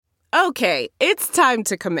Okay, it's time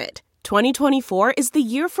to commit. 2024 is the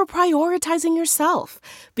year for prioritizing yourself.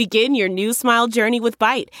 Begin your new smile journey with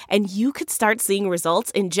Byte, and you could start seeing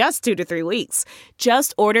results in just 2 to 3 weeks.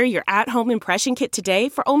 Just order your at-home impression kit today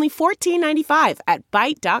for only $14.95 at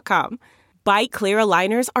Byte.com. Byte Clear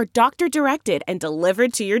aligners are doctor-directed and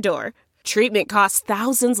delivered to your door. Treatment costs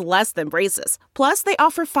thousands less than braces. Plus, they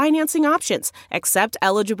offer financing options, accept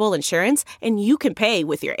eligible insurance, and you can pay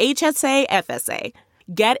with your HSA, FSA.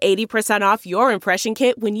 Get 80% off your impression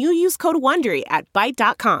kit when you use code WONDERY at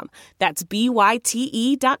Byte.com. That's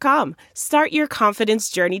BYTE.com. Start your confidence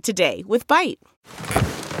journey today with Byte.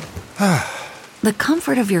 The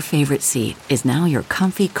comfort of your favorite seat is now your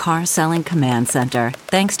comfy car-selling command center,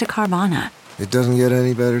 thanks to Carvana. It doesn't get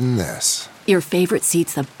any better than this. Your favorite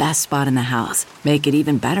seat's the best spot in the house. Make it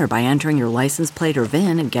even better by entering your license plate or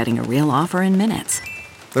VIN and getting a real offer in minutes.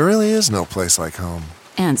 There really is no place like home.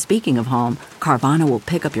 And speaking of home, Carvana will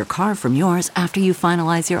pick up your car from yours after you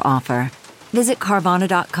finalize your offer. Visit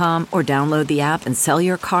Carvana.com or download the app and sell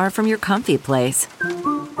your car from your comfy place.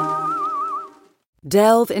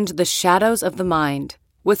 Delve into the shadows of the mind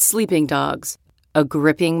with Sleeping Dogs, a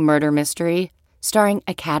gripping murder mystery starring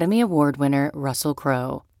Academy Award winner Russell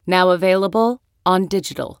Crowe. Now available on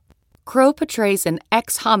digital. Crowe portrays an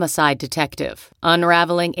ex-homicide detective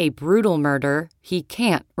unraveling a brutal murder he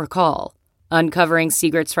can't recall. Uncovering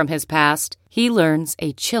secrets from his past, he learns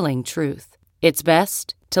a chilling truth. It's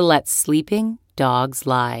best to let sleeping dogs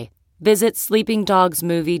lie. Visit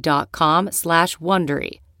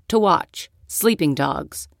sleepingdogsmovie.com/Wondery to watch Sleeping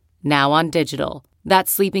Dogs, now on digital.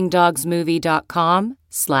 That's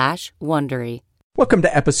sleepingdogsmovie.com/Wondery. Welcome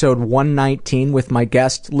to episode 119 with my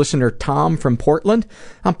guest, listener Tom from Portland.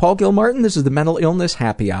 I'm Paul Gilmartin. This is the Mental Illness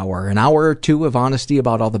Happy Hour, an hour or two of honesty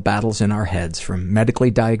about all the battles in our heads, from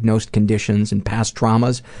medically diagnosed conditions and past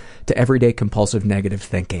traumas to everyday compulsive negative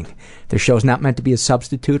thinking. This show is not meant to be a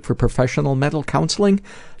substitute for professional mental counseling.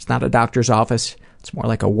 It's not a doctor's office. It's more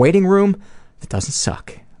like a waiting room that doesn't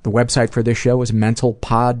suck. The website for this show is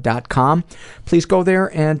mentalpod.com. Please go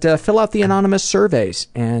there and fill out the anonymous surveys,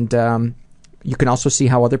 and you can also see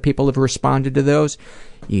how other people have responded to those.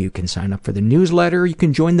 You can sign up for the newsletter. You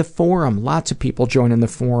can join the forum. Lots of people joining the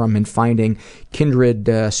forum and finding kindred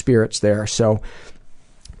spirits there. So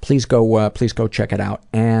please go check it out.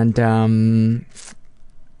 And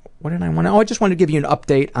what did I want to? I just wanted to give you an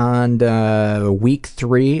update on week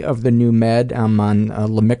 3 of the new med. I'm on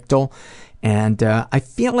Lamictal, and I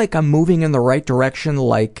feel like I'm moving in the right direction,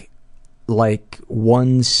 like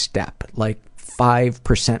one step, like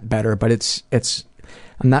 5% better, but it's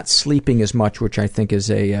I'm not sleeping as much, which I think is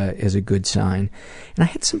a good sign. And I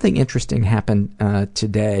had something interesting happen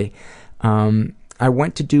today. I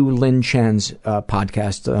went to do Lin Chen's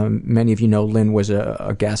podcast. Many of you know Lin was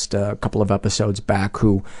a guest a couple of episodes back,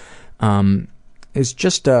 who is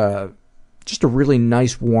just a really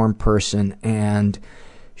nice, warm person, and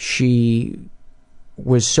she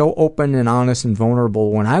was so open and honest and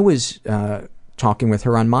vulnerable when I was talking with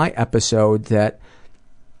her on my episode that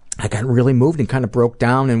I got really moved and kind of broke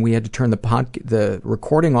down, and we had to turn the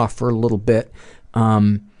recording off for a little bit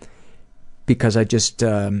because I just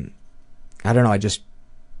I don't know,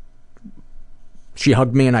 she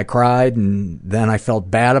hugged me and I cried, and then I felt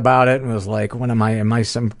bad about it and was like, what am I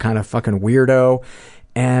some kind of fucking weirdo?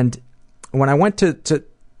 And when I went to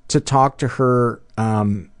talk to her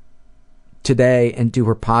today and do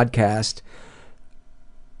her podcast,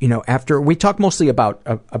 you know, after we talked mostly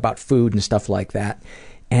about food and stuff like that,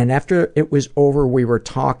 and after it was over, we were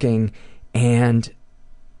talking about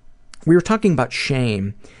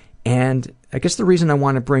shame. And I guess the reason I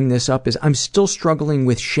want to bring this up is I'm still struggling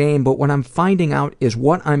with shame, but what I'm finding out is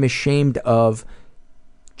what I'm ashamed of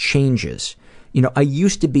changes. You know, I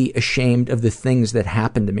used to be ashamed of the things that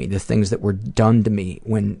happened to me, the things that were done to me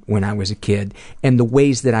when I was a kid, and the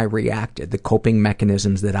ways that I reacted, the coping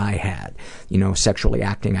mechanisms that I had, you know, sexually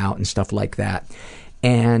acting out and stuff like that.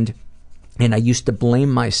 And I used to blame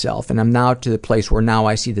myself, and I'm now to the place where now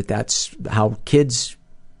I see that that's how kids,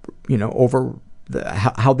 you know,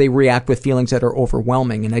 how they react with feelings that are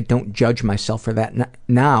overwhelming, and I don't judge myself for that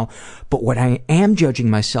now. But what I am judging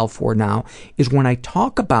myself for now is when I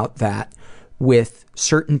talk about that with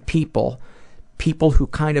certain people who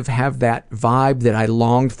kind of have that vibe that I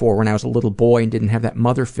longed for when I was a little boy and didn't have that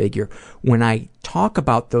mother figure. When I talk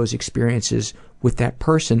about those experiences with that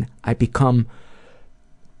person, I become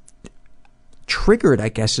triggered, I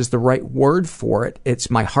guess is the right word for it.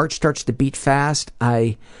 It's my heart starts to beat fast.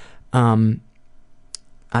 I don't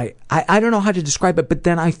know how to describe it, but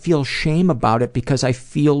then I feel shame about it because I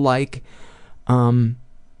feel like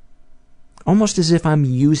almost as if I'm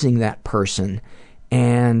using that person,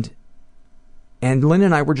 and And Lynn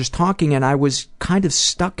and I were just talking, and I was kind of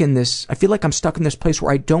stuck in this, I feel like I'm stuck in this place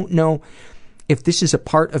where I don't know if this is a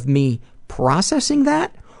part of me processing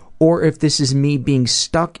that, or if this is me being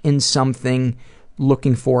stuck in something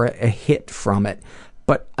looking for a hit from it.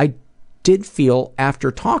 But I did feel,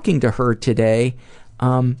 after talking to her today,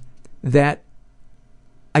 that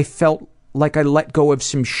I felt like I let go of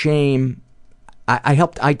some shame. I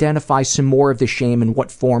helped identify some more of the shame and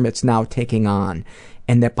what form it's now taking on.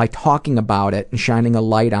 And that by talking about it and shining a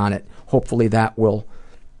light on it, hopefully that will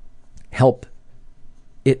help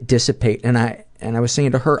it dissipate. And I was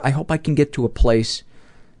saying to her, I hope I can get to a place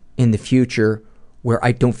in the future where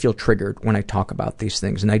I don't feel triggered when I talk about these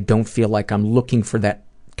things, and I don't feel like I'm looking for that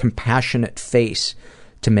compassionate face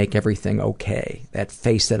to make everything okay, that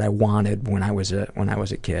face that I wanted when I was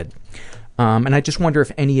a kid. And I just wonder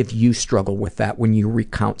if any of you struggle with that when you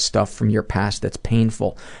recount stuff from your past that's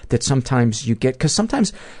painful, that sometimes you get, because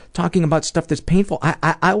sometimes talking about stuff that's painful,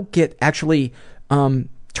 I'll get actually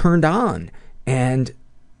turned on, and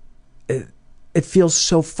it feels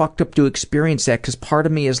so fucked up to experience that, because part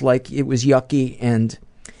of me is like, it was yucky. And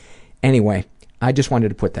anyway, I just wanted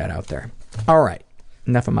to put that out there. All right,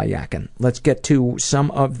 enough of my yakking. Let's get to some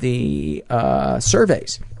of the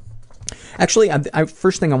surveys. Actually,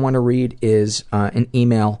 first thing I want to read is an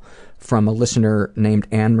email from a listener named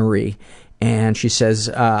Anne-Marie. And she says,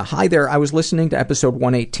 hi there, I was listening to episode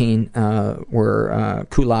 118 where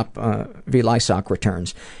Kulap Vilaysack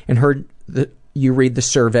returns, and heard you read the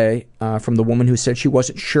survey from the woman who said she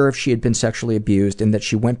wasn't sure if she had been sexually abused, and that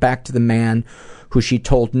she went back to the man who she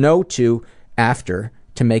told no to after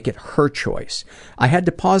to make it her choice. I had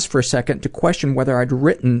to pause for a second to question whether I'd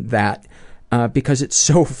written that because it's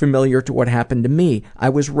so familiar to what happened to me. I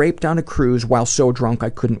was raped on a cruise while so drunk I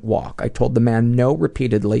couldn't walk. I told the man no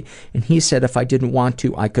repeatedly, and he said if I didn't want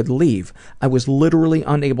to, I could leave. I was literally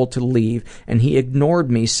unable to leave, and he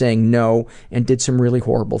ignored me saying no and did some really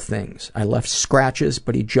horrible things. I left scratches,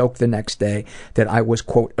 but he joked the next day that I was,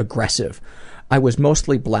 quote, aggressive. I was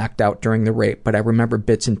mostly blacked out during the rape, but I remember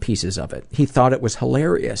bits and pieces of it. He thought it was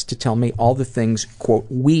hilarious to tell me all the things, quote,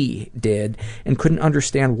 we did, and couldn't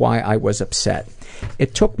understand why I was upset.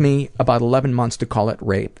 It took me about 11 months to call it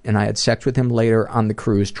rape, and I had sex with him later on the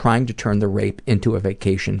cruise, trying to turn the rape into a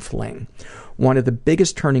vacation fling. One of the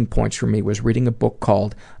biggest turning points for me was reading a book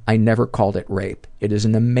called I Never Called It Rape. It is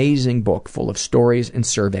an amazing book full of stories and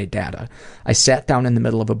survey data. I sat down in the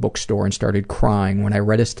middle of a bookstore and started crying when I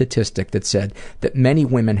read a statistic that said that many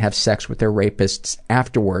women have sex with their rapists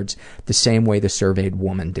afterwards the same way the surveyed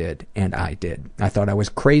woman did, and I did. I thought I was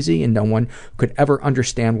crazy and no one could ever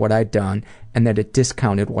understand what I'd done, and that it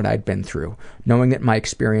discounted what I'd been through. Knowing that my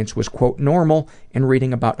experience was, quote, normal, and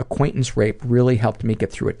reading about acquaintance rape really helped me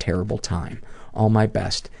get through a terrible time. All my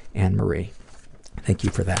best, Anne-Marie. Thank you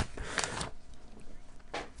for that.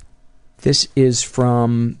 This is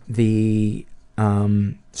from the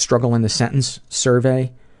Struggle in the Sentence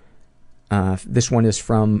survey. This one is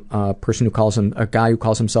from a guy who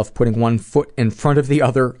calls himself putting one foot in front of the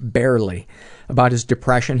other barely. About his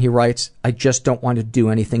depression, he writes, I just don't want to do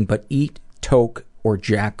anything but eat, toke, or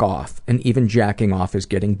jack off, and even jacking off is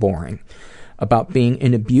getting boring. About being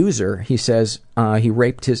an abuser, he says he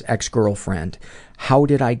raped his ex-girlfriend. How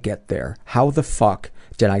did I get there? How the fuck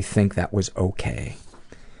did I think that was okay?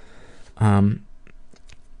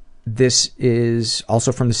 This is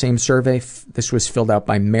also from the same survey. This was filled out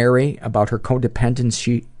by Mary. About her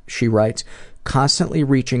codependence, she writes, constantly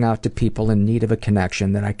reaching out to people in need of a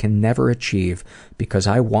connection that I can never achieve because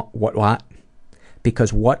what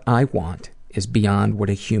I want is beyond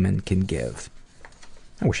what a human can give.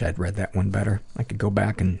 I wish I'd read that one better. I could go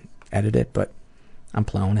back and edit it, but I'm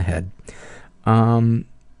plowing ahead.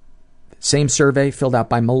 Same survey filled out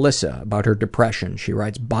by Melissa about her depression. She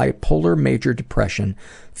writes, bipolar major depression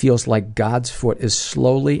feels like God's foot is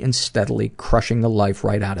slowly and steadily crushing the life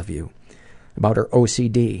right out of you. About her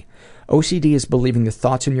OCD. OCD is believing the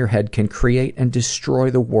thoughts in your head can create and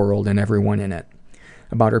destroy the world and everyone in it.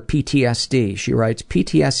 About her PTSD, she writes,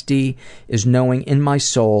 PTSD is knowing in my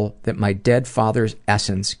soul that my dead father's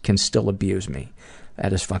essence can still abuse me.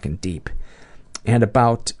 That is fucking deep. And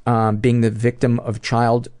about being the victim of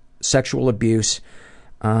child sexual abuse,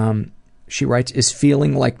 she writes, is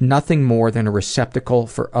feeling like nothing more than a receptacle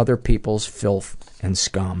for other people's filth and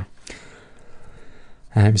scum.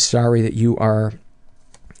 I'm sorry that you are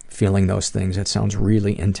feeling those things. That sounds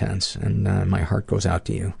really intense, and my heart goes out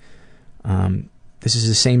to you. This is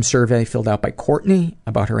the same survey filled out by Courtney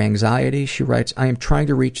about her anxiety. She writes, I am trying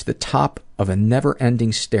to reach the top of a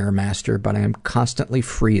never-ending Stairmaster, but I am constantly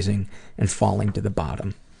freezing and falling to the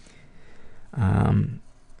bottom.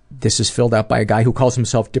 This is filled out by a guy who calls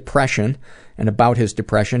himself Depression, and about his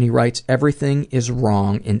depression he writes, everything is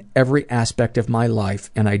wrong in every aspect of my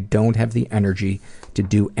life and I don't have the energy to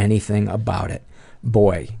do anything about it.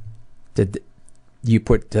 Boy, did you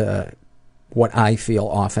put what I feel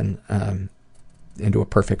often into a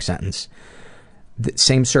perfect sentence. The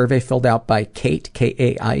same survey filled out by Kate,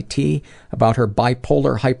 K-A-I-T, about her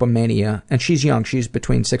bipolar hypomania, and she's young, she's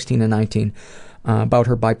between 16 and 19. About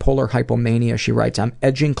her bipolar hypomania, she writes, I'm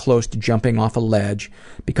edging close to jumping off a ledge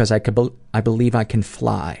because I believe I can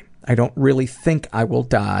fly. I don't really think I will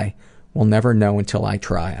die. We'll never know until I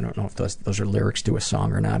try. I don't know if those are lyrics to a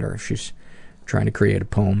song or not, or if she's trying to create a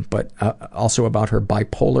poem. But also about her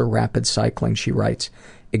bipolar rapid cycling, she writes,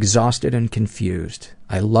 exhausted and confused.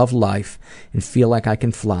 I love life and feel like I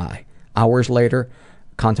can fly. Hours later,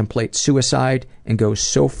 contemplate suicide and go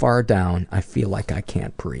so far down, I feel like I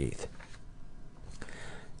can't breathe.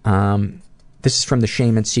 This is from the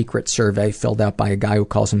Shame and Secret survey filled out by a guy who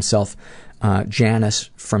calls himself Janus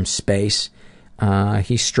from Space.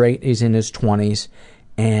 He's straight, he's in his 20s,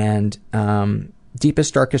 and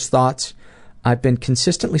deepest, darkest thoughts, I've been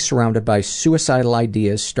consistently surrounded by suicidal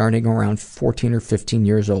ideas starting around 14 or 15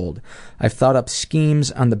 years old. I've thought up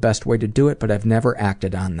schemes on the best way to do it, but I've never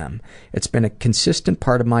acted on them. It's been a consistent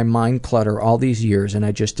part of my mind clutter all these years, and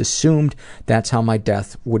I just assumed that's how my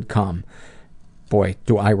death would come. Boy,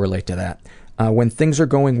 do I relate to that. When things are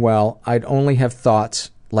going well, I'd only have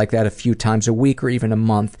thoughts like that a few times a week or even a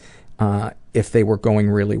month if they were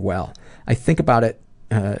going really well. I think about it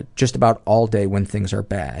just about all day when things are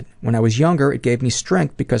bad. When I was younger, it gave me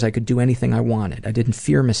strength because I could do anything I wanted. I didn't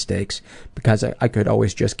fear mistakes because I could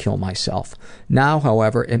always just kill myself. Now,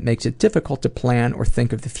 however, it makes it difficult to plan or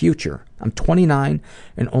think of the future. I'm 29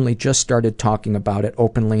 and only just started talking about it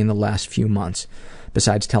openly in the last few months.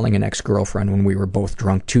 Besides telling an ex-girlfriend when we were both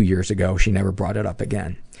drunk 2 years ago, she never brought it up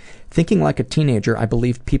again. Thinking like a teenager, I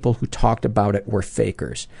believed people who talked about it were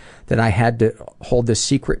fakers, that I had to hold this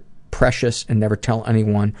secret precious and never tell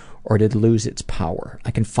anyone, or it'd lose its power.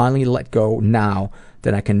 I can finally let go now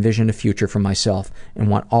that I can envision a future for myself and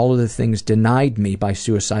want all of the things denied me by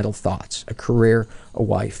suicidal thoughts, a career, a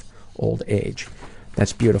wife, old age.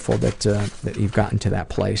 That's beautiful that you've gotten to that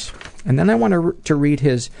place. And then I want to read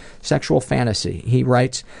his sexual fantasy. He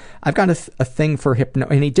writes, I've got a thing for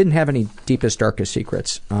and he didn't have any deepest, darkest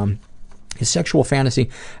secrets. His sexual fantasy,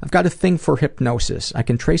 I've got a thing for hypnosis. I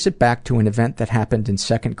can trace it back to an event that happened in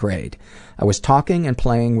 2nd grade. I was talking and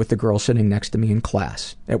playing with the girl sitting next to me in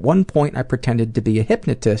class. At one point, I pretended to be a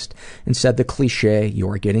hypnotist and said the cliche,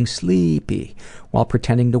 "You're getting sleepy," while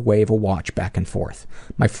pretending to wave a watch back and forth.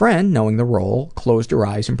 My friend, knowing the role, closed her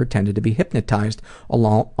eyes and pretended to be hypnotized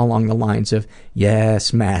along the lines of,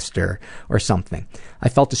 "Yes, master," or something. I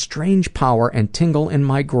felt a strange power and tingle in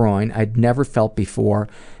my groin I'd never felt before,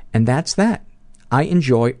 and that's that. I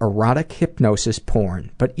enjoy erotic hypnosis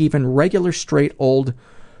porn, but even regular straight old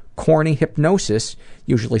corny hypnosis,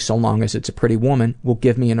 usually so long as it's a pretty woman, will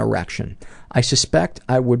give me an erection. I suspect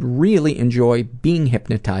I would really enjoy being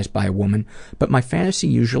hypnotized by a woman, but my fantasy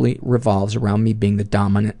usually revolves around me being the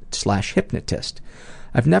dominant/hypnotist.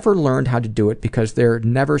 I've never learned how to do it because there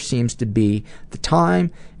never seems to be the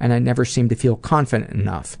time, and I never seem to feel confident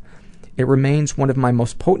enough. It remains one of my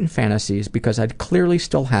most potent fantasies because I'd clearly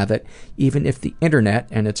still have it even if the internet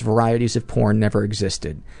and its varieties of porn never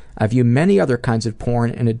existed. I view many other kinds of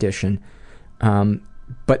porn in addition,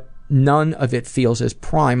 but none of it feels as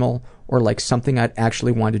primal or like something I'd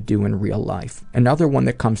actually want to do in real life. Another one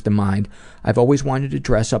that comes to mind, I've always wanted to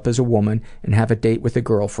dress up as a woman and have a date with a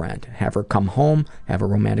girlfriend, have her come home, have a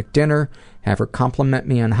romantic dinner, have her compliment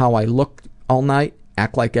me on how I look all night,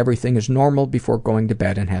 act like everything is normal before going to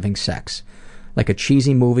bed and having sex. Like a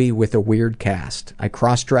cheesy movie with a weird cast. I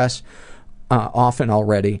cross-dress often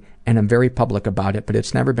already, and I'm very public about it, but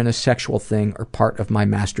it's never been a sexual thing or part of my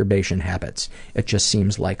masturbation habits. It just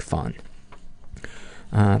seems like fun.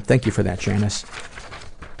 Thank you for that, Janice.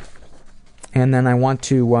 And then I want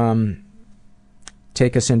to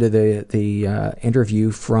take us into the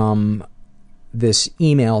interview from this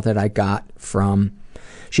email that I got from...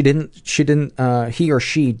 he or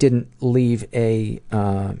she didn't leave a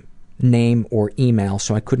name or email,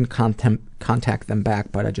 so I couldn't contact them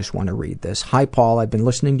back, but I just want to read this. Hi, Paul. I've been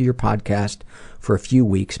listening to your podcast for a few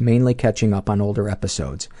weeks, mainly catching up on older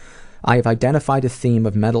episodes. I have identified a theme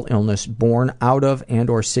of mental illness born out of and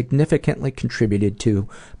or significantly contributed to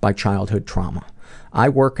by childhood trauma. I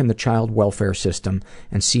work in the child welfare system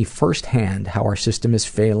and see firsthand how our system is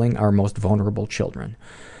failing our most vulnerable children.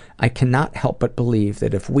 I cannot help but believe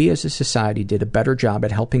that if we as a society did a better job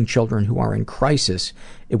at helping children who are in crisis,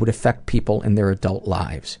 it would affect people in their adult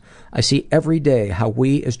lives. I see every day how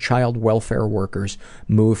we as child welfare workers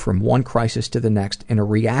move from one crisis to the next in a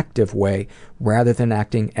reactive way rather than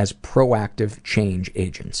acting as proactive change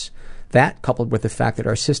agents. That, coupled with the fact that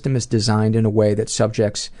our system is designed in a way that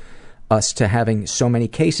subjects us to having so many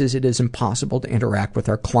cases, it is impossible to interact with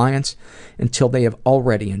our clients until they have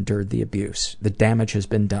already endured the abuse. The damage has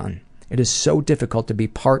been done. It is so difficult to be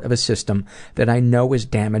part of a system that I know is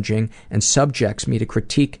damaging and subjects me to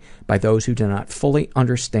critique by those who do not fully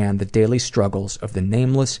understand the daily struggles of the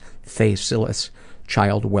nameless, faceless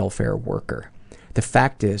child welfare worker. The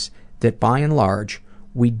fact is that by and large,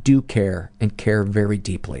 we do care and care very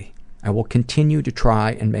deeply. I will continue to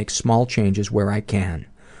try and make small changes where I can.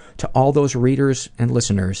 To all those readers and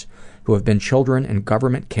listeners who have been children in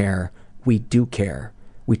government care, we do care.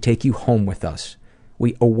 We take you home with us.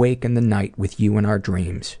 We awake in the night with you in our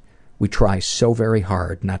dreams. We try so very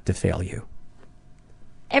hard not to fail you.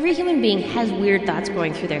 Every human being has weird thoughts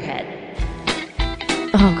going through their head.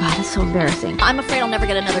 Oh God, it's so embarrassing. I'm afraid I'll never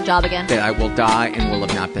get another job again. That I will die and will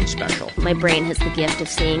have not been special. My brain has the gift of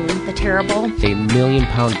seeing the terrible. A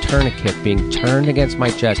million-pound tourniquet being turned against my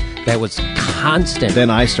chest that was constant. Then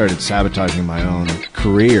I started sabotaging my own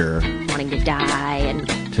career. Wanting to die and...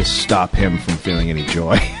 to stop him from feeling any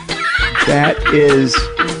joy. That is...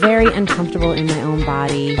 very uncomfortable in my own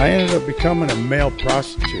body. I ended up becoming a male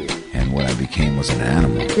prostitute. And what I became was an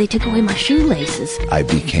animal. They took away my shoelaces. I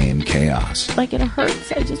became chaos. Like, it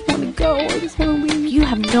hurts. I just want to go. I just want to leave. You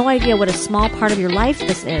have no idea what a small part of your life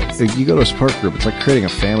this is. You go to a support group, it's like creating a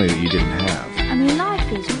family that you didn't have. I mean,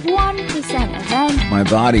 life is 1% event, My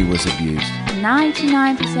body was abused.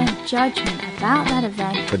 99% judgment about that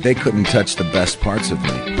event. But they couldn't touch the best parts of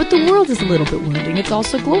me. But the world is a little bit wounding. It's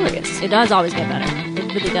also glorious. It does always get better.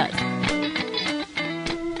 It really does.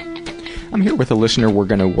 I'm here with a listener. We're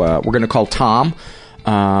gonna call Tom.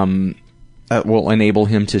 We'll enable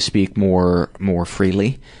him to speak more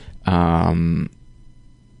freely.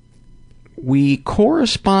 We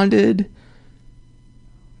corresponded.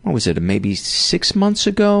 What was it? Maybe 6 months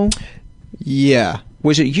ago. Yeah.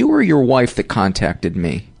 Was it you or your wife that contacted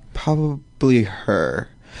me? Probably her.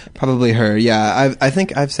 Yeah. I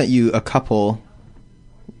think I've sent you a couple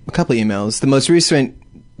emails. The most recent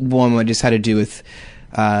one I just had to do with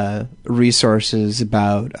resources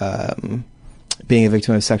about being a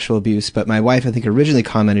victim of sexual abuse, but my wife I think originally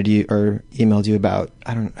commented you or emailed you about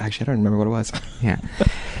I don't remember what it was. Yeah.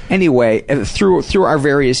 Anyway, through our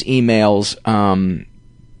various emails,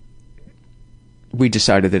 we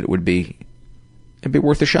decided that it'd be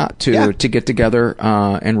worth a shot to get together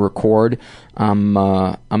and record. I'm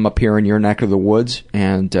up here in your neck of the woods,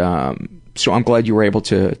 and so I'm glad you were able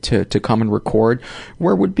to come and record.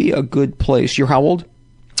 Where would be a good place? You're how old?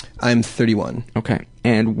 I'm 31. Okay.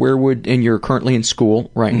 And and you're currently in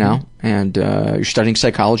school right now, and you're studying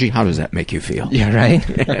psychology. How does that make you feel? Yeah, right.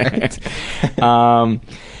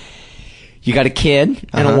 You got a kid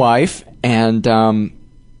and a wife, and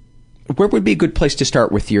where would be a good place to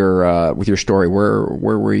start with your story? Where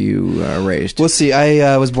were you raised? Well, see,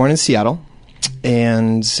 I was born in Seattle,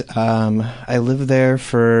 and I lived there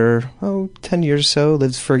for 10 years or so.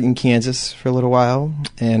 Lived in Kansas for a little while,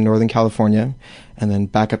 and Northern California, and then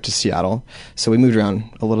back up to Seattle. So we moved around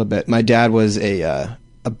a little bit. My dad was a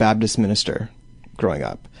Baptist minister growing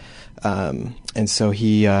up, and so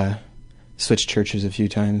he switched churches a few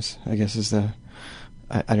times. I guess is I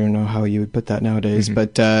don't know how you would put that nowadays,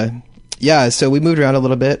 but yeah. So we moved around a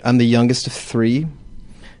little bit. I'm the youngest of three,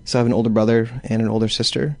 so I have an older brother and an older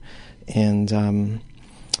sister, and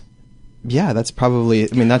yeah, that's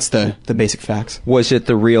probably. I mean, that's the basic facts. Was it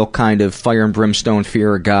the real kind of fire and brimstone,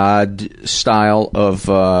 fear of God style of?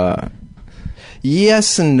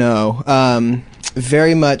 Yes and no.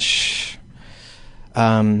 Very much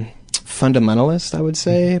fundamentalist, I would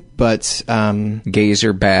say, but gays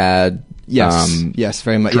are bad. Yes, yes,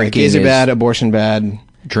 very much. Drinking gays are bad. Abortion bad.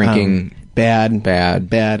 Drinking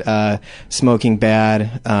bad. Smoking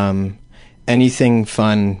bad. Anything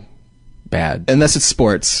fun bad. Unless it's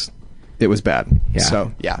sports. It was bad. Yeah.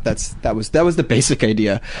 So yeah, that was the basic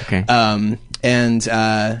idea. Okay. And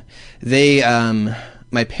they,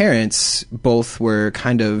 my parents both were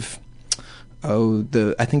kind of,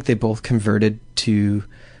 I think they both converted to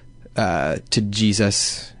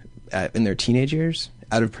Jesus in their teenage years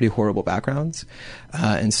out of pretty horrible backgrounds,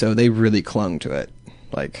 and so they really clung to it,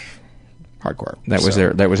 like hardcore. That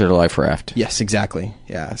was their life raft. Yes, exactly.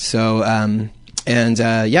 Yeah. So And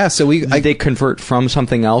so did they convert from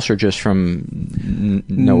something else or just from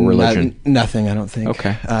no religion? Nothing, I don't think.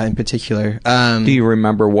 Okay. In particular. Do you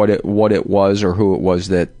remember what it was or who it was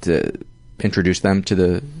that introduced them to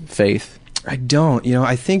the faith? I don't.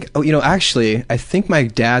 I think. Actually, I think my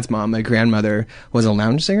dad's mom, my grandmother, was a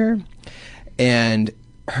lounge singer, and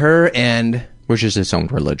her and. Which is its own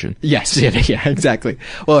religion. Yes, yeah, exactly.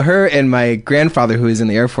 Well, her and my grandfather, who was in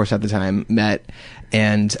the Air Force at the time, met,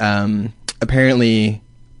 and apparently,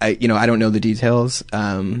 I don't know the details,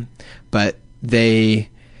 but they,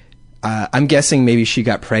 I'm guessing maybe she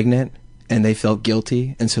got pregnant, and they felt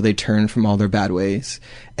guilty, and so they turned from all their bad ways,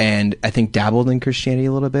 and I think dabbled in Christianity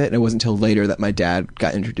a little bit, and it wasn't until later that my dad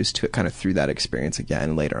got introduced to it kind of through that experience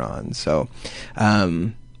again later on. So,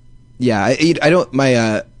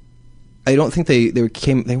 I don't think they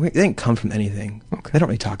didn't come from anything. Okay. They don't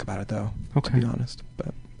really talk about it though. Okay. To be honest,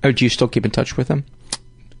 but do you still keep in touch with them?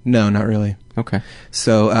 No, not really. Okay.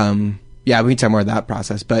 So we can talk more about that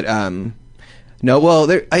process, but no.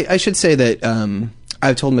 Well, I should say that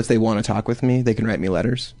I've told them if they want to talk with me, they can write me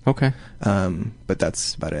letters. Okay. But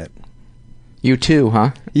that's about it. You too,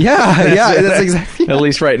 huh? Yeah, that's exactly. At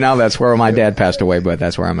least right now, that's where my dad passed away, but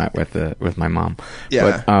that's where I'm at with my mom.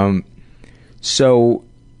 Yeah. But, so.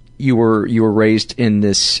 You were raised in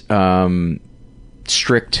this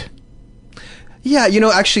strict. Yeah,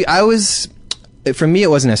 actually, for me, it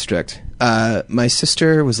wasn't as strict. My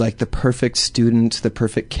sister was like the perfect student, the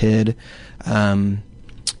perfect kid.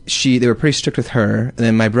 They were pretty strict with her. And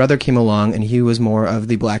then my brother came along, and he was more of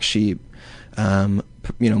the black sheep,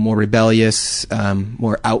 more rebellious,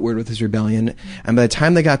 more outward with his rebellion. And by the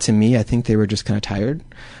time they got to me, I think they were just kind of tired.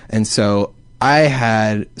 And so I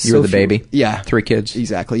had you were the baby. Yeah, 3 kids.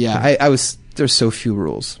 Exactly. Yeah, I was. There's so few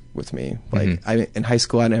rules with me. Like in high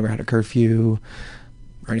school, I never had a curfew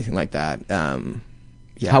or anything like that.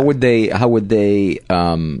 Yeah. How would they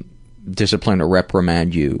discipline or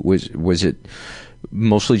reprimand you? Was it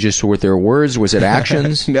mostly just with their words? Was it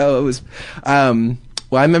actions? No, it was. Well,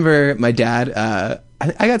 I remember my dad.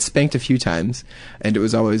 I got spanked a few times, and it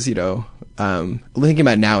was always thinking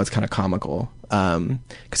about it now, it's kind of comical.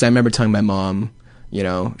 Because I remember telling my mom,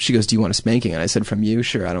 she goes, "Do you want a spanking?" And I said, "From you?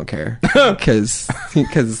 Sure, I don't care." Because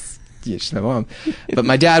she's my mom. But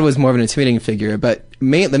my dad was more of an intimidating figure. But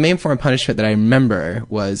the main form of punishment that I remember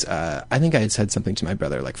was, I think I had said something to my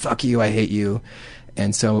brother, like, "Fuck you, I hate you."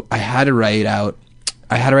 And so I had to write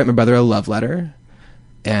my brother a love letter,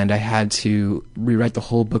 and I had to rewrite the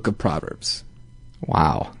whole book of Proverbs.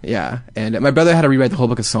 Wow. Yeah. And my brother had to rewrite the whole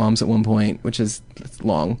book of Psalms at one point, which is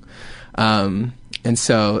long. And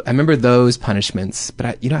so I remember those punishments, but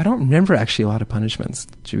I don't remember actually a lot of punishments,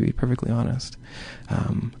 to be perfectly honest.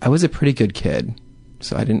 I was a pretty good kid,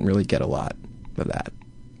 so I didn't really get a lot of that.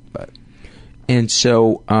 But and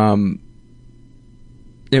so,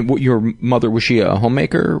 your mother, was she a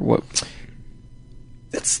homemaker? What?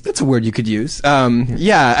 That's a word you could use.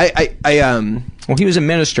 Yeah. Well, he was a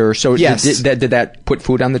minister, so yes. Did that put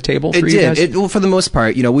food on the table for you guys? It did. Well, for the most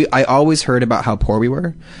part, I always heard about how poor we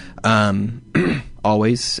were.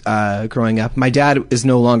 Always growing up. My dad is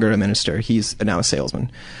no longer a minister. He's now a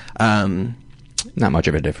salesman. Not much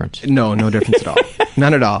of a difference. No difference at all.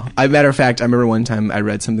 None at all. Matter of fact, I remember one time I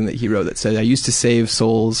read something that he wrote that said, "I used to save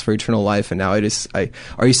souls for eternal life, and now I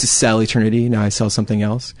used to sell eternity. Now I sell something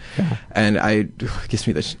else." Yeah. And it gives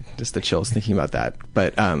me just the chills thinking about that.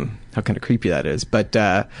 But how kind of creepy that is. But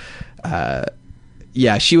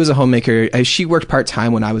yeah, she was a homemaker. She worked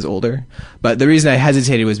part-time when I was older. But the reason I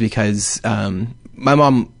hesitated was because my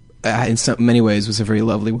mom, in many ways, was a very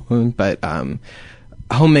lovely woman, but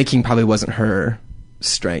homemaking probably wasn't her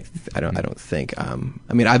strength. I don't think.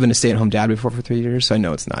 I've been a stay-at-home dad before for 3 years, so I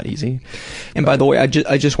know it's not easy. And by the way, I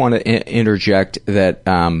just want to interject that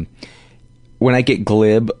when I get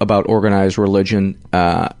glib about organized religion,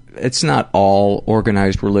 it's not all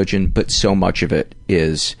organized religion, but so much of it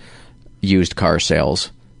is used car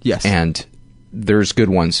sales. Yes. And there's good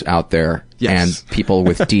ones out there. Yes. And people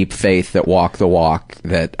with deep faith that walk the walk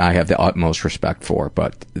that I have the utmost respect for,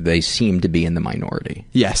 but they seem to be in the minority.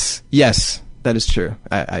 Yes, that is true.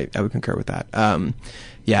 I would concur with that.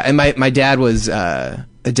 Yeah, and my dad was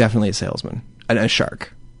definitely a salesman and a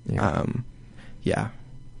shark. Yeah.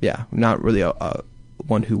 Yeah, not really a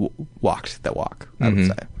one who walked that walk, I would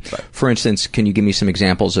say. But. For instance, can you give me some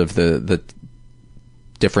examples of the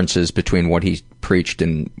differences between what he preached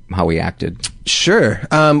and how he acted? Sure.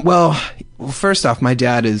 Well, first off, my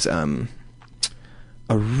dad is a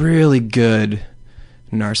really good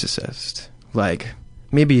narcissist. Like,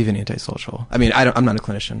 maybe even antisocial. I mean, I'm not a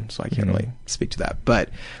clinician, so I can't really speak to that. But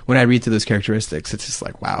when I read through those characteristics, it's just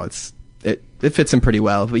like, wow, it's it fits him pretty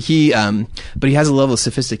well. But he has a level of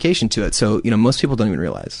sophistication to it. So, most people don't even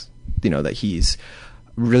realize, that he's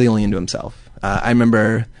really only into himself. I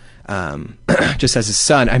remember, just as his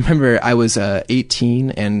son, I remember I was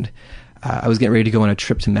 18 and I was getting ready to go on a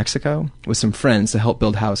trip to Mexico with some friends to help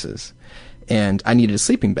build houses. And I needed a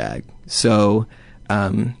sleeping bag. So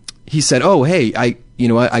he said, "Oh, hey, I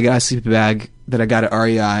got a sleeping bag that I got at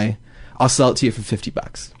REI. I'll sell it to you for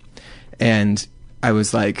 $50. And I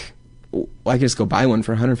was like, well, I can just go buy one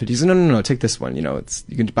for $150. He said, no, take this one. You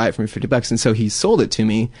can buy it for me for $50. And so he sold it to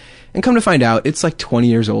me. And come to find out, it's like 20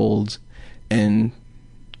 years old and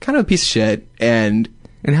kind of a piece of shit. And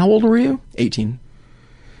how old were you? 18.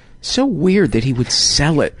 So weird that he would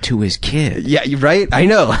sell it to his kid. Yeah, right? I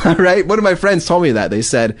know, right? One of my friends told me that. They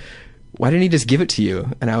said, why didn't he just give it to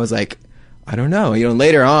you? And I was like, I don't know.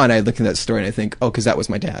 Later on, I look at that story and I think, because that was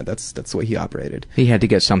my dad. That's the way he operated. He had to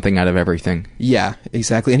get something out of everything. Yeah,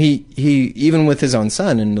 exactly. And he even with his own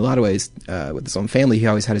son, in a lot of ways, with his own family, he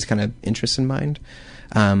always had his kind of interests in mind.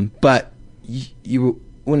 But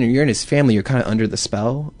when you're in his family, you're kind of under the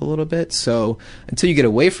spell a little bit. So until you get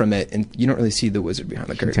away from it, and you don't really see the wizard behind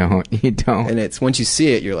the curtain. You don't. And it's once you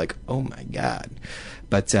see it, you're like, oh my God.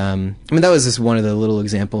 But that was just one of the little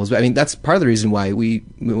examples. But that's part of the reason why we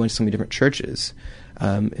went to so many different churches,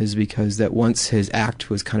 is because that once his act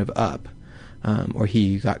was kind of up, or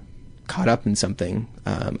he got caught up in something,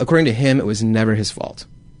 according to him, it was never his fault.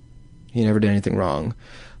 He never did anything wrong.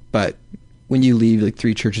 But when you leave like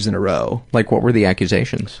 3 churches in a row, like what were the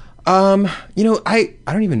accusations? I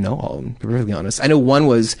don't even know all of them, to be really honest. I know one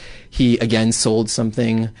was he, again, sold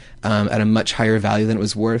something at a much higher value than it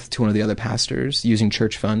was worth to one of the other pastors using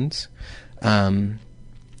church funds.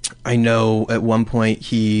 I know at one point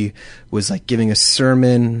he was like giving a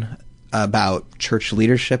sermon about church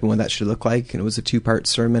leadership and what that should look like, and it was a 2-part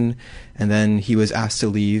sermon, and then he was asked to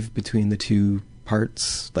leave between the 2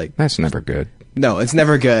 parts. Like, that's never good. No, it's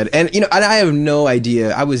never good. And, I have no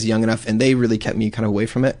idea. I was young enough, and they really kept me kind of away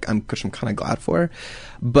from it, which I'm kind of glad for.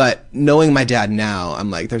 But knowing my dad now, I'm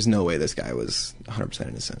like, there's no way this guy was 100%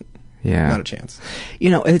 innocent. Yeah. Not a chance.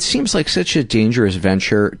 It seems like such a dangerous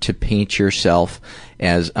venture to paint yourself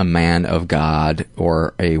as a man of God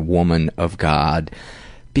or a woman of God,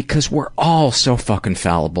 because we're all so fucking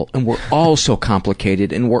fallible, and we're all so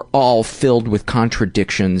complicated, and we're all filled with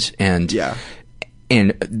contradictions and... Yeah.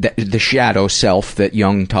 And the shadow self that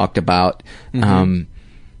Jung talked about. Mm-hmm.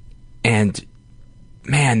 And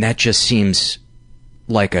man, that just seems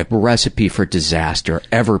like a recipe for disaster,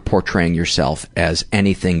 ever portraying yourself as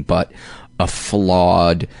anything but a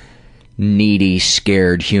flawed, needy,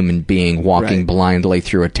 scared human being walking blindly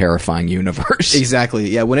through a terrifying universe. Exactly.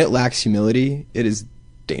 Yeah. When it lacks humility, it is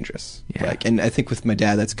dangerous. Yeah. And I think with my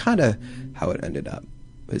dad, that's kind of how it ended up.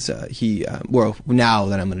 Well, now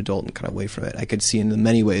that I'm an adult and kind of away from it, I could see in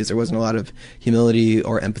many ways there wasn't a lot of humility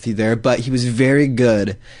or empathy there, but he was very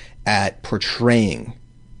good at portraying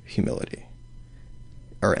humility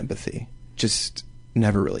or empathy. Just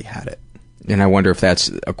never really had it. And I wonder if that's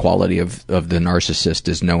a quality of the narcissist,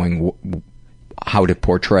 is knowing how to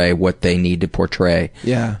portray what they need to portray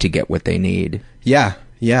to get what they need. Yeah.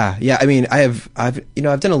 Yeah. I've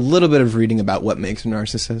done a little bit of reading about what makes a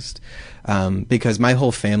narcissist, because my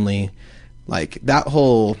whole family, like that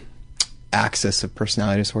whole axis of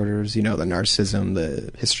personality disorders, the narcissism,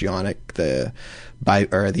 the histrionic,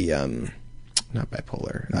 not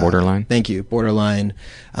bipolar, borderline. Thank you, borderline,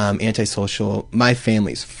 antisocial. My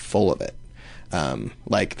family's full of it.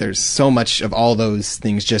 There's so much of all those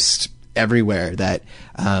things just everywhere that.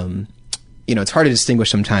 It's hard to distinguish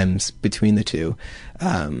sometimes between the two.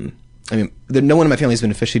 No one in my family has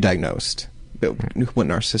been officially diagnosed. But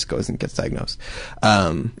when a narcissist goes and gets diagnosed,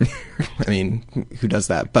 who does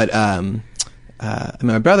that? But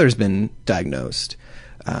my brother's been diagnosed,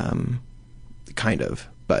 kind of,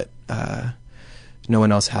 but no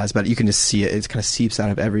one else has. But you can just see it; it kind of seeps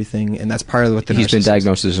out of everything, and that's part of what he's been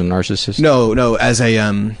diagnosed as a narcissist. No, as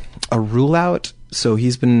a rule out. So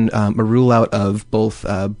he's been a rule out of both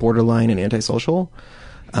borderline and antisocial.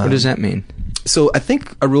 What does that mean? So I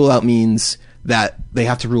think a rule out means that they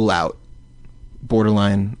have to rule out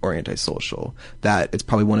borderline or antisocial. That it's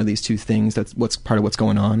probably one of these 2 things. That's what's part of what's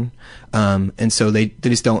going on. And so they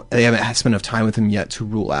haven't spent enough time with him yet to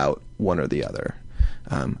rule out one or the other.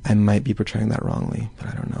 I might be portraying that wrongly, but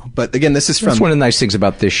I don't know. But again, this is from... That's one of the nice things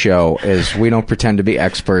about this show, is we don't pretend to be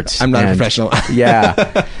experts. I'm not a professional.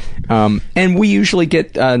 Yeah. And we usually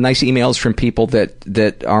get nice emails from people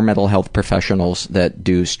that are mental health professionals that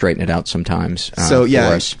do straighten it out sometimes. So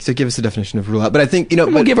give us a definition of rule out. But I think,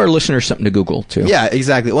 we'll give our listeners something to Google too. Yeah,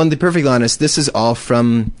 exactly. Well, to be perfectly honest, this is all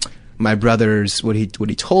from my brother's what he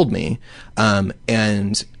told me,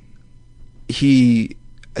 and he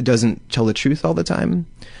doesn't tell the truth all the time.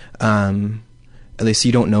 At least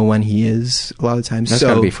you don't know when he is a lot of the time. That's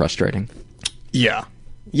gotta be frustrating. Yeah,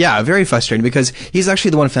 very frustrating, because he's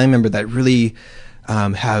actually the one family member that really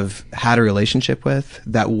have had a relationship with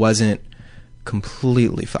that wasn't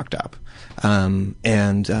completely fucked up, and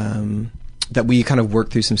that we kind of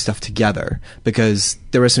worked through some stuff together, because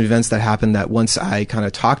there were some events that happened that once I kind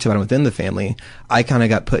of talked about it within the family, I kind of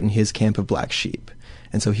got put in his camp of black sheep,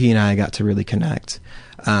 and so he and I got to really connect.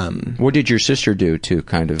 What did your sister do to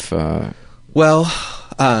kind of? When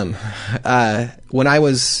I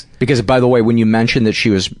was, because by the way, when you mentioned that she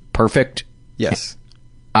was perfect, yes,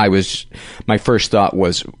 my first thought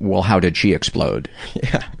was, well, how did she explode?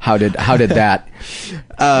 Yeah. How did that?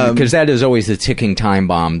 Because that is always the ticking time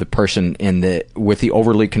bomb. The person with the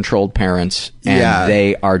overly controlled parents, and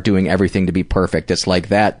they are doing everything to be perfect. It's like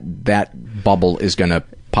that bubble is going to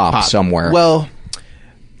pop somewhere. Well,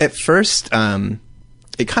 at first,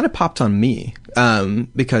 it kind of popped on me,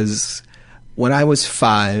 because when I was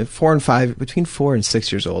between 4 and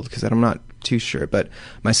 6 years old, because I'm not too sure, but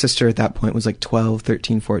my sister at that point was like 12,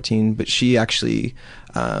 13, 14, but she actually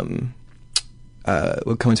would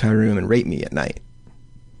come into my room and rape me at night.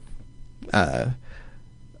 It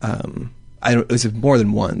was more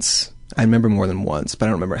than once. I remember more than once, but I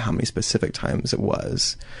don't remember how many specific times it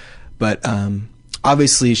was. But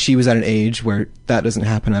obviously she was at an age where that doesn't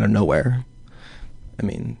happen out of nowhere. I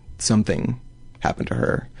mean, something happened to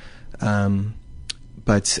her.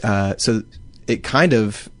 So it kind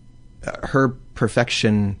of, her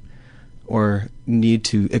perfection or need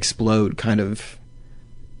to explode kind of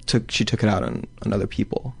she took it out on other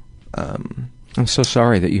people. I'm so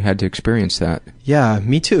sorry that you had to experience that. Yeah,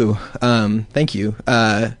 me too. Thank you.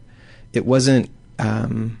 It wasn't,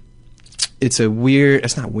 it's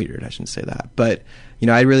not weird, I shouldn't say that, but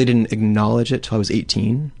I really didn't acknowledge it till I was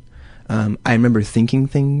 18. I remember thinking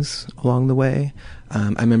things along the way.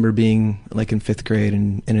 I remember being like in 5th grade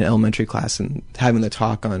in an elementary class and having the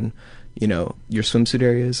talk on, your swimsuit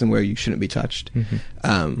areas and where you shouldn't be touched. Mm-hmm.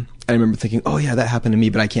 I remember thinking, oh yeah, that happened to me,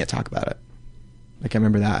 but I can't talk about it. Like I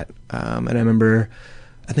remember that. And I remember,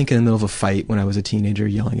 I think in the middle of a fight when I was a teenager,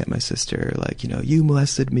 yelling at my sister, like, you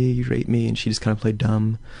molested me, you raped me, and she just kind of played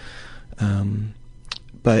dumb.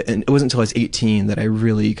 But it wasn't until I was 18 that I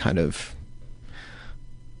really kind of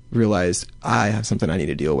realized I have something I need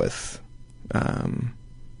to deal with.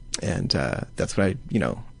 And that's what I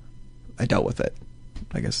dealt with it,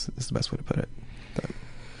 I guess is the best way to put it. But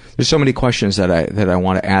there's so many questions that I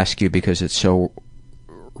want to ask you, because it's so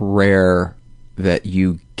rare that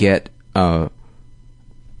you get, what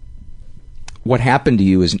happened to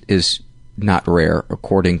you is not rare,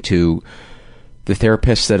 according to the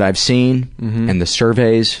therapists that I've seen, mm-hmm. and the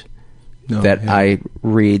surveys I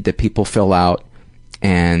read that people fill out,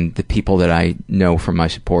 and the people that I know from my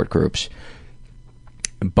support groups.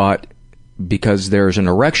 But because there's an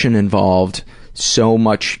erection involved, so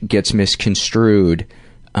much gets misconstrued.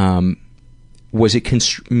 Was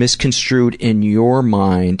it misconstrued in your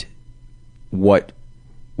mind what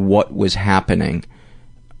was happening?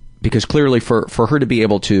 Because clearly for her to be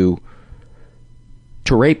able to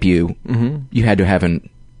rape you, mm-hmm. you had to have an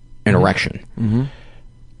erection. Mm-hmm.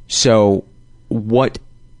 So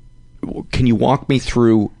can you walk me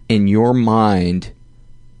through in your mind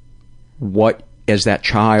what, as that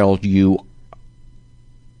child, you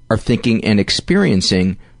are thinking and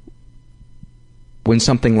experiencing when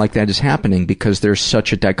something like that is happening, because there's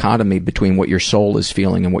such a dichotomy between what your soul is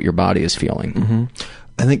feeling and what your body is feeling? Mm-hmm.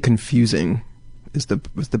 I think confusing was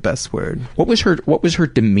the best word. What was her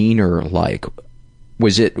demeanor like?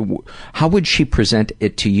 How would she present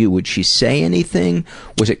it to you? Would she say anything?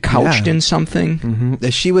 Was it couched in something?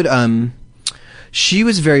 Mm-hmm. She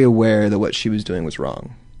was very aware that what she was doing was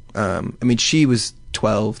wrong. She was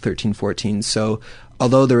 12, 13, 14, so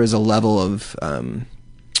although there is a level of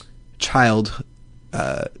childness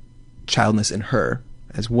in her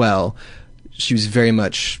as well, she was very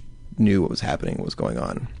much knew what was happening, what was going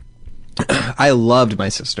on. I loved my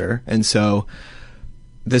sister, and so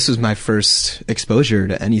this was my first exposure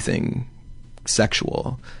to anything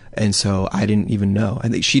sexual, and so I didn't even know. I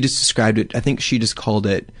think she just described it, I think she just called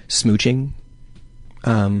it smooching.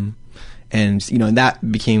 And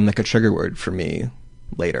that became like a trigger word for me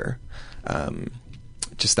later.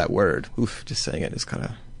 Just that word. Oof, just saying it is kind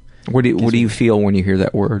of... What do you feel when you hear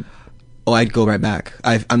that word? Oh, I'd go right back.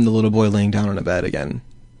 I'm the little boy laying down on a bed again.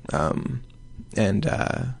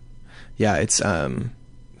 It's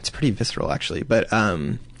pretty visceral, actually. But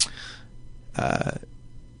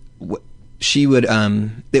she would,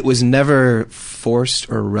 it was never forced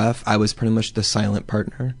or rough. I was pretty much the silent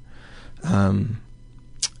partner.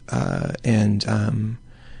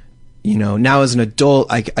 You know, now as an adult,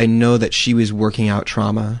 I know that she was working out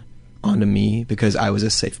trauma onto me because I was a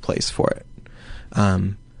safe place for it.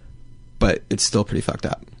 But it's still pretty fucked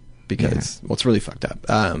up because, well, it's really fucked up.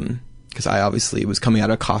 Because I obviously was coming at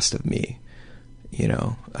a cost of me, you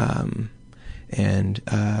know.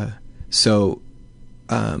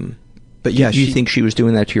 But yeah. Do you think she was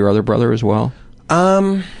doing that to your other brother as well?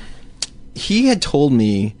 He had told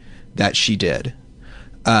me that she did.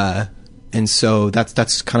 And so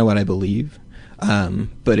that's kind of what I believe.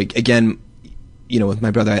 But again, you know, with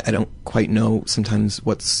my brother, I don't quite know sometimes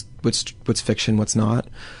what's fiction, what's not.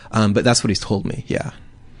 But that's what he's told me. Yeah.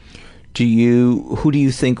 Who do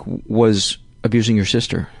you think was abusing your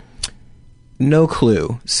sister? No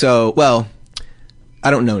clue. So, well,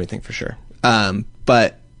 I don't know anything for sure.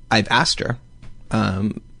 But I've asked her,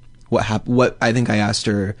 what happened. What I think I asked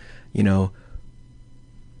her, you know,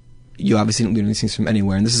 you obviously didn't learn these things from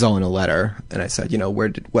anywhere, and this is all in a letter. And I said, you know,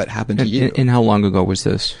 what happened to you? And how long ago was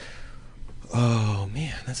this? Oh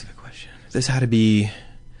man, that's a good question. This had to be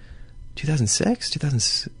 2006,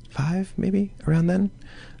 2005, maybe around then.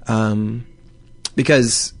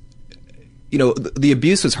 Because, you know, the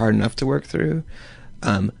abuse was hard enough to work through.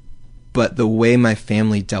 But the way my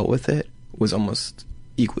family dealt with it was almost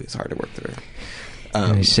equally as hard to work through.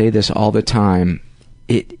 I say this all the time.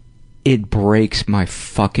 It breaks my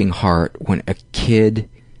fucking heart when a kid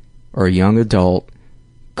or a young adult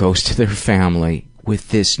goes to their family with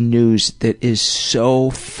this news that is so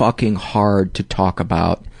fucking hard to talk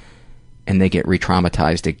about, and they get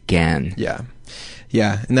re-traumatized again. Yeah.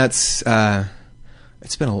 Yeah, and that's,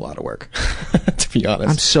 it's been a lot of work, to be honest.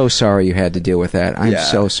 I'm so sorry you had to deal with that. I'm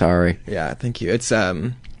so sorry. Yeah, thank you. It's,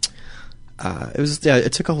 it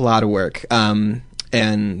took a lot of work. I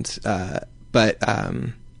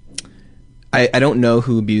don't know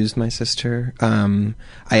who abused my sister. I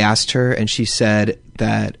asked her, and she said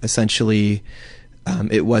that essentially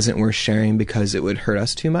it wasn't worth sharing because it would hurt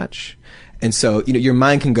us too much. And so, you know, your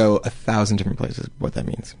mind can go 1,000 different places, what that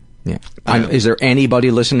means. Yeah. Is there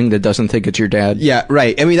anybody listening that doesn't think it's your dad? Yeah,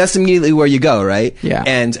 right. I mean, that's immediately where you go, right? Yeah.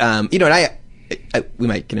 And, you know, and we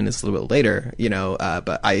might get into this a little bit later, you know,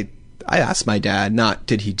 but I asked my dad, not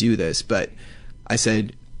did he do this, but I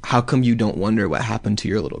said, how come you don't wonder what happened to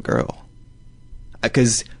your little girl?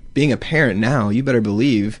 Because being a parent now, you better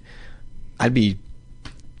believe I'd be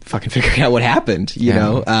fucking figuring out what happened, you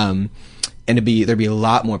know? And there'd be a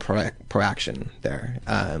lot more proaction there.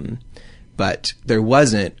 But there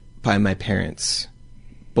wasn't by my parents,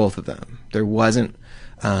 both of them. There wasn't,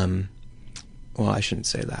 well, I shouldn't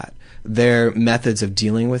say that. Their methods of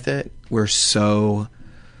dealing with it were so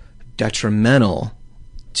detrimental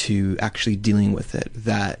to actually dealing with it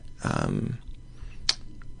that,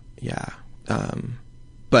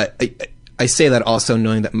 but I say that also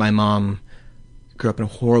knowing that my mom grew up in a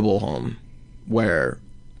horrible home where,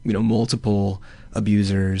 you know, multiple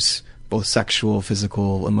abusers, both sexual,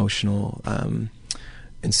 physical, emotional,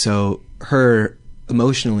 and so her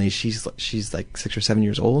emotionally, she's like 6 or 7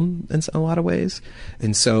 years old in a lot of ways,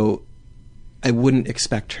 and so I wouldn't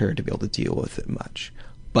expect her to be able to deal with it much,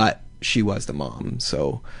 but she was the mom,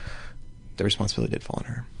 so the responsibility did fall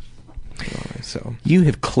on her. So you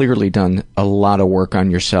have clearly done a lot of work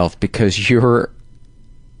on yourself because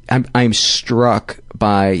I'm struck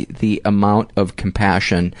by the amount of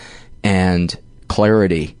compassion and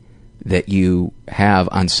clarity that you have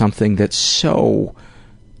on something that's so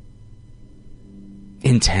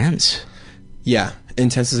intense. Yeah,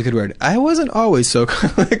 intense is a good word. I wasn't always so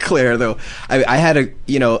clear, though. I had a,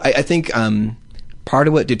 you know, I think part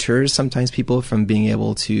of what deters sometimes people from being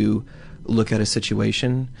able to look at a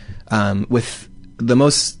situation with the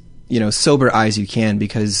most, you know, sober eyes you can,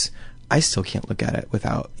 because I still can't look at it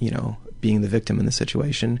without, you know, being the victim in the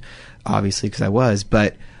situation, obviously, because I was,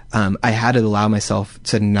 but I had to allow myself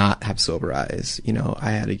to not have sober eyes. You know,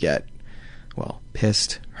 I had to get, well,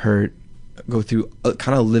 pissed, hurt, go through,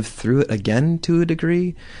 kind of live through it again to a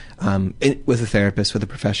degree, with a therapist, with a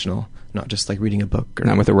professional, not just like reading a book. Or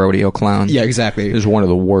not with a rodeo clown. Yeah, exactly. He was one of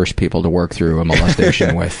the worst people to work through a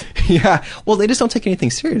molestation with. Yeah. Well, they just don't take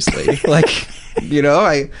anything seriously. Like, you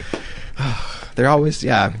know, they're always,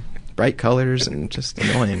 bright colors and just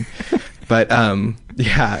annoying. But,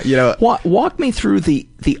 yeah, you know. Walk me through the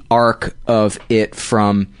arc of it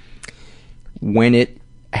from when it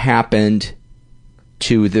happened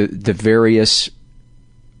to the various,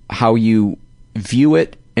 how you view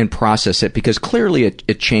it and process it, because clearly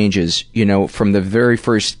it changes, you know, from the very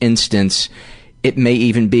first instance. It may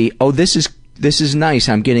even be, oh, this this is nice.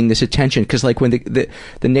 I'm getting this attention. Because like when the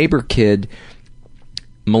neighbor kid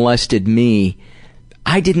molested me,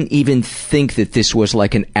 I didn't even think that this was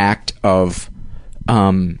like an act of, I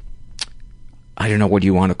don't know, what do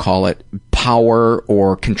you want to call it? Power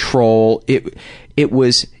or control. It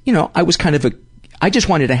was, you know, I was kind of I just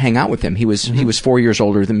wanted to hang out with him. He was 4 years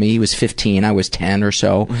older than me. He was 15. I was 10 or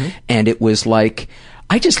so. And it was like,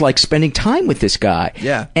 I just like spending time with this guy.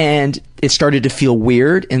 Yeah. And it started to feel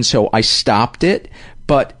weird. And so I stopped it.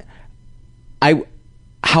 But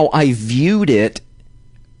how I viewed it,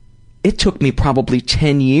 it took me probably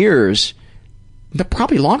 10 years, but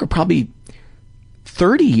probably longer, probably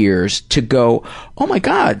 30 years to go, oh my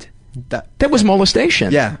God, that was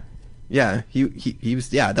molestation. Yeah. Yeah, he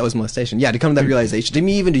was, yeah, that was molestation. Yeah, to come to that realization, to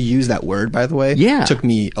me even to use that word, by the way, took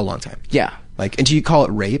me a long time. Yeah. Like, and to call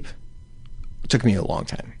it rape, took me a long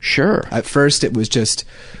time. Sure. At first it was just,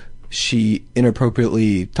 she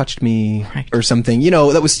inappropriately touched me or something, you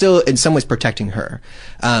know, that was still in some ways protecting her.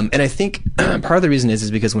 And I think part of the reason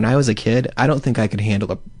is because when I was a kid, I don't think I could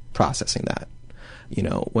handle processing that. You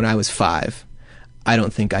know, when I was 5, I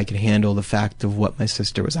don't think I could handle the fact of what my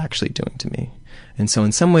sister was actually doing to me. And so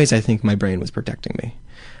in some ways, I think my brain was protecting me.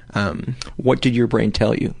 What did your brain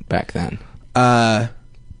tell you back then? To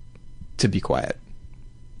be quiet.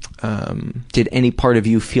 Did any part of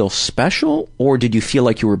you feel special, or did you feel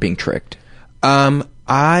like you were being tricked? I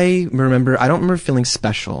don't remember feeling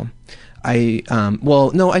special.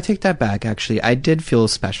 Well, no, I take that back, actually. I did feel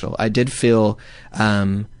special. I did feel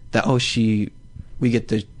that, we get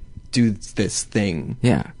to do this thing.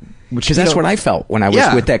 Yeah. Because that's what I felt when I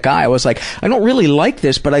was with that guy. I was like, I don't really like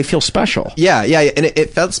this, but I feel special. Yeah. And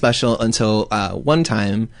it felt special until one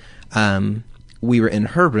time we were in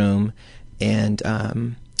her room, and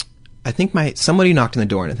I think somebody knocked on the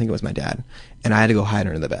door, and I think it was my dad, and I had to go hide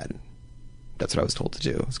under the bed. That's what I was told to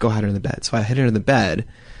do. Was go hide under the bed. So I hid under the bed,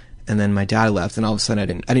 and then my dad left, and all of a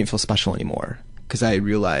sudden I didn't feel special anymore, because I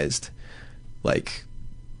realized, like,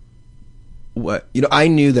 what, you know, I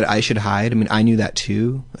knew that I should hide. I mean, I knew that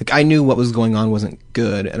too. Like, I knew what was going on wasn't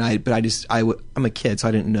good, and I'm a kid, so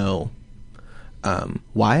I didn't know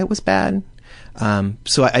why it was bad.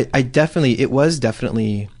 So it was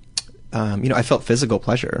definitely, you know, I felt physical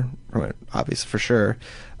pleasure from it, obviously, for sure.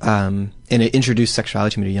 And it introduced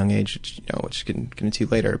sexuality to me at a young age, which I can get into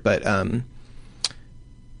later. But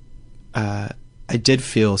I did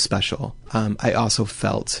feel special. I also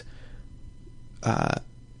felt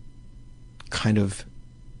kind of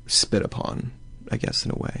spit upon, I guess,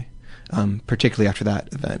 in a way. Particularly after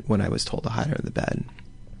that event when I was told to hide under the bed.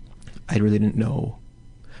 I really didn't know.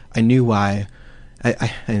 I knew why.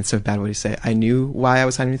 And it's so bad way to say it. I knew why I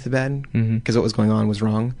was hiding underneath the bed, because what was going on was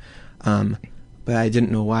wrong. But I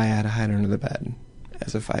didn't know why I had to hide under the bed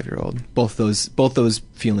as a 5-year-old. Both those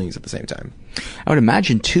feelings at the same time. I would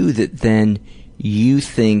imagine, too, that then you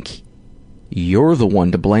think you're the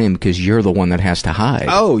one to blame because you're the one that has to hide.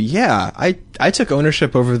 Oh, yeah. I took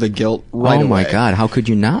ownership over the guilt right away. Oh, my God. How could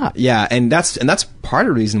you not? Yeah, and that's part of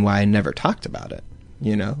the reason why I never talked about it,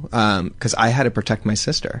 because I had to protect my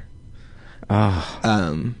sister. Oh.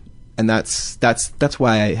 And that's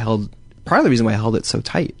why I part of the reason why I held it so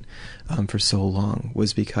tight for so long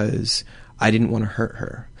was because I didn't want to hurt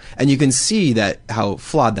her. And you can see how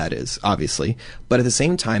flawed that is, obviously. But at the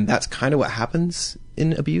same time, that's kind of what happens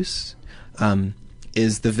in abuse,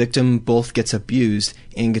 is the victim both gets abused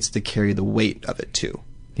and gets to carry the weight of it too.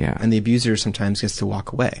 Yeah. And the abuser sometimes gets to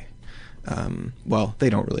walk away. Well, they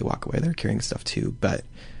don't really walk away. They're carrying stuff too. But,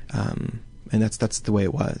 and that's the way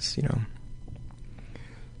it was,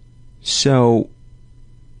 So,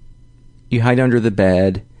 you hide under the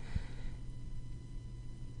bed.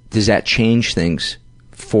 Does that change things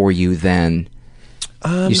for you then?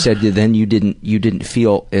 You said then you didn't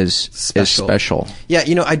feel as special. Yeah,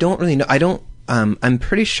 I don't really know. I'm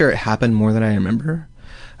pretty sure it happened more than I remember.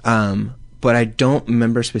 But I don't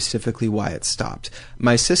remember specifically why it stopped.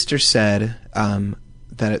 My sister said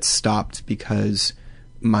that it stopped because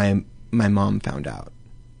my mom found out.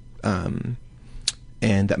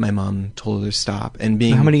 And that my mom told her to stop. And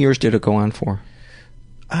how many years did it go on for?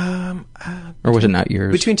 Or was it not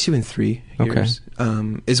years? Between 2 and 3 years.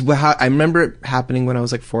 Okay. I remember it happening when I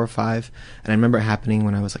was like 4 or 5, and I remember it happening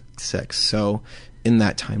when I was like 6. So in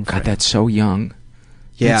that time frame. God, that's so young.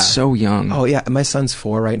 Yeah. That's so young. Oh yeah, my son's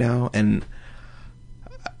 4 right now, and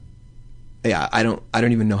yeah, I don't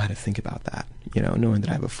even know how to think about that. Knowing that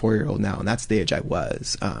I have a 4-year-old now, and that's the age I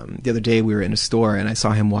was. The other day we were in a store and I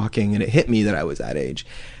saw him walking, and it hit me that I was that age,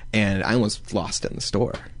 and I almost lost it in the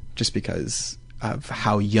store just because of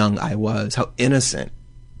how young I was, how innocent,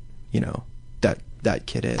 that that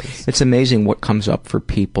kid is. It's amazing what comes up for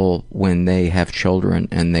people when they have children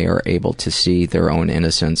and they are able to see their own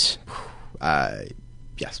innocence.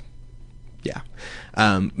 Yes. Yeah.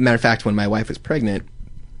 Matter of fact, when my wife was pregnant,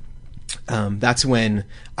 that's when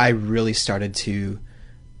I really started to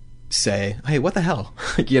say, hey, what the hell?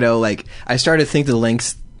 Like, I started to think the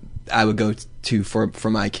lengths I would go to for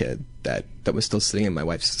my kid that was still sitting in my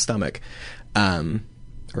wife's stomach.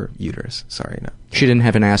 Or uterus, sorry, no. She didn't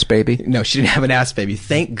have an ass baby? No, she didn't have an ass baby.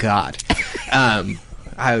 Thank God.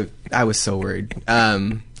 I was so worried.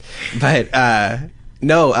 When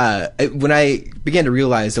I began to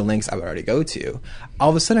realize the lengths I would already go to, all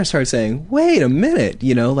of a sudden I started saying, wait a minute,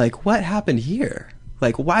 like, what happened here?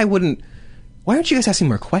 Like, why aren't you guys asking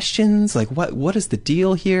more questions? Like, what is the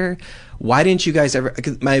deal here? Why didn't you guys ever...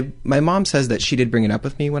 'Cause my mom says that she did bring it up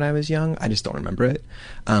with me when I was young. I just don't remember it.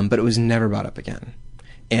 But it was never brought up again.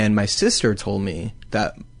 And my sister told me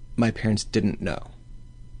that my parents didn't know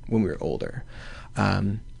when we were older.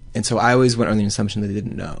 And so I always went on the assumption that they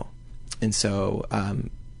didn't know. And so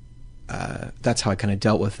that's how I kind of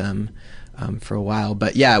dealt with them for a while.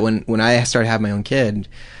 But yeah, when I started having my own kid,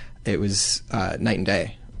 it was night and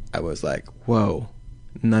day. I was like, whoa,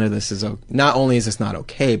 none of this is okay. Not only is this not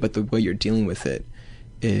okay, but the way you're dealing with it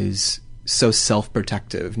is so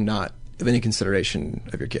self-protective, not of any consideration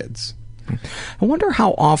of your kids. I wonder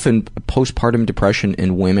how often postpartum depression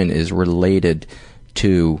in women is related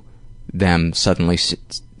to them suddenly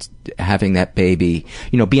having that baby,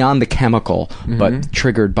 beyond the chemical, but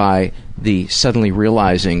triggered by the suddenly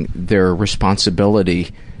realizing their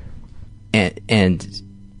responsibility and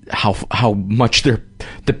how much the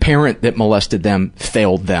parent that molested them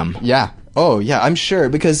failed them. Yeah. Oh, yeah, I'm sure.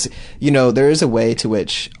 Because, there is a way to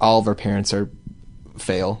which all of our parents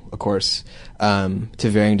fail, of course, to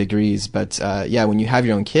varying degrees. But when you have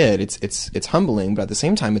your own kid, it's humbling, but at the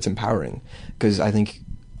same time, it's empowering. Because I think,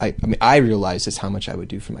 I realized just how much I would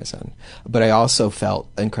do for my son. But I also felt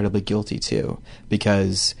incredibly guilty, too,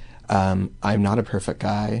 because I'm not a perfect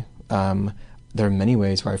guy. There are many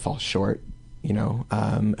ways where I fall short,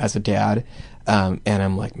 as a dad. And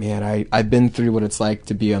I'm like, man, I've been through what it's like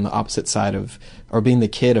to be on the opposite side of, or being the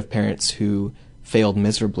kid of parents who failed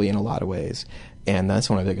miserably in a lot of ways. And that's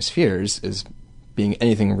one of my biggest fears, is being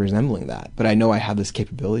anything resembling that. But I know I have this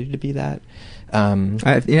capability to be that.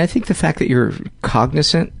 I think the fact that you're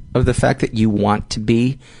cognizant of the fact that you want to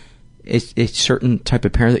be a certain type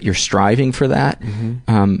of parent, that you're striving for that,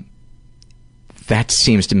 that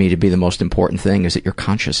seems to me to be the most important thing, is that you're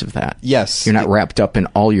conscious of that. Yes. You're not wrapped up in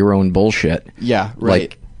all your own bullshit. Yeah, right.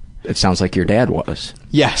 Like it sounds like your dad was.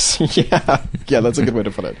 Yes. Yeah. Yeah, that's a good way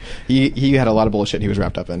to put it. He had a lot of bullshit he was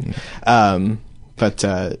wrapped up in.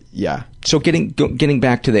 Yeah. So getting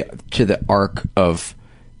back to the arc of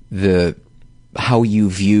how you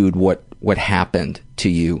viewed what happened to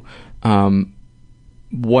you,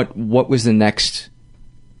 what was the next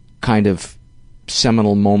kind of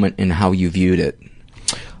seminal moment in how you viewed it?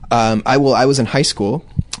 I was in high school.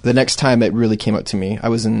 The next time it really came up to me,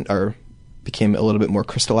 became a little bit more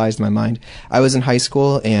crystallized in my mind. I was in high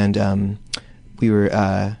school, and we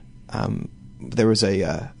were there was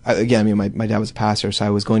my dad was a pastor, so I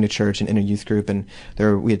was going to church and in a youth group, and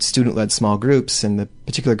we had student-led small groups. And the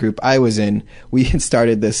particular group I was in, we had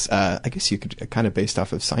started this, I guess you could kind of based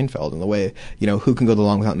off of Seinfeld in the way, who can go the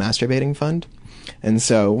long without masturbating fund. And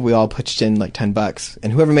so we all pitched in like $10,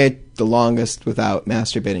 and whoever made the longest without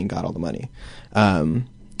masturbating got all the money. And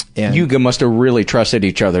you must have really trusted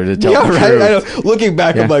each other to tell the truth. Right. I know. Looking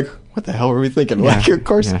back, I'm like, what the hell were we thinking? Yeah. Like, of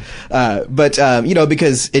course. Yeah.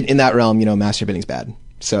 Because in that realm, masturbating's bad.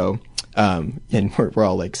 So, and we're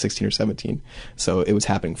all like 16 or 17, so it was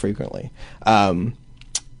happening frequently. And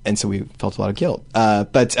so we felt a lot of guilt.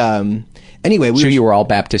 Anyway, so you were all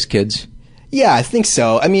Baptist kids? Yeah, I think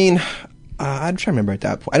so. I mean, I'm trying to remember at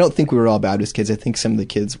that point. I don't think we were all Baptist kids. I think some of the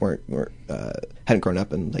kids hadn't grown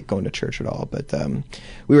up and like going to church at all. But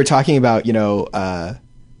we were talking about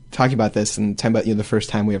this and talking about the first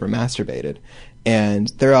time we ever masturbated, and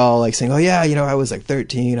they're all like saying, "Oh yeah, I was like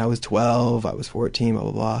 13, I was 12, I was 14, blah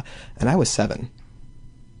blah blah," and I was 7,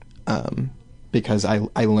 because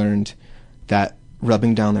I learned that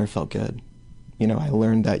rubbing down there felt good. I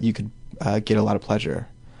learned that you could get a lot of pleasure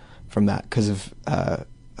from that because of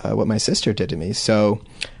what my sister did to me. So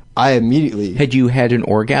I immediately... Had you had an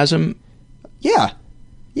orgasm? Yeah,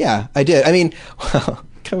 I did. I mean,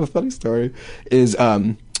 kind of a funny story is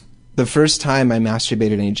the first time I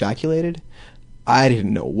masturbated and ejaculated, I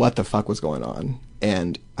didn't know what the fuck was going on.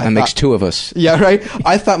 And that makes two of us. Yeah, right?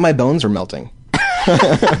 I thought my bones were melting.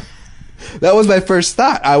 That was my first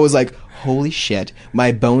thought. I was like, holy shit,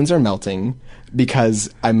 my bones are melting.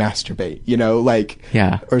 because I masturbate, you know, like,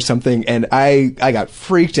 Yeah. or something. And I got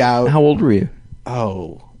freaked out. How old were you?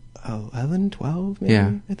 11, 12, maybe,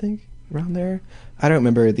 Yeah. I think, around there. I don't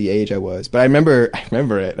remember the age I was, but I remember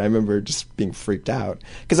it. I remember just being freaked out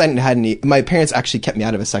because I hadn't had any. My parents actually kept me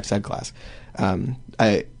out of a sex ed class.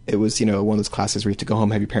 It was, you know, one of those classes where you have to go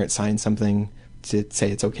home, have your parents sign something to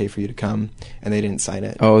say it's okay for you to come, and they didn't sign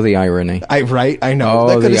it. Oh, the irony. I know. Oh,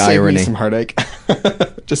 that could the have saved irony. me some heartache.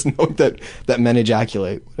 Just knowing that men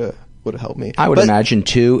ejaculate would have helped me. I would imagine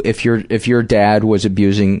too, if your dad was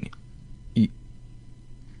abusing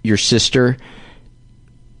your sister,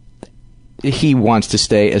 he wants to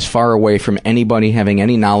stay as far away from anybody having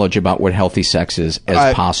any knowledge about what healthy sex is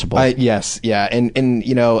as possible. Yes, yeah, and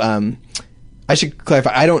you know, I should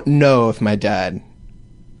clarify. I don't know if my dad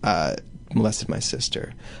molested my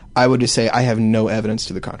sister. I would just say I have no evidence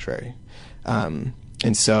to the contrary, and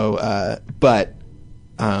so, but.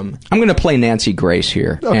 I'm going to play Nancy Grace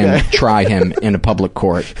here Okay. and try him in a public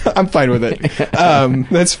court. I'm fine with it.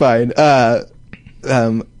 That's fine.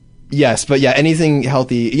 Yes, but yeah, anything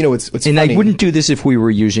healthy. You know, it's and funny. I wouldn't do this if we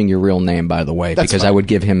were using your real name, by the way, That's because fine. I would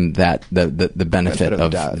give him that the benefit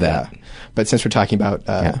of doubt, that. yeah. But since we're talking about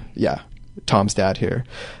Tom's dad here.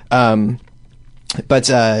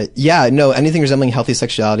 Anything resembling healthy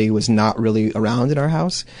sexuality was not really around in our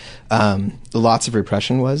house. Lots of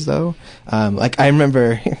repression was, though. Like, I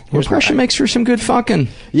remember... Repression makes for some good fucking.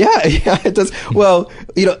 Yeah, it does. Well,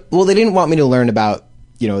 they didn't want me to learn about,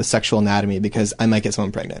 sexual anatomy because I might get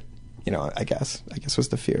someone pregnant. I guess was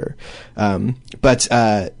the fear. Irony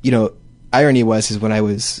is when I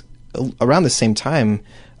was around the same time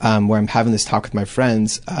where I'm having this talk with my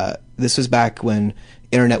friends, this was back when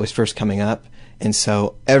internet was first coming up. And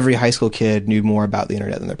so every high school kid knew more about the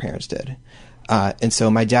internet than their parents did. And so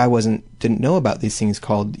my dad didn't know about these things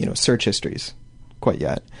called, search histories quite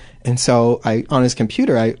yet. And so on his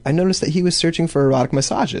computer, I noticed that he was searching for erotic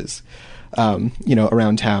massages,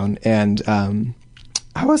 around town. And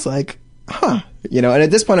I was like, huh, and at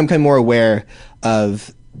this point I'm kind of more aware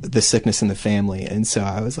of the sickness in the family. And so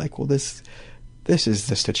I was like, well, this is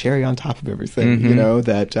just a cherry on top of everything, Mm-hmm.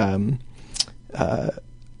 that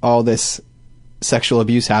all this sexual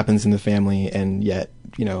abuse happens in the family, and yet,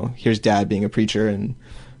 here's dad being a preacher and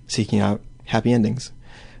seeking out happy endings.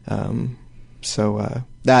 How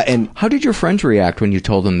did your friends react when you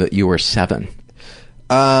told them that you were 7?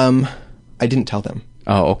 I didn't tell them.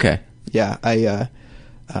 Oh, okay. Yeah, I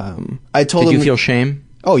told them. Did you feel shame?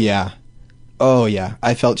 Oh yeah.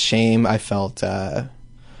 I felt shame. I felt, I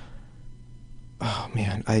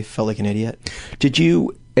felt like an idiot. Did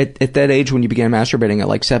you, at that age when you began masturbating at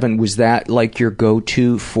like 7, was that like your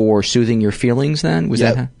go-to for soothing your feelings then? Was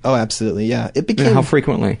that? Oh, absolutely. Yeah. It became. How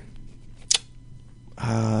frequently?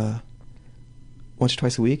 Once or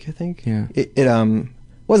twice a week, I think. Yeah. It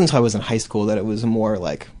wasn't until I was in high school that it was a more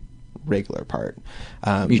like regular part.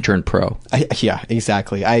 You turned pro. Yeah,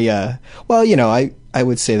 exactly. I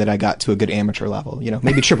would say that I got to a good amateur level,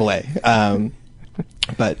 maybe AAA.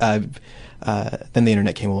 But then the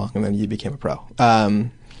internet came along and then you became a pro.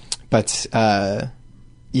 It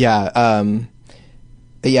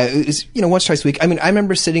was, once or twice a week. I mean, I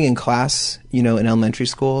remember sitting in class, in elementary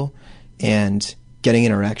school and getting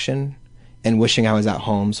an erection and wishing I was at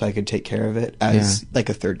home so I could take care of it as like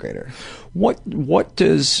a third grader. What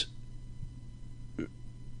does,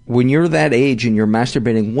 when you're that age and you're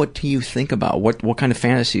masturbating, what do you think about? What kind of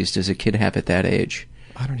fantasies does a kid have at that age?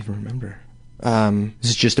 I don't even remember.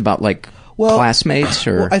 Is it just about like classmates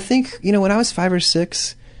or? Well, I think, when I was 5 or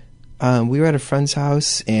 6, we were at a friend's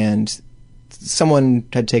house and someone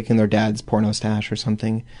had taken their dad's porno stash or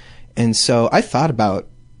something. And so I thought about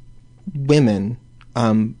women,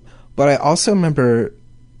 but I also remember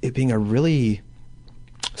it being a really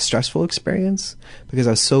stressful experience because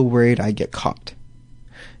I was so worried I'd get caught.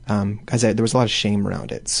 Because there was a lot of shame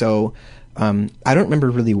around it. So I don't remember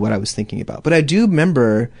really what I was thinking about. But I do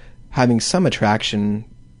remember having some attraction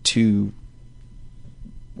to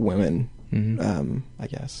women, I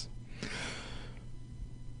guess.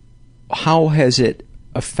 How has it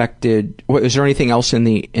affected? Is there anything else in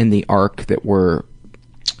the arc that we're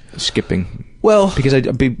skipping? Well, because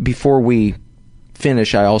before we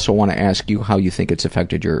finish, I also want to ask you how you think it's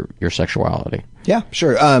affected your sexuality. Yeah,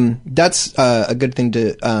 sure. That's a good thing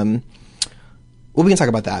to. We can talk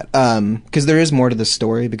about that because there is more to the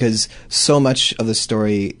story. Because so much of the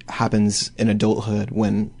story happens in adulthood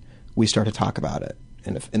when we start to talk about it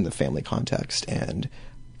in the family context and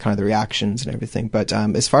kind of the reactions and everything. But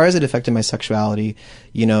as far as it affected my sexuality,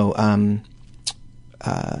 I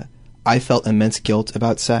felt immense guilt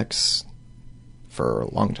about sex for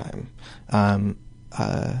a long time.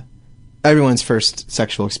 everyone's first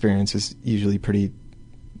sexual experience is usually pretty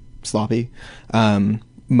sloppy. Mine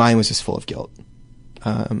was just full of guilt,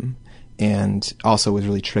 and also was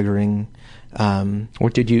really triggering.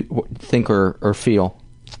 What did you think or feel?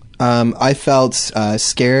 I felt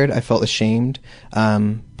scared. I felt ashamed,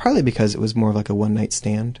 partly because it was more of like a one-night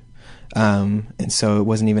stand, and so it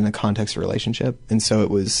wasn't even a context of relationship, and so it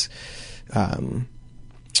was, there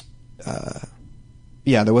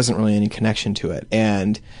wasn't really any connection to it,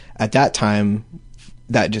 and at that time,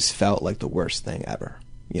 that just felt like the worst thing ever.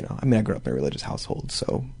 You know, I mean, I grew up in a religious household,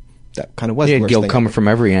 so that kind of was the worst guilt thing coming ever. from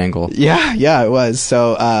every angle. Yeah, it was.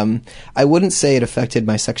 So I wouldn't say it affected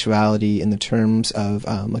my sexuality in the terms of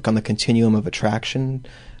like on the continuum of attraction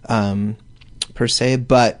per se,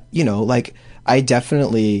 but you know, like I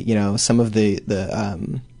definitely, you know, some of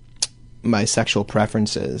the my sexual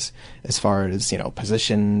preferences as far as, you know,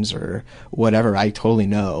 positions or whatever, I totally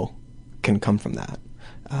know can come from that.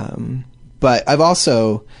 But I've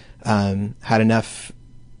also had enough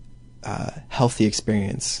healthy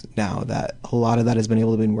experience now that a lot of that has been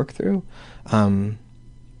able to be worked through.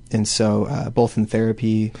 And so both in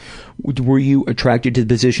therapy. Were you attracted to the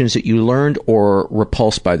positions that you learned or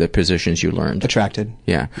repulsed by the positions you learned? Attracted.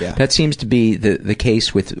 Yeah. That seems to be the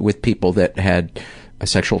case with people that had a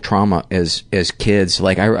sexual trauma as kids.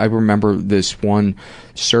 Like I remember this one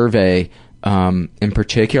survey in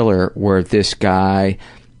particular where this guy,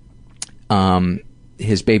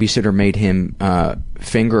 his babysitter made him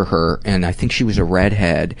finger her, and I think she was a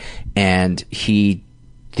redhead, and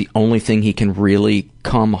the only thing he can really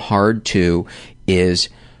come hard to is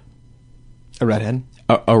a redhead.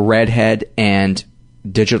 A redhead and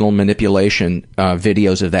digital manipulation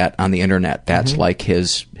videos of that on the internet. That's like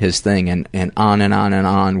his thing, and on and on and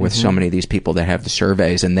on with so many of these people that have the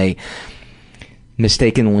surveys, and they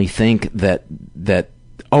mistakenly think that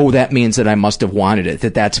that means that I must have wanted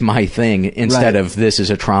it, that's my thing, instead of this is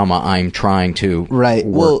a trauma I'm trying to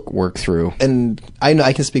work through. And I know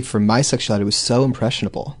I can speak for my sexuality. It was so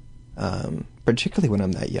impressionable, particularly when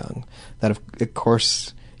I'm that young, that of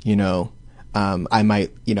course, you know, I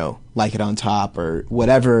might, you know, like it on top or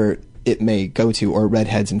whatever it may go to, or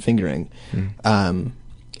redheads and fingering.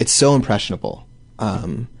 It's so impressionable.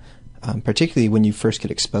 Particularly when you first get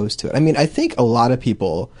exposed to it. I mean, I think a lot of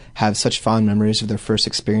people have such fond memories of their first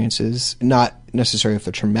experiences, not necessarily if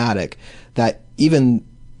they're traumatic, that even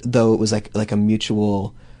though it was like a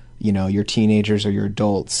mutual, you know, your teenagers or your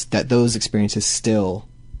adults, that those experiences still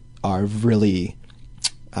are really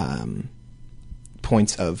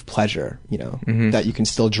points of pleasure, you know, that you can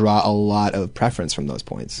still draw a lot of preference from those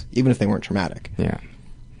points, even if they weren't traumatic. Yeah.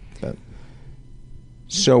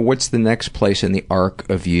 So what's the next place in the arc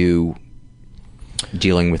of you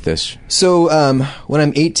dealing with this? So when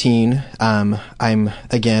I'm 18, I'm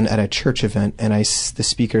again at a church event, and the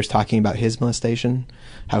speaker's talking about his molestation,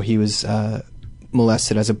 how he was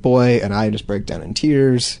molested as a boy, and I just break down in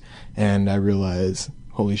tears, and I realize,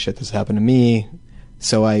 holy shit, this happened to me.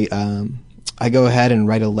 So I go ahead and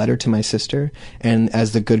write a letter to my sister, and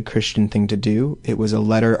as the good Christian thing to do, it was a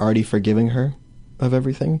letter already forgiving her of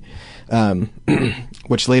everything,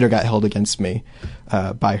 which later got held against me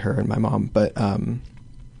by her and my mom. But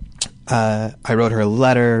I wrote her a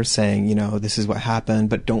letter saying, you know, this is what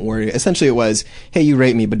happened, but don't worry. Essentially, it was, hey, you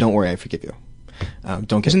raped me, but don't worry, I forgive you.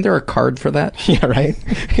 Isn't there a card for that? Yeah, right.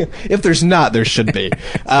 If there's not, there should be.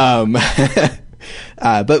 But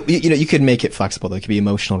you know, you could make it flexible. It could be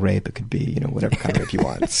emotional rape. It could be, you know, whatever kind of rape you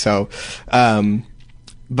want. So, and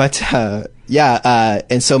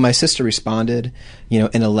so my sister responded, you know,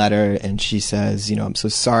 in a letter, and she says, you know, I'm so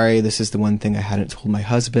sorry. This is the one thing I hadn't told my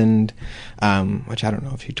husband, which I don't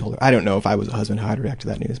know if he told her. I don't know if I was a husband, how I'd react to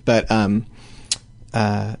that news. But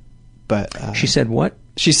she said what?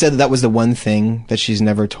 She said that was the one thing that she's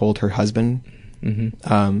never told her husband.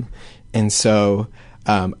 And so,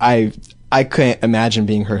 I couldn't imagine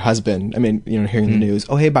being her husband. I mean, you know, hearing the news.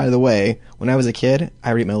 Oh, hey, by the way, when I was a kid,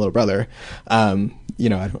 I raped my little brother. You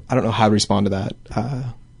know, I don't know how to respond to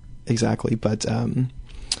that exactly, but you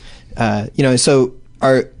know, so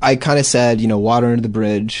I kind of said, you know, water under the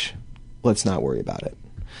bridge. Let's not worry about it.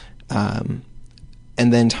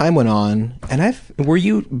 And then time went on, and were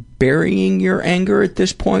you burying your anger at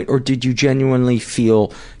this point, or did you genuinely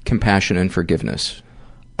feel compassion and forgiveness?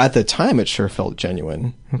 At the time, it sure felt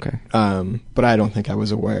genuine. Okay. But I don't think I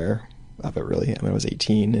was aware of it, really. I mean, I was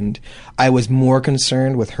 18, and I was more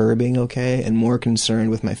concerned with her being okay and more concerned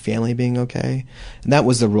with my family being okay. And that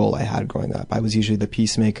was the role I had growing up. I was usually the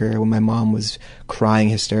peacemaker. When my mom was crying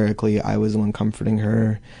hysterically, I was the one comforting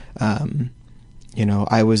her. You know,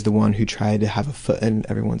 I was the one who tried to have a foot in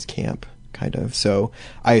everyone's camp. kind of. So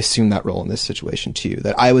I assumed that role in this situation too,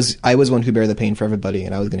 that I was one who bear the pain for everybody,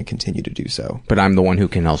 and I was going to continue to do so. But I'm the one who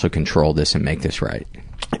can also control this and make this right.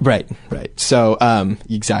 Right. So,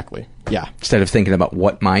 exactly. Yeah. Instead of thinking about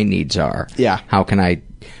what my needs are. Yeah. How can I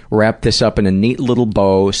wrap this up in a neat little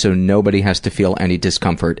bow so nobody has to feel any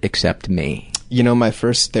discomfort except me? You know, my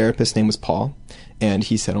first therapist's name was Paul, and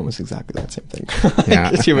he said almost exactly that same thing.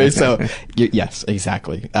 Yeah. So, yes,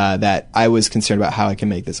 exactly. That I was concerned about how I can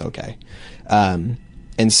make this okay. And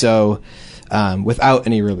so, without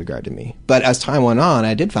any real regard to me. But as time went on,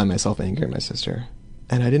 I did find myself angry at my sister,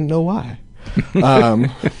 and I didn't know why.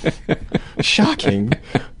 Shocking.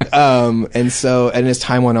 And as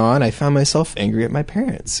time went on, I found myself angry at my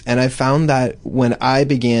parents. And I found that when I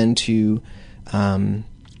began to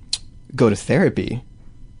go to therapy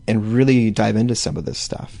and really dive into some of this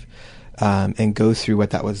stuff, and go through what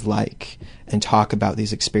that was like and talk about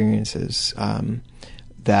these experiences,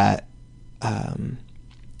 that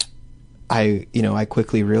I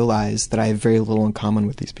quickly realized that I have very little in common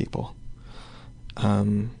with these people.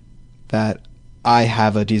 That I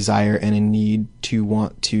have a desire and a need to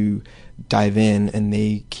want to dive in, and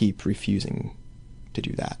they keep refusing to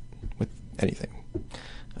do that with anything.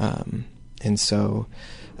 And so,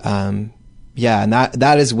 and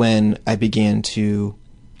that is when I began to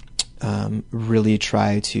really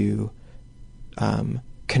try to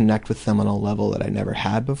connect with them on a level that I never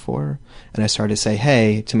had before. And I started to say,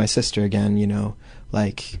 hey, to my sister again,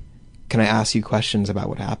 can I ask you questions about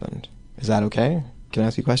what happened? Is that okay? Can I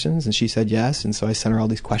ask you questions? And she said yes. And so I sent her all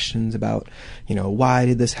these questions about, why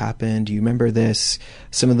did this happen? Do you remember this?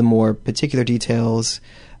 Some of the more particular details.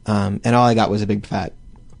 And all I got was a big fat,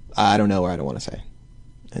 I don't know, or I don't want to say.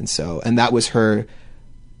 And that was her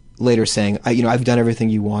later saying, I've done everything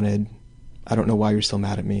you wanted. I don't know why you're still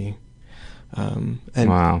mad at me.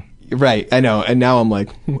 Wow. Right. I know. And now I'm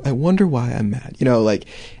like, I wonder why I'm mad,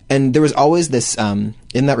 and there was always this, in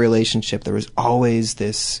that relationship, there was always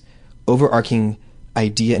this overarching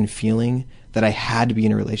idea and feeling that I had to be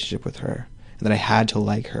in a relationship with her and that I had to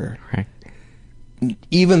like her. Right.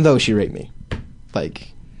 Even though she raped me.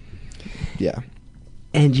 Yeah.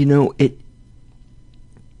 And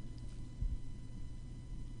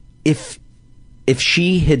if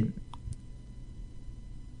she had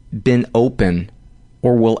been open,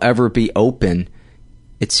 or will ever be open,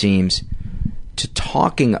 it seems, to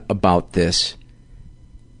talking about this,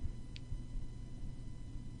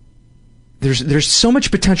 there's so much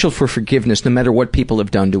potential for forgiveness no matter what people have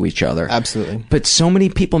done to each other. Absolutely. But so many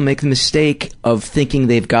people make the mistake of thinking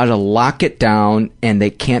they've got to lock it down and they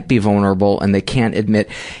can't be vulnerable and they can't admit.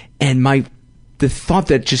 And the thought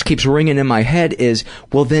that just keeps ringing in my head is,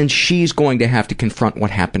 well, then she's going to have to confront what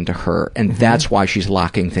happened to her, and that's why she's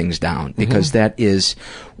locking things down, because that is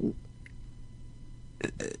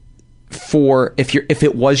if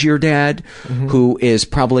it was your dad, who is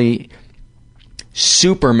probably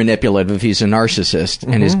super manipulative if he's a narcissist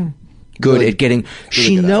and is good at getting,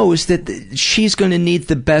 she knows that she's going to need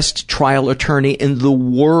the best trial attorney in the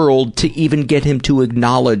world to even get him to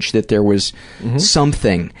acknowledge that there was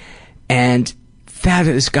something. And that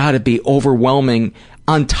has got to be overwhelming,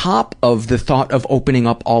 on top of the thought of opening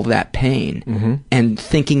up all that pain and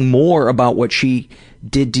thinking more about what she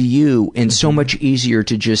did to you, and so much easier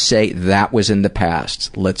to just say that was in the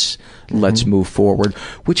past. Let's move forward,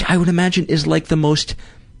 which I would imagine is like the most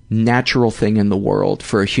natural thing in the world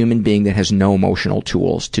for a human being that has no emotional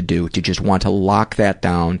tools to do, to just want to lock that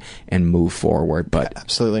down and move forward. But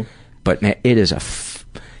absolutely. But it is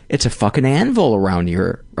it's a fucking anvil around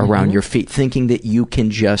your feet, thinking that you can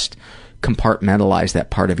just compartmentalize that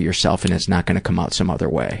part of yourself and it's not going to come out some other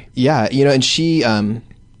way. Yeah, and she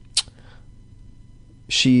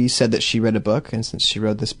said that she read a book, and since she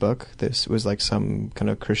wrote this book, this was like some kind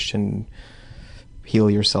of Christian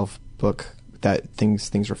heal yourself book, that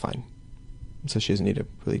things were fine. So she doesn't need to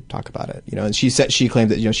really talk about it, And she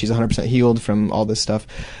claimed that, she's 100% healed from all this stuff,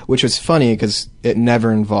 which was funny because it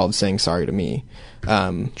never involved saying sorry to me.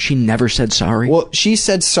 She never said sorry? Well, she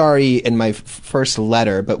said sorry in my first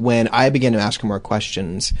letter, but when I began to ask her more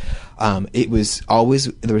questions, it was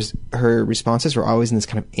always, her responses were always in this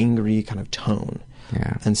kind of angry kind of tone.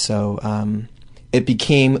 Yeah. And so, it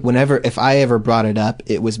became, if I ever brought it up,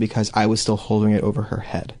 it was because I was still holding it over her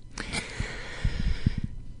head.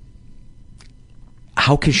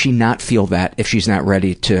 How can she not feel that if she's not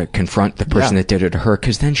ready to confront the person that did it to her?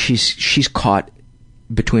 Because then she's caught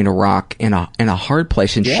between a rock and a hard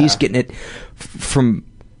place, and she's getting it from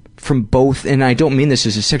both. And I don't mean this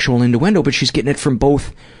as a sexual innuendo, but she's getting it from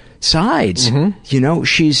both sides.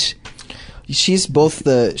 She's both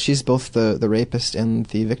the rapist and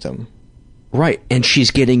the victim. Right, and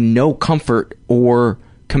she's getting no comfort or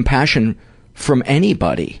compassion from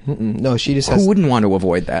anybody. No, she just Who wouldn't want to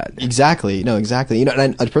avoid that? Exactly. No, exactly. You know,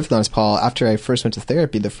 and I'm perfectly honest, Paul, after I first went to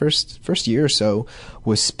therapy, the first year or so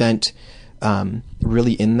was spent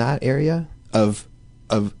really in that area of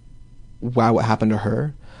wow, what happened to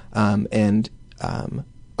her? I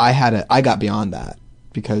got beyond that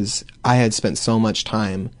because I had spent so much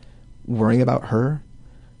time worrying about her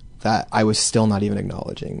that I was still not even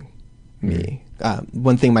acknowledging me.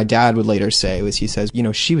 One thing my dad would later say was, he says, you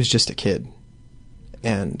know, she was just a kid.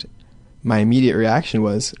 And my immediate reaction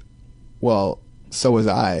was, well, so was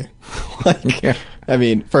I. Like, I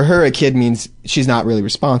mean, for her, a kid means she's not really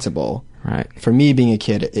responsible. Right. For me, being a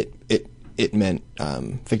kid, it meant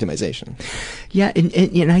victimization. Yeah,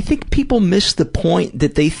 and I think people miss the point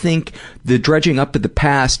that they think the dredging up of the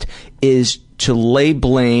past is to lay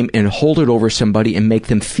blame and hold it over somebody and make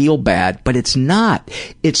them feel bad, but it's not.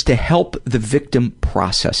 It's to help the victim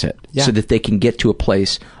process it so that they can get to a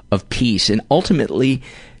place of peace and ultimately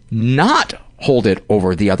not hold it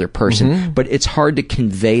over the other person. But it's hard to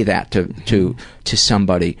convey that to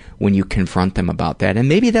somebody when you confront them about that. And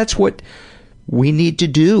maybe that's what we need to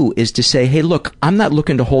do, is to say, hey, look, I'm not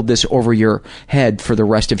looking to hold this over your head for the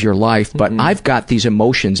rest of your life, but I've got these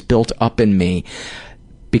emotions built up in me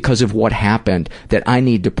because of what happened that I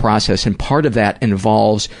need to process. And part of that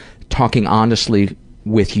involves talking honestly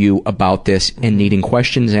with you about this and needing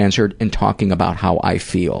questions answered and talking about how I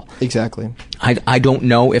feel. Exactly. I don't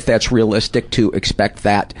know if that's realistic to expect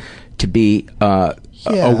that to be a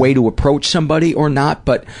way to approach somebody or not,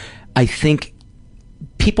 but I think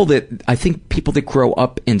people that grow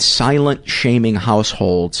up in silent shaming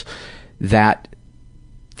households, that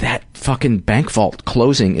fucking bank vault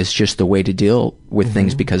closing is just the way to deal with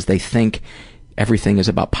things, because they think everything is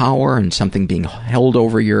about power and something being held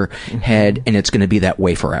over your head, and it's going to be that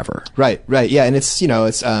way forever. Right. Yeah, and it's, you know,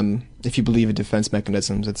 it's if you believe in defense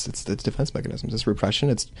mechanisms, it's defense mechanisms. It's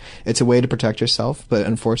repression. It's a way to protect yourself, but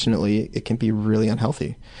unfortunately, it can be really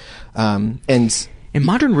unhealthy. And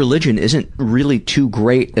modern religion isn't really too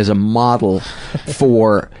great as a model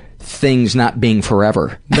for things not being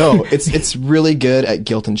forever. No, it's really good at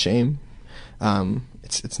guilt and shame.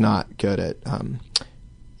 It's not good at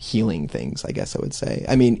healing things, I guess I would say.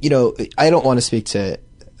 I mean, you know, I don't want to speak to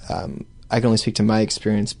I can only speak to my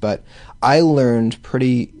experience, but I learned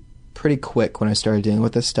pretty quick when I started dealing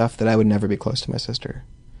with this stuff that I would never be close to my sister.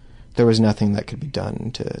 There was nothing that could be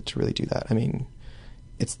done to really do that. I mean,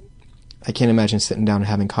 I can't imagine sitting down and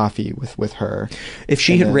having coffee with her. If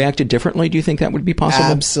she had reacted differently, do you think that would be possible?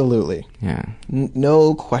 Absolutely. Yeah.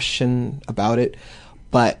 No question about it.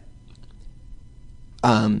 But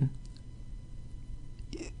I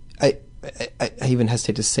even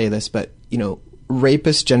hesitate to say this, but, you know,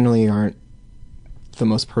 rapists generally aren't the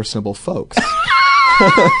most personable folks.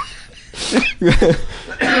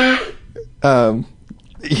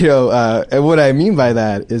 You know, and what I mean by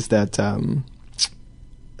that is that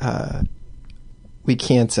we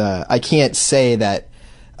can't. I can't say that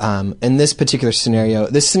in this particular scenario.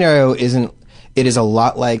 This scenario isn't. It is a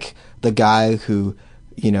lot like the guy who,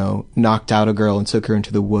 you know, knocked out a girl and took her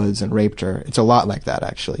into the woods and raped her. It's a lot like that,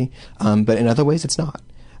 actually. But in other ways, it's not.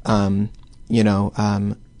 You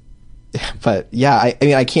know. But yeah, I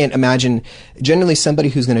mean, I can't imagine generally somebody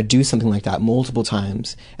who's going to do something like that multiple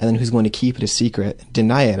times and then who's going to keep it a secret,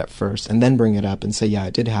 deny it at first, and then bring it up and say, yeah,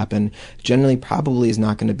 it did happen, generally probably is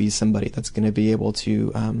not going to be somebody that's going to be able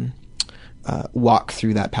to walk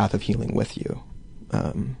through that path of healing with you.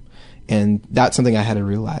 And that's something I had to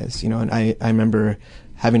realize, you know, and I remember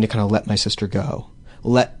having to kind of let my sister go,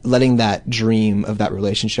 letting that dream of that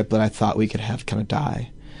relationship that I thought we could have kind of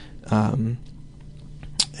die.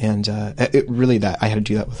 And it really, that I had to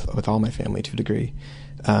do that with all my family to a degree.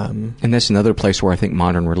 And that's another place where I think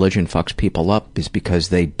modern religion fucks people up, is because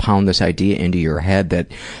they pound this idea into your head that,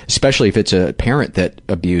 especially if it's a parent that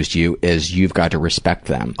abused you, is you've got to respect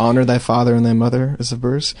them. Honor thy father and thy mother is a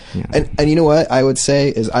verse. Yeah. And you know what I would say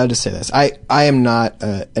is, I'll just say this. I am not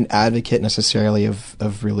an advocate necessarily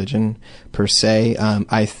of religion per se.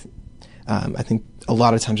 I think a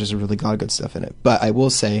lot of times there's a really lot of good stuff in it. But I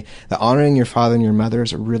will say that honoring your father and your mother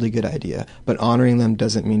is a really good idea. But honoring them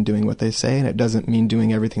doesn't mean doing what they say, and it doesn't mean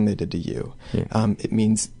doing everything they did to you. Yeah. It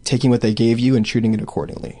means taking what they gave you and treating it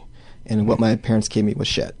accordingly. And what my parents gave me was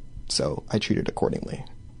shit, so I treated it accordingly.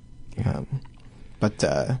 Yeah.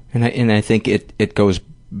 And I think it goes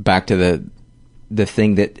back to the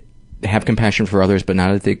thing that have compassion for others, but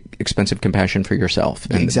not at the expense of compassion for yourself.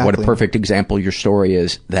 And exactly. What a perfect example your story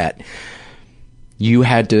is, that you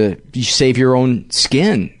had to save your own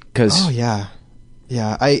skin, because... Oh, yeah.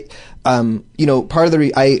 Yeah. You know, part of the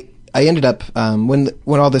I ended up when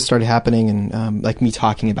all this started happening and like me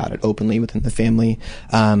talking about it openly within the family,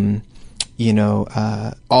 all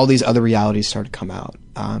these other realities started to come out.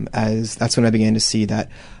 As that's when I began to see that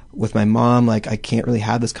with my mom, like I can't really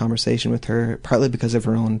have this conversation with her, partly because of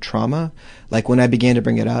her own trauma. Like when I began to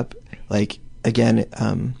bring it up, like again,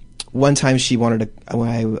 one time when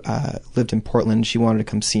I lived in Portland, she wanted to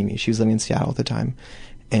come see me. She was living in Seattle at the time,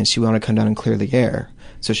 and she wanted to come down and clear the air.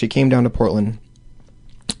 So she came down to Portland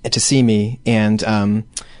to see me, and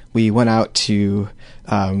we went out to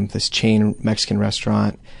this chain Mexican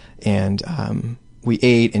restaurant, and we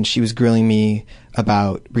ate, and she was grilling me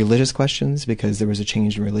about religious questions because there was a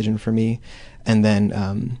change in religion for me. And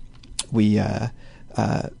then we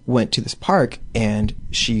went to this park, and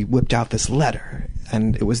she whipped out this letter,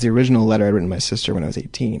 and it was the original letter I'd written to my sister when I was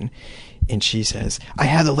 18. And she says, "I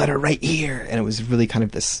have the letter right here." And it was really kind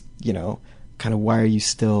of this, kind of, why are you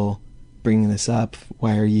still bringing this up?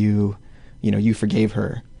 Why are you, you forgave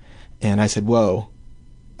her. And I said, whoa.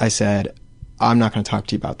 I said, I'm not going to talk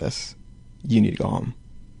to you about this. You need to go home.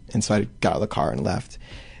 And so I got out of the car and left.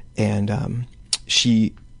 And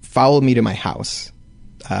she followed me to my house.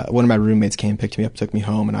 One of my roommates came, picked me up, took me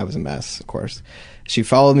home, and I was a mess, of course. She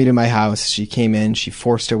followed me to my house. She came in. She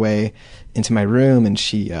forced her way into my room, and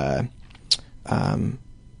she,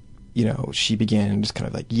 she began just kind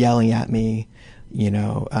of like yelling at me,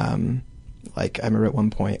 like I remember at one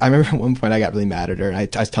point I got really mad at her, and I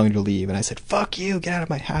was telling her to leave, and I said, "Fuck you, get out of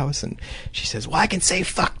my house." And she says, "Well, I can say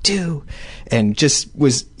fuck too," and just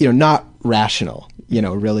was, not rational,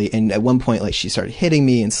 really. And at one point, like, she started hitting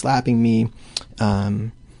me and slapping me.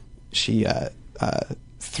 She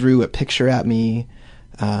threw a picture at me,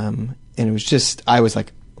 and it was just, I was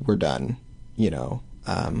like, we're done,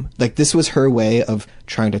 like this was her way of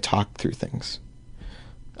trying to talk through things.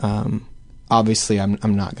 Obviously I'm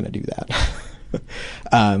not going to do that.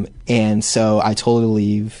 And so I told her to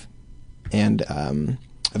leave, and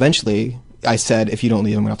eventually I said, if you don't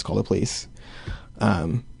leave, I'm going to have to call the police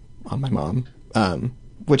on my mom,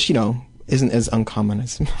 which, isn't as uncommon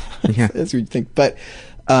as as you'd think. But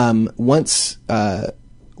once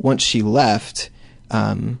she left,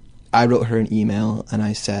 I wrote her an email, and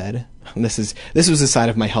I said, this was a sign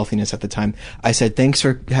of my healthiness at the time. I said, "Thanks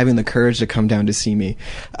for having the courage to come down to see me."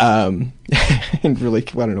 And really,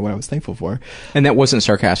 I don't know what I was thankful for. And that wasn't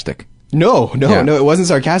sarcastic. No, it wasn't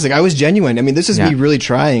sarcastic. I was genuine. I mean, this is me really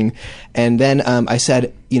trying. And then I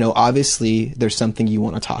said, obviously there's something you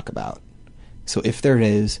want to talk about. So if there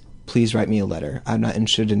is, please write me a letter. I'm not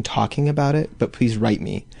interested in talking about it, but please write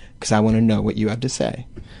me, because I want to know what you have to say.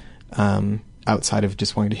 Outside of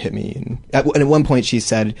just wanting to hit me. And at one point she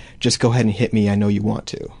said, "Just go ahead and hit me. I know you want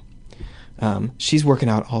to." She's working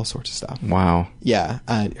out all sorts of stuff. Wow. Yeah.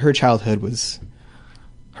 Her childhood was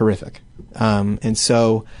horrific. And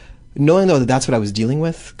so knowing though that that's what I was dealing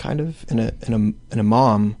with kind of in a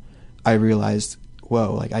mom, I realized,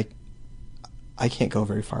 whoa, like I can't go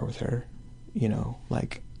very far with her,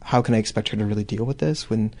 like how can I expect her to really deal with this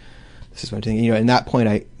when this is what I'm doing? And at that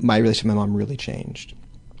point my relationship with my mom really changed.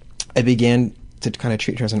 I began to kind of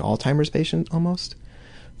treat her as an Alzheimer's patient almost.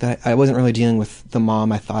 That I wasn't really dealing with the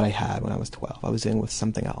mom I thought I had when I was 12. I was dealing with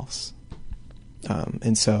something else.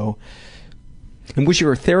 And was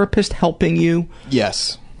your therapist helping you?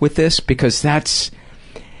 Yes. With this? Because that's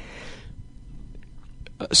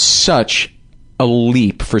such a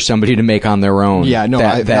leap for somebody to make on their own. Yeah, no,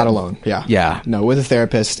 that alone. Yeah. Yeah. No, with a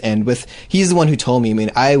therapist, and he's the one who told me. I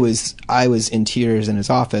mean, I was in tears in his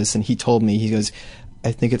office, and he told me, he goes,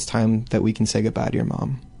 "I think it's time that we can say goodbye to your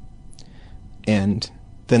mom." And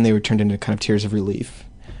then they were turned into kind of tears of relief,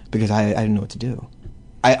 because I didn't know what to do.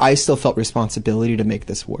 I still felt responsibility to make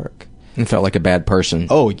this work. You felt like a bad person.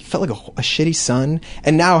 Oh, you felt like a shitty son.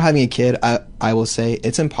 And now having a kid, I will say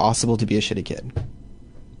it's impossible to be a shitty kid.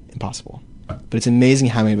 Impossible. But it's amazing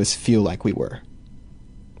how many of us feel like we were.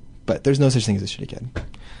 But there's no such thing as a shitty kid.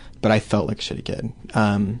 But I felt like a shitty kid.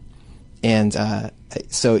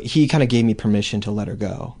 So he kind of gave me permission to let her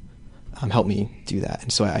go, help me do that.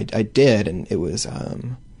 And so I did, and it was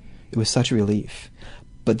such a relief.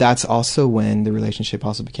 But that's also when the relationship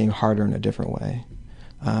also became harder in a different way.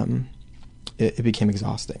 It became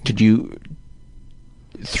exhausting. Did you,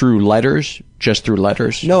 through letters, just through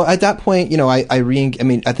letters? No, at that point,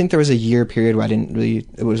 I think there was a year period where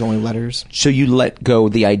it was only letters. So you let go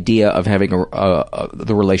the idea of having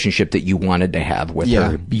the relationship that you wanted to have with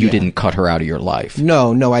her. You didn't cut her out of your life.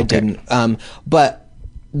 No, I didn't. But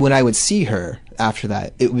when I would see her after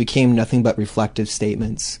that, it became nothing but reflective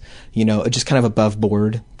statements, just kind of above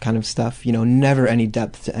board kind of stuff, never any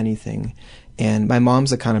depth to anything. And my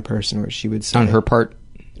mom's the kind of person where she would say... On her part?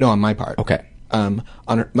 No, on my part. Okay.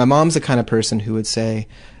 My mom's the kind of person who would say,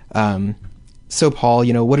 so Paul,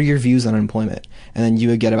 what are your views on unemployment? And then you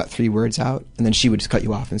would get about 3 words out, and then she would just cut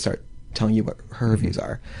you off and start telling you what her views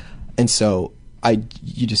are. And so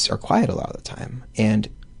you just are quiet a lot of the time. And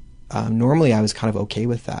normally I was kind of okay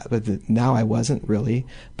with that, but now I wasn't really,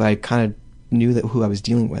 but I kind of knew who I was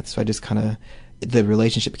dealing with. So I just the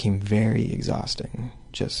relationship became very exhausting.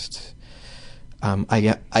 Just,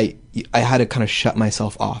 I had to kind of shut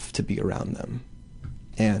myself off to be around them.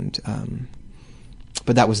 And,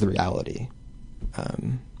 but that was the reality.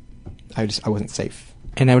 I wasn't safe.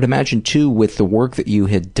 And I would imagine too, with the work that you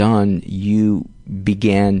had done, you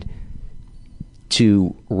began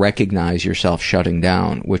to recognize yourself shutting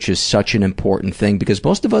down, which is such an important thing, because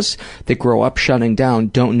most of us that grow up shutting down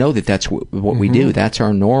don't know that that's what we do. That's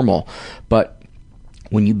our normal. But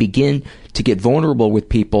when you begin to get vulnerable with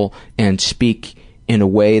people and speak in a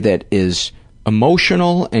way that is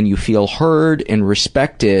emotional and you feel heard and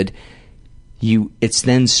respected, it's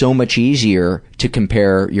then so much easier to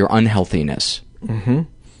compare your unhealthiness. Well,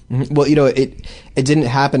 it didn't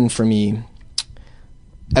happen for me.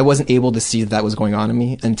 I wasn't able to see that was going on in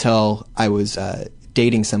me until I was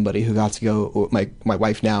dating somebody who got to go, my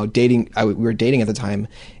wife now, we were dating at the time,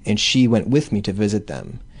 and she went with me to visit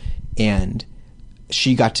them. And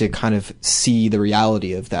she got to kind of see the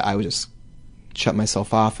reality of that I would just shut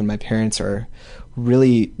myself off, and my parents are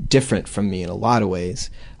really different from me in a lot of ways.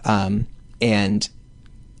 And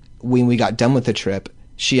when we got done with the trip,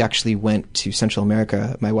 she actually went to Central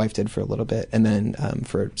America, my wife did, for a little bit, and then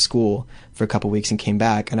for school for a couple of weeks, and came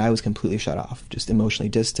back, and I was completely shut off, just emotionally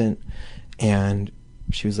distant. And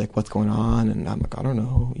she was like, "What's going on?" And I'm like, "I don't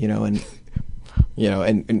know,"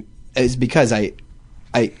 and it's because I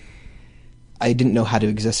didn't know how to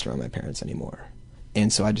exist around my parents anymore.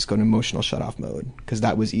 And so I just go into emotional shut off mode, because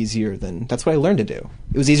that's what I learned to do.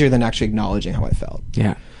 It was easier than actually acknowledging how I felt.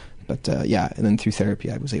 Yeah. But and then through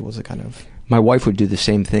therapy, I was able to kind of. My wife would do the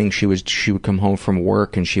same thing. She would come home from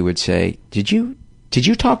work and she would say, "Did you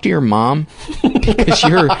talk to your mom? Because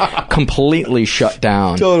you're completely shut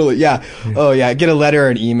down." Totally, yeah. Oh, yeah. Get a letter or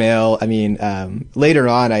an email. I mean, later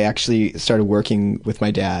on, I actually started working with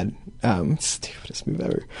my dad. Stupidest move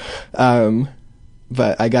ever.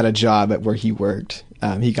 But I got a job at where he worked.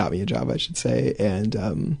 He got me a job, I should say.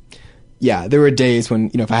 And there were days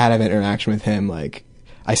when if I had an interaction with him, like.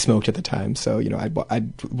 I smoked at the time, so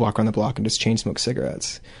I'd walk around the block and just chain smoke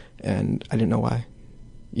cigarettes, and I didn't know why,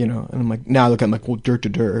 And I'm like, now I look at I'm like, well, I deal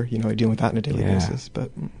with that on a daily basis.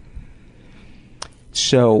 But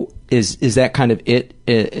so is that kind of it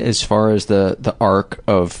as far as the arc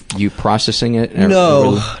of you processing it?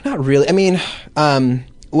 No, not really. I mean,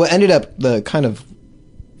 what ended up the kind of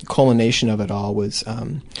culmination of it all was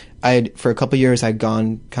for a couple of years I'd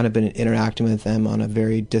been interacting with them on a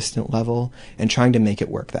very distant level and trying to make it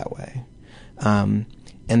work that way. And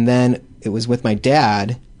then it was with my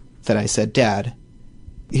dad that I said, "Dad,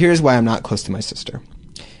 here's why I'm not close to my sister.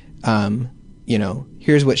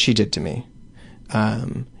 Here's what she did to me."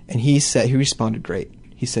 And he responded great.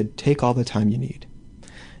 He said, "Take all the time you need."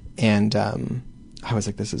 And I was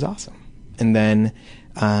like, this is awesome. And then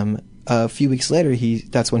a few weeks later,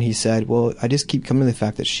 that's when he said, "Well, I just keep coming to the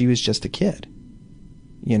fact that she was just a kid,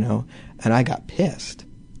 And I got pissed.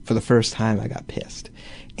 For the first time, I got pissed.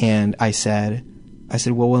 And I said,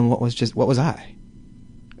 "Well, then what was I?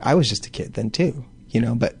 I was just a kid then too,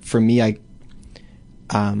 But for me,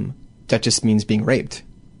 that just means being raped.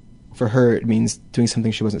 For her, it means doing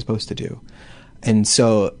something she wasn't supposed to do." And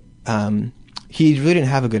so he really didn't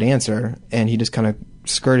have a good answer, and he just kind of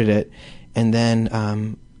skirted it. And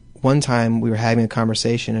then one time we were having a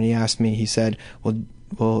conversation, and he asked me. He said, "Well,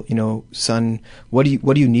 son, what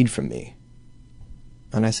do you need from me?"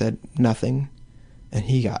 And I said, "Nothing." And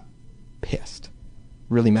he got pissed,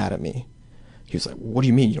 really mad at me. He was like, "What do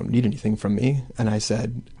you mean you don't need anything from me?" And I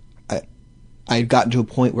said, I had gotten to a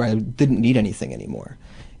point where I didn't need anything anymore.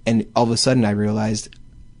 And all of a sudden I realized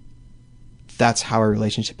that's how our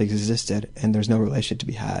relationship existed, and there's no relationship to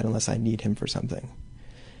be had unless I need him for something.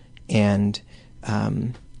 And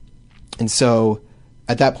so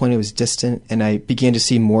at that point it was distant, and I began to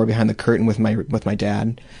see more behind the curtain with my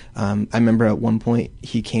dad. I remember at one point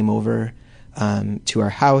he came over to our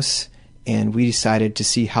house, and we decided to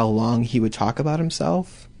see how long he would talk about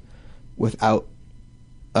himself without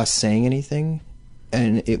us saying anything.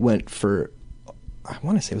 And it went for, I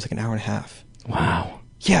want to say it was like an hour and a half. Wow.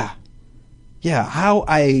 Yeah. How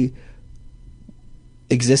I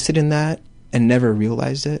existed in that and never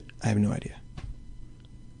realized it, I have no idea.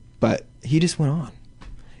 But he just went on,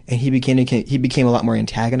 and he became a lot more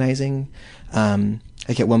antagonizing.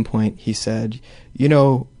 Like at one point he said,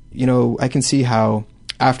 I can see how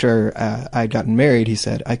after I'd gotten married, he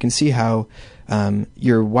said, I can see how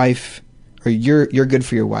your wife, or you're good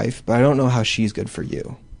for your wife, but I don't know how she's good for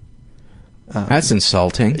you. That's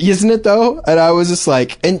insulting. Isn't it, though? And I was just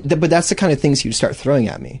like, but that's the kind of things he would start throwing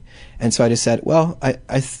at me. And so I just said, well, I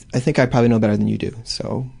think I probably know better than you do.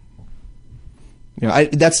 So,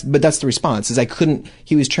 that's the response, is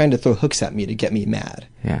he was trying to throw hooks at me to get me mad.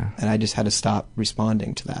 Yeah. And I just had to stop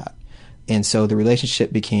responding to that. And so the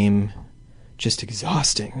relationship became just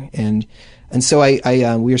exhausting. And so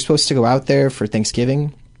we were supposed to go out there for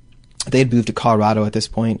Thanksgiving. They had moved to Colorado at this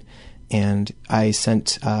point. And I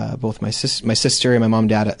sent both my sister and my mom and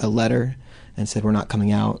dad a letter and said, we're not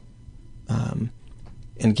coming out,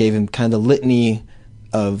 and gave him kind of the litany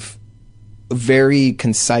of very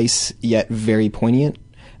concise yet very poignant.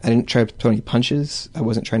 I didn't try to throw any punches. I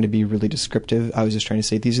wasn't trying to be really descriptive. I was just trying to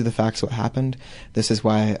say, these are the facts of what happened. This is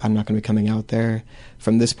why I'm not going to be coming out there.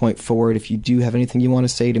 From this point forward, if you do have anything you want to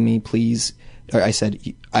say to me, please. Or I said,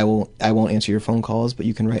 I won't answer your phone calls, but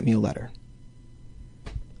you can write me a letter.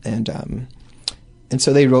 And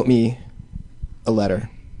so they wrote me a letter.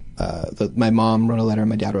 My mom wrote a letter,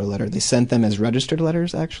 my dad wrote a letter. They sent them as registered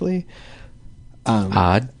letters, actually.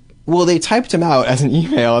 Odd. Well, they typed them out as an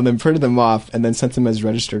email and then printed them off and then sent them as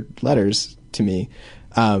registered letters to me.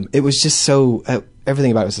 It was just so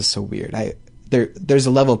everything about it was just so weird. There's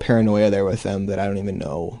a level of paranoia there with them that I don't even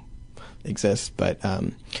know exists. But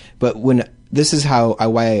when this is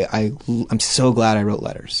why I'm so glad I wrote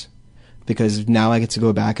letters. Because now I get to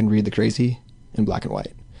go back and read The Crazy in black and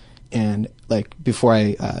white. And like before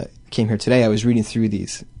I came here today, I was reading through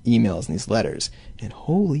these emails and these letters, and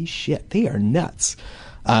holy shit, they are nuts.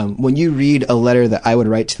 When you read a letter that I would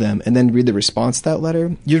write to them and then read the response to that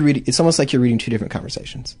letter, it's almost like you're reading two different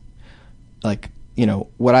conversations. Like,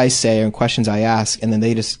 what I say and questions I ask, and then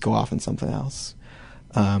they just go off on something else.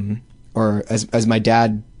 Or as my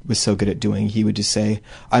dad was so good at doing, he would just say,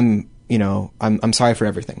 I'm sorry for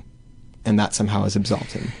everything. And that somehow has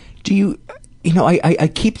absolved him. Do you I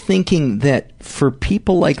keep thinking that for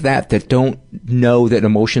people like that don't know that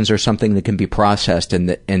emotions are something that can be processed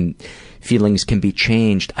and feelings can be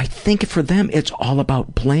changed, I think for them it's all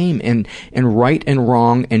about blame and right and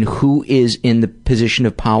wrong and who is in the position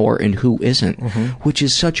of power and who isn't, which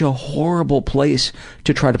is such a horrible place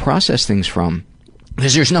to try to process things from.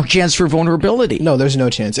 Because there's no chance for vulnerability. No, there's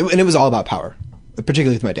no chance. And it was all about power,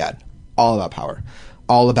 particularly with my dad. All about power.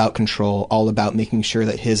 All about control, all about making sure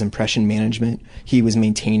that his impression management, he was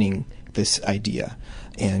maintaining this idea.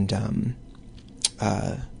 And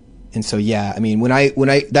so, yeah, I mean, when I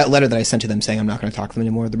that letter that I sent to them saying I'm not going to talk to them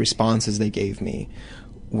anymore, the responses they gave me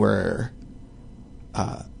were,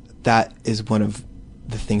 that is one of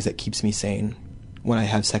the things that keeps me sane when I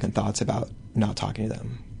have second thoughts about not talking to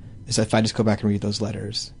them. Is if I just go back and read those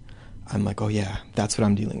letters, I'm like, oh yeah, that's what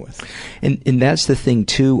I'm dealing with. And that's the thing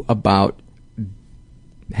too about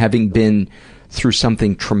having been through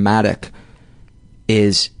something traumatic,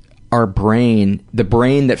 is our brain, the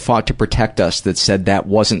brain that fought to protect us, that said that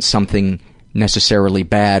wasn't something necessarily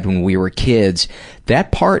bad when we were kids,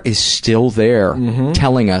 that part is still there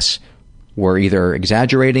telling us we're either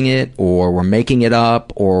exaggerating it or we're making it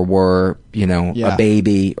up or we're, a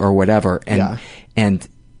baby or whatever. And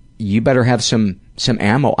you better have some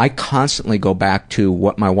ammo. I constantly go back to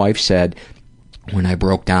what my wife said when I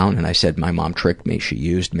broke down and I said, my mom tricked me, she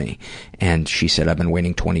used me. And she said, I've been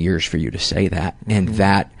waiting 20 years for you to say that. And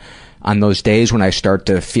that, on those days when I start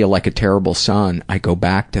to feel like a terrible son, I go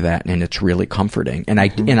back to that and it's really comforting. And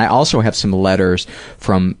I also have some letters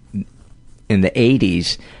from in the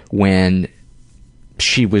 80s when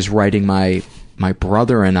she was writing my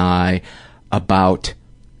brother and I about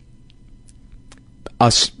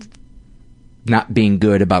us not being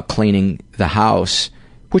good about cleaning the house,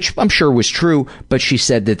 which I'm sure was true, but she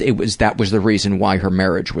said that that was the reason why her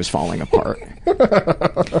marriage was falling apart.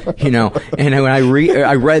 And when I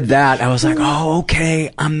read that, I was like, oh,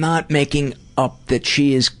 okay, I'm not making up that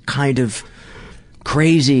she is kind of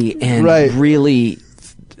crazy and really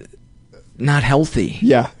not healthy.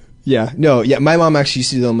 Yeah. My mom actually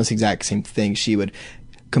used to do the almost exact same thing. She would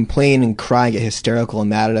complain and cry and get hysterical and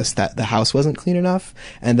mad at us that the house wasn't clean enough,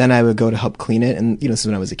 and then I would go to help clean it, and this is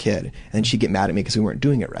when I was a kid, and she'd get mad at me because we weren't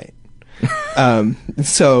doing it right.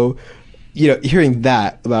 So hearing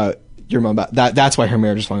that about your mom, about that's why her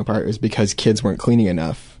marriage was falling apart, is because kids weren't cleaning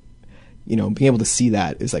enough. Being able to see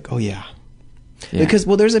that is like, oh yeah. Because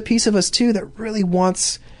there's a piece of us too that really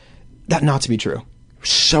wants that not to be true,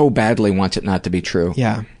 so badly wants it not to be true.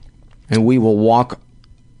 Yeah. And we will walk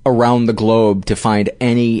around the globe to find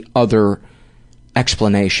any other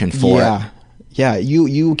explanation for it. Yeah,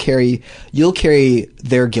 you'll carry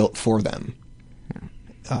their guilt for them,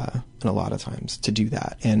 and a lot of times to do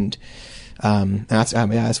that, and that's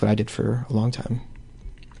what I did for a long time.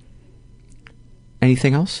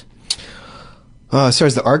 Anything else? As far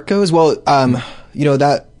as the art goes, well,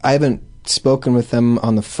 that I haven't spoken with them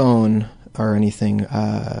on the phone or anything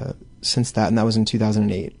since that, and that was in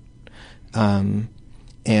 2008.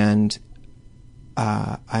 And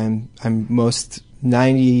I'm most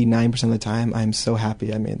 99% of the time, I'm so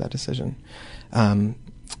happy I made that decision.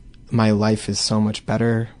 My life is so much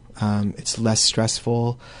better. It's less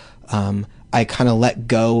stressful. I kind of let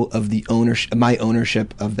go of my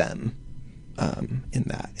ownership of them in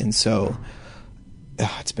that, and so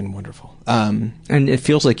it's been wonderful. And it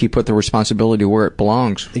feels like you put the responsibility where it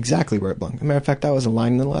belongs. Exactly where it belongs. As a matter of fact, that was a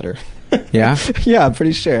line in the letter. Yeah? Yeah, I'm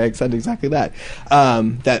pretty sure I said exactly that.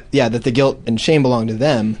 That the guilt and shame belong to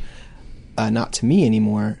them, not to me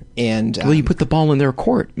anymore. And well, you put the ball in their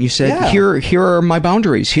court. You said, here are my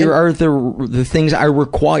boundaries. Here are the things I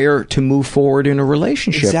require to move forward in a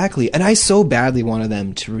relationship. Exactly. And I so badly wanted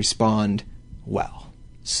them to respond well.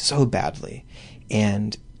 So badly.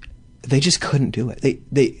 And they just couldn't do it.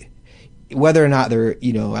 They whether or not they're,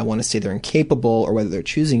 I want to say they're incapable or whether they're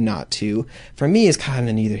choosing not to, for me is kind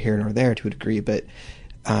of neither here nor there to a degree, but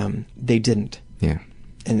they didn't. Yeah.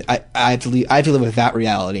 And I have to live with that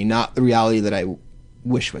reality, not the reality that I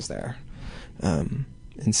wish was there. And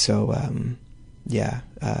so,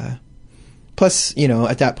 plus,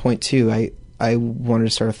 at that point too, I wanted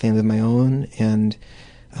to start a family of my own, and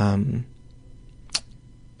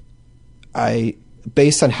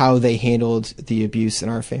based on how they handled the abuse in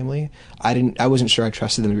our family, I wasn't sure I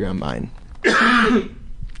trusted them to be around mine.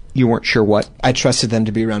 You weren't sure what? I trusted them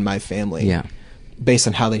to be around my family. Yeah. Based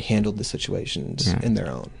on how they handled the situations in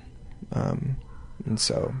their own. And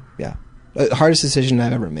so, yeah. The hardest decision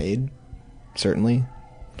I've ever made, certainly.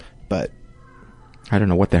 But I don't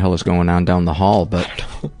know what the hell is going on down the hall, but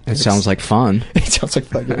it sounds like fun. It sounds like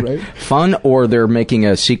fun, right? Fun, or they're making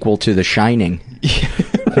a sequel to The Shining.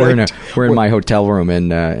 Right. We're in my hotel room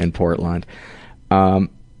in Portland.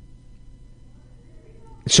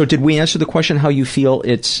 So did we answer the question how you feel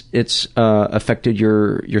it's affected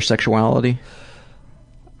your sexuality?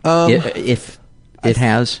 If it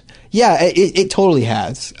has? Yeah, it totally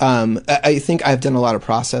has. I think I've done a lot of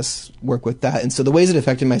process work with that. And so the ways it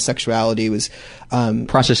affected my sexuality was...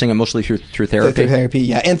 processing it mostly through therapy? Through therapy,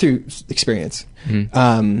 yeah, and through experience.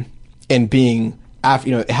 Mm-hmm. And being...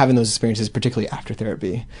 having those experiences, particularly after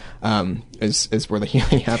therapy, is where the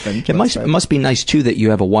healing happened. It must be nice too that you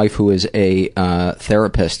have a wife who is a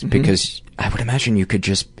therapist, because I would imagine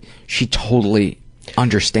she totally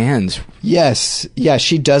understands. Yes, yeah,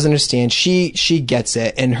 she does understand. She gets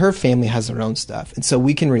it, and her family has their own stuff, and so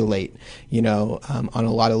we can relate, on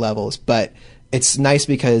a lot of levels. But it's nice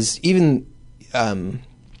because even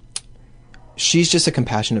she's just a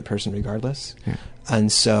compassionate person, regardless,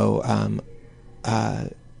 and so.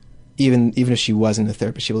 Even if she wasn't a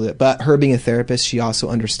therapist, she will do it. But her being a therapist, she also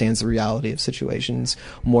understands the reality of situations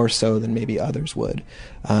more so than maybe others would.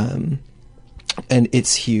 And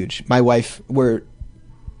it's huge. My wife, we're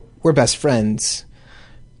best friends,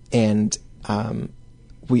 and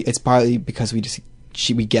it's partly because we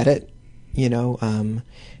get it,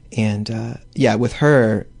 with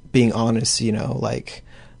her being honest,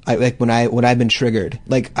 when I've been triggered,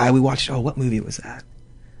 we watched, what movie was that?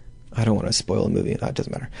 I don't want to spoil a movie. No, it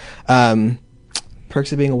doesn't matter.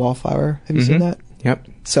 Perks of Being a Wallflower. Have you seen that? Yep.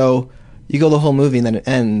 So you go the whole movie, and then it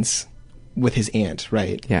ends with his aunt,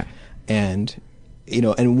 right? Yeah. And,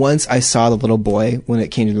 and once I saw the little boy, when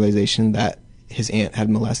it came to the realization that his aunt had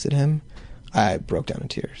molested him, I broke down in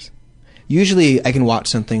tears. Usually I can watch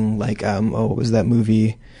something like, what was that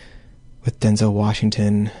movie with Denzel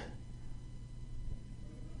Washington?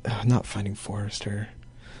 Not Finding Forrester.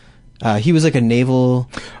 He was like a naval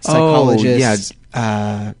psychologist. Oh,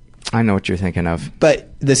 yeah. I know what you're thinking of. But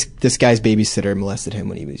this guy's babysitter molested him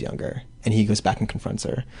when he was younger, and he goes back and confronts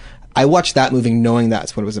her. I watched that movie knowing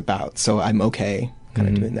that's what it was about, so I'm okay kind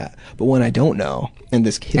of doing that. But when I don't know, and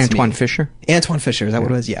this hits Antoine Fisher? Antoine Fisher, is that what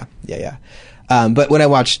it was? Yeah. But when I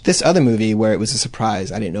watched this other movie where it was a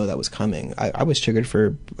surprise, I didn't know that was coming. I was triggered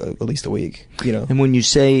for at least a week, And when you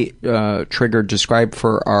say triggered, describe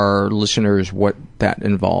for our listeners what that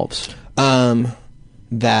involves.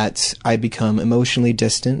 That I become emotionally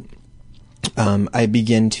distant. I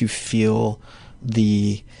begin to feel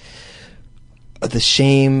the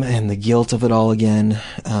shame and the guilt of it all again.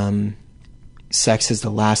 Sex is the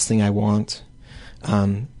last thing I want.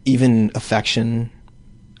 Even affection,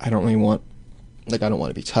 I don't really want. I don't want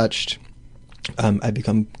to be touched. I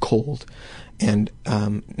become cold, and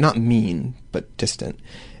not mean, but distant.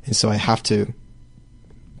 And so I have to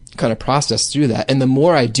kind of process through that. And the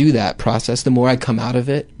more I do that process, the more I come out of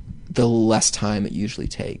it, the less time it usually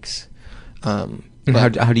takes. And how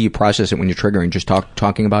do you process it when you're triggering? Just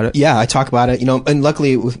talking about it? Yeah, I talk about it, and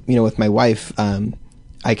luckily with my wife,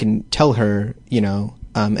 I can tell her,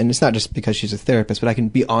 and it's not just because she's a therapist, but I can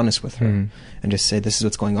be honest with her and just say, this is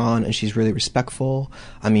what's going on. And she's really respectful.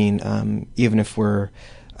 I mean, even if we're,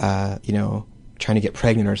 trying to get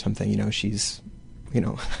pregnant or something, she's,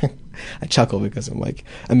 I chuckle because I'm like,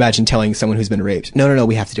 imagine telling someone who's been raped, no,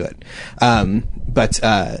 we have to do it.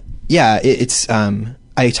 It's,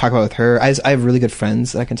 I talk about it with her. I have really good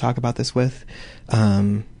friends that I can talk about this with.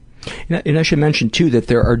 And I should mention, too, that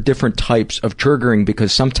there are different types of triggering,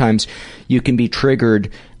 because sometimes you can be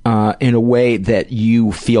triggered in a way that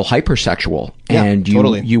you feel hypersexual, and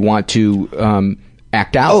you want to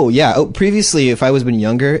act out. Oh, yeah. Previously, if I was been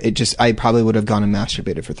younger, I probably would have gone and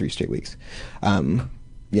masturbated for 3 straight weeks.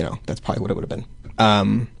 That's probably what it would have been.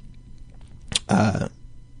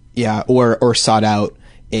 Or sought out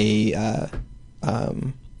a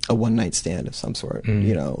one-night stand of some sort.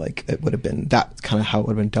 It would have been, that's kind of how it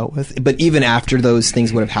would have been dealt with. But even after those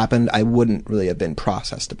things would have happened, I wouldn't really have been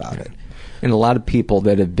processed about it. And a lot of people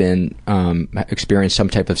that have been experienced some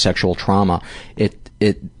type of sexual trauma, it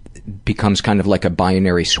becomes kind of like a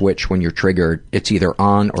binary switch. When you're triggered, it's either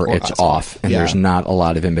on or it's off, and there's not a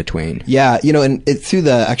lot of in between. Yeah, and through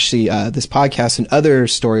this podcast and other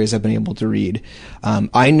stories I've been able to read,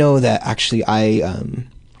 I know that actually I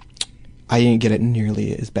didn't get it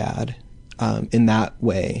nearly as bad in that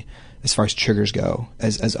way as far as triggers go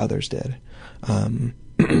as others did.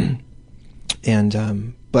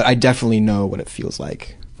 But I definitely know what it feels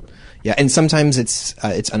like. Yeah, and sometimes it's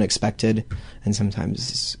unexpected, and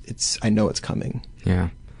sometimes I know it's coming. Yeah.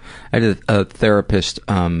 I had a therapist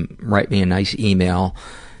write me a nice email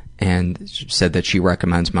and said that she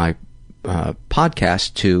recommends my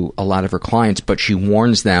podcast to a lot of her clients, but she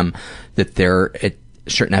warns them that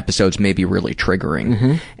certain episodes may be really triggering.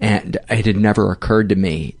 Mm-hmm. And it had never occurred to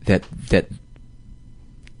me that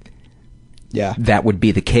would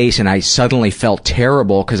be the case, and I suddenly felt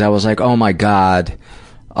terrible because I was like, oh my God,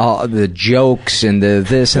 all the jokes and the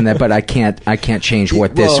this and that, but I can't change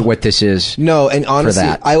what this is. No, and honestly, for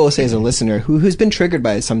that. I will say as a listener who's been triggered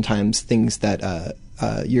by sometimes things that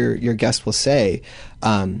your guest will say,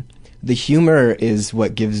 the humor is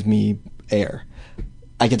what gives me air.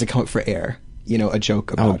 I get to come up for air. A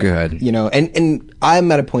joke about good. it. And I'm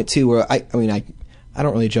at a point too where I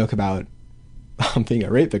don't really joke about being a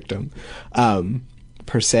rape victim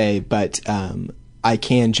per se, but I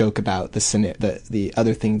can joke about the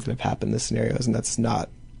other things that have happened, the scenarios, and that's not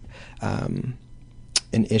an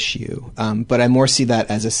issue. But I more see that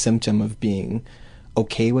as a symptom of being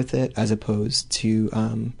okay with it, as opposed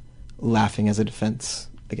to laughing as a defense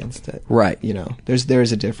against it. Right. There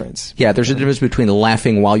is a difference. Yeah, there's a difference between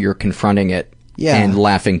laughing while you're confronting it and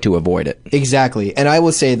laughing to avoid it. Exactly. And I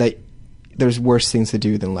will say that there's worse things to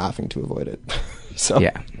do than laughing to avoid it. So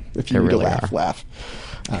if you need to laugh.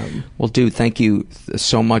 Well, dude, thank you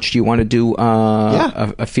so much. Do you want to do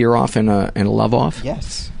a fear off and a love off?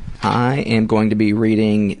 Yes. I am going to be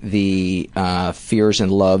reading the fears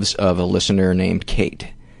and loves of a listener named Kate.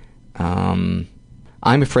 I'm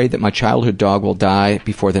afraid that my childhood dog will die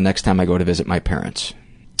before the next time I go to visit my parents.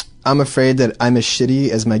 I'm afraid that I'm as shitty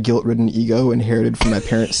as my guilt-ridden ego inherited from my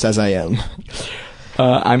parents says I am.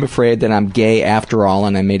 I'm afraid that I'm gay after all,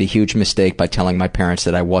 and I made a huge mistake by telling my parents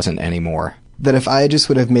that I wasn't anymore. That if I just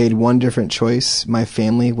would have made one different choice, my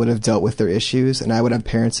family would have dealt with their issues, and I would have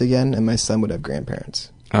parents again, and my son would have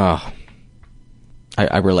grandparents. Oh.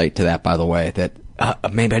 I relate to that, by the way, that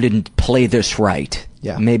maybe I didn't play this right.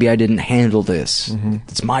 Yeah. Maybe I didn't handle this. Mm-hmm.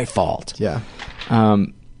 It's my fault. Yeah. I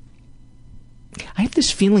have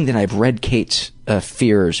this feeling that I've read Kate's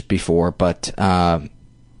fears before, but I'm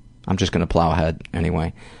just going to plow ahead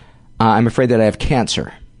anyway. I'm afraid that I have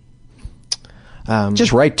cancer.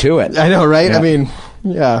 Just right to it. I know, right? Yeah. I mean,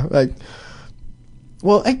 yeah.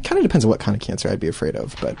 Well, it kind of depends on what kind of cancer I'd be afraid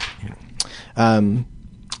of, but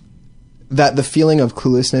that the feeling of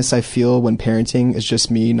cluelessness I feel when parenting is just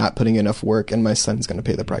me not putting enough work, and my son's going to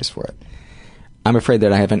pay the price for it. I'm afraid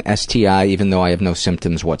that I have an STI even though I have no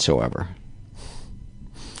symptoms whatsoever.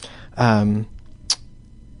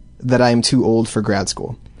 That I am too old for grad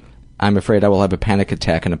school. I'm afraid I will have a panic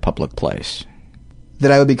attack in a public place.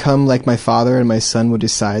 That I would become like my father and my son would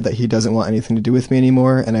decide that he doesn't want anything to do with me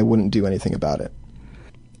anymore, and I wouldn't do anything about it.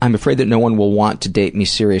 I'm afraid that no one will want to date me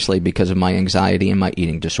seriously because of my anxiety and my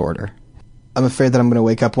eating disorder. I'm afraid that I'm going to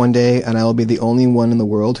wake up one day and I will be the only one in the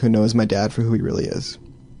world who knows my dad for who he really is.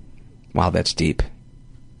 Wow, that's deep.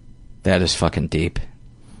 That is fucking deep.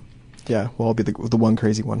 Yeah, well, I'll be the one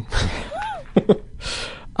crazy one.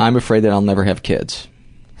 I'm afraid that I'll never have kids.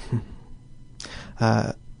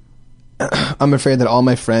 I'm afraid that all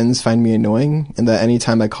my friends find me annoying, and that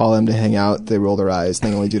anytime I call them to hang out, they roll their eyes,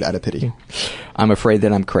 and they only do it out of pity. I'm afraid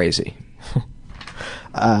that I'm crazy.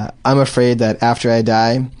 I'm afraid that after I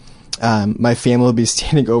die, my family will be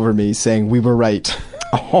standing over me saying, "We were right."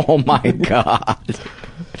 Oh my God.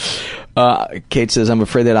 Kate says, I'm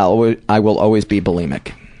afraid that I will always be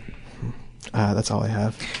bulimic. That's all I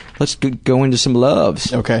have. Let's go into some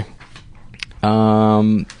loves. Okay.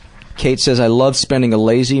 Kate says, I love spending a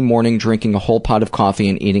lazy morning drinking a whole pot of coffee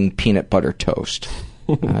and eating peanut butter toast.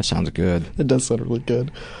 That sounds good. It does sound really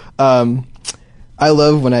good. I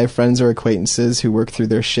love when I have friends or acquaintances who work through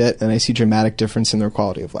their shit and I see dramatic difference in their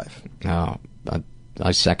quality of life. Oh,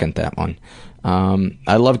 I second that one.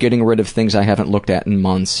 I love getting rid of things I haven't looked at in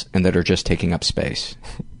months and that are just taking up space.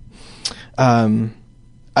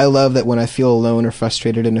 I love that when I feel alone or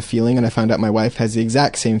frustrated in a feeling and I find out my wife has the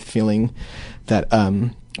exact same feeling, that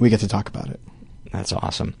we get to talk about it. That's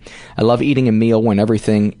awesome. I love eating a meal when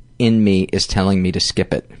everything in me is telling me to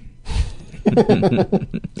skip it.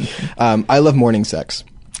 I love morning sex.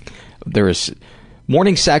 There is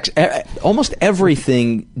morning sex. Almost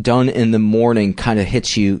everything done in the morning kind of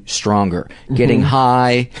hits you stronger. Getting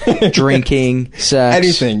high, drinking, sex.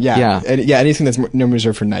 Anything, yeah. Anything that's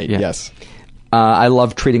reserved for night, yes. I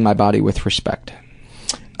love treating my body with respect.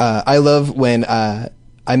 I love when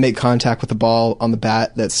I make contact with the ball on the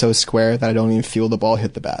bat that's so square that I don't even feel the ball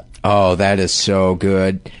hit the bat. Oh, that is so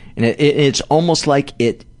good. And it's almost like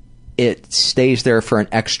it stays there for an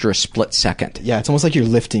extra split second. Yeah, it's almost like you're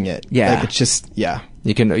lifting it. Yeah. Like it's just, yeah.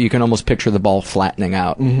 You can almost picture the ball flattening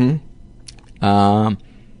out. Mm-hmm.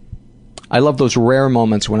 I love those rare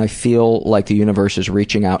moments when I feel like the universe is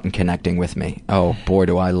reaching out and connecting with me. Oh, boy,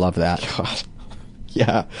 do I love that. God.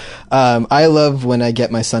 Yeah. I love when I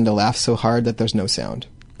get my son to laugh so hard that there's no sound.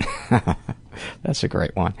 That's a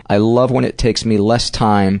great one. I love when it takes me less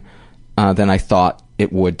time than I thought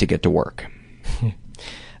it would to get to work.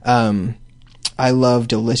 I love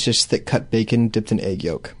delicious thick-cut bacon dipped in egg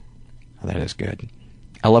yolk. Oh, that is good.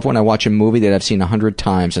 I love when I watch a movie that I've seen 100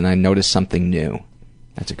 times and I notice something new.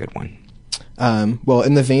 That's a good one. Well,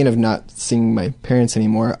 in the vein of not seeing my parents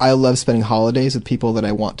anymore, I love spending holidays with people that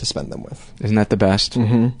I want to spend them with. Isn't that the best?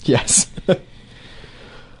 Mm-hmm. Yes.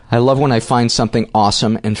 I love when I find something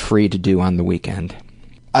awesome and free to do on the weekend.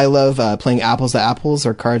 I love playing Apples to Apples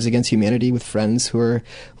or Cards Against Humanity with friends who are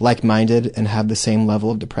like-minded and have the same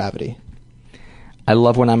level of depravity. I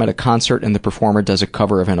love when I'm at a concert and the performer does a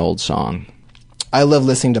cover of an old song. I love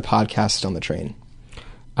listening to podcasts on the train.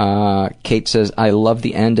 Kate says, I love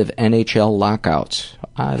the end of NHL lockouts.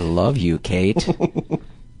 I love you, Kate.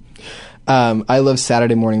 I love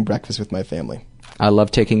Saturday morning breakfast with my family. I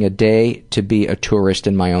love taking a day to be a tourist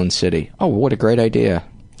in my own city. Oh, what a great idea.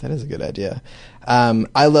 That is a good idea.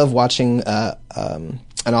 I love watching an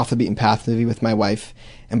Off the Beaten Path movie with my wife,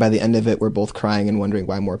 and by the end of it, we're both crying and wondering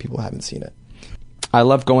why more people haven't seen it. I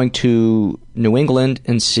love going to New England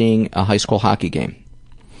and seeing a high school hockey game.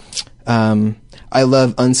 I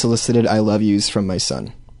love unsolicited I love yous from my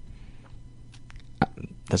son.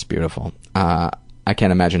 That's beautiful. I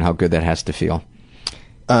can't imagine how good that has to feel.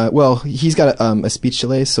 Well, he's got a speech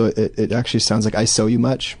delay, so it actually sounds like I so you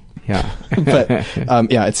much. Yeah. But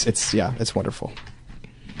yeah, it's wonderful.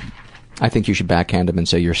 I think you should backhand him and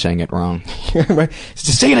say you're saying it wrong. Right.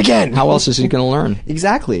 Just say it again. How else is he going to learn?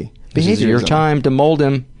 Exactly. This is your time to mold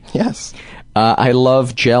him. Yes. I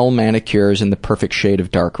love gel manicures in the perfect shade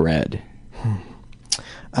of dark red.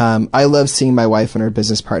 I love seeing my wife and her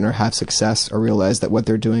business partner have success or realize that what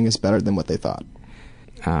they're doing is better than what they thought.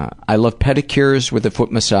 I love pedicures with a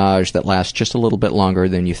foot massage that lasts just a little bit longer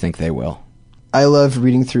than you think they will. I love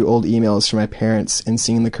reading through old emails from my parents and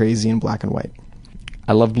seeing the crazy in black and white.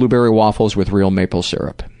 I love blueberry waffles with real maple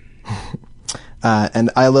syrup. And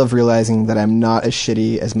I love realizing that I'm not as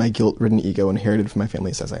shitty as my guilt-ridden ego inherited from my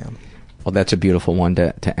family says I am. Well, that's a beautiful one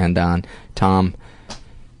to end on. Tom,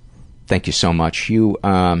 thank you so much. You're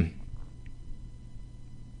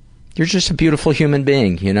just a beautiful human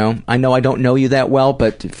being, you know? I know I don't know you that well,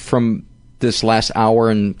 but from this last hour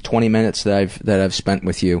and 20 minutes that I've spent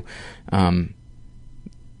with you,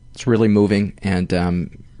 it's really moving,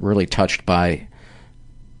 and really touched by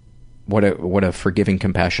what a forgiving,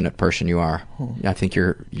 compassionate person you are. I think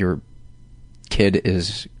your kid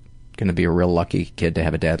is going to be a real lucky kid to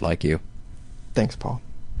have a dad like you. Thanks, Paul.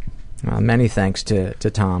 Many thanks to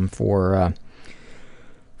Tom for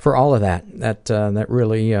all of that. That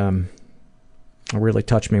really really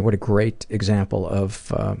touched me. What a great example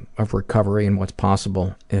of recovery and what's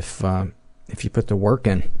possible if you put the work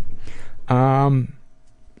in.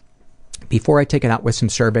 Before I take it out with some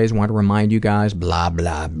surveys, I want to remind you guys, blah,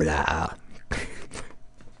 blah, blah.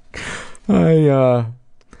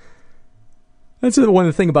 That's the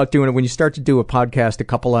one thing about doing it. When you start to do a podcast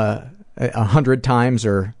 100 times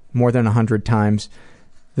or more than 100 times,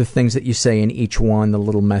 the things that you say in each one, the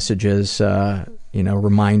little messages,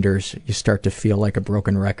 reminders, you start to feel like a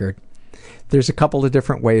broken record. There's a couple of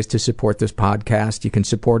different ways to support this podcast. You can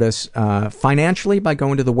support us financially by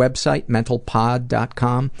going to the website,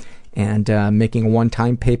 mentalpod.com, and making a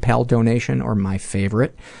one-time PayPal donation, or my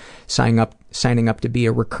favorite, signing up to be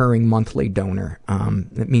a recurring monthly donor.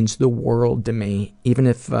 It means the world to me. Even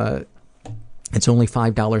if it's only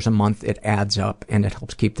 $5 a month, it adds up, and it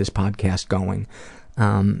helps keep this podcast going.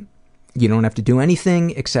 You don't have to do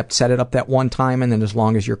anything except set it up that one time, and then as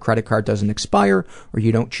long as your credit card doesn't expire or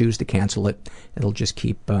you don't choose to cancel it, it'll just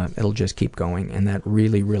keep going, and that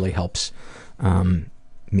really, really helps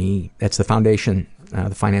me. That's the foundation,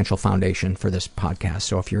 the financial foundation for this podcast.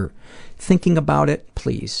 So if you're thinking about it,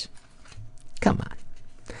 please, come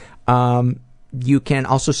on. You can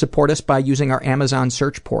also support us by using our Amazon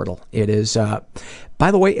search portal. It is,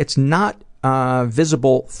 by the way, it's not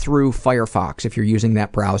visible through Firefox. If you're using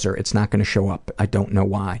that browser, it's not going to show up. I don't know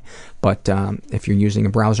why. But if you're using a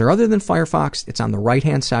browser other than Firefox, it's on the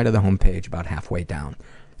right-hand side of the homepage, about halfway down.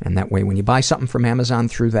 And that way, when you buy something from Amazon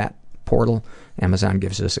through that portal, Amazon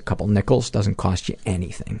gives us a couple nickels. Doesn't cost you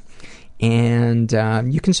anything. And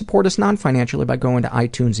you can support us non-financially by going to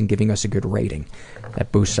iTunes and giving us a good rating.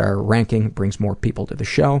 That boosts our ranking, brings more people to the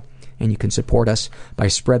show. And you can support us by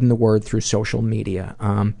spreading the word through social media.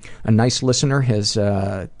 A nice listener has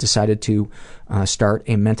decided to start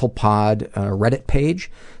a Mental Pod Reddit page.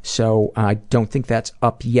 So I don't think that's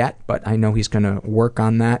up yet, but I know he's going to work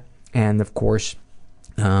on that. And of course,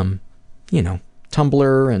 Tumblr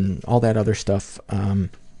and all that other stuff,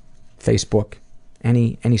 Facebook.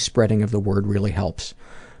 Any spreading of the word really helps.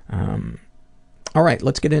 All right,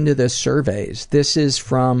 let's get into the surveys. This is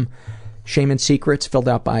from Shame and Secrets, filled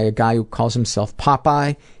out by a guy who calls himself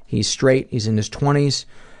Popeye. He's straight. He's in his 20s.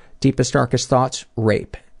 Deepest, darkest thoughts?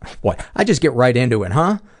 Rape. What? I just get right into it,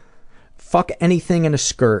 huh? Fuck anything in a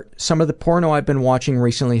skirt. Some of the porno I've been watching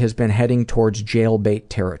recently has been heading towards jailbait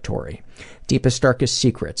territory. Deepest, darkest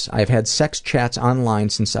secrets. I've had sex chats online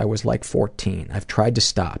since I was like 14. I've tried to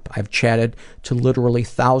stop. I've chatted to literally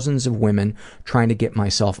thousands of women trying to get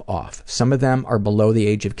myself off. Some of them are below the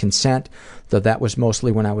age of consent, though that was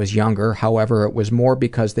mostly when I was younger. However, it was more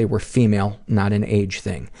because they were female, not an age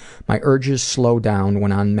thing. My urges slowed down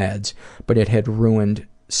when on meds, but it had ruined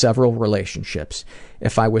several relationships.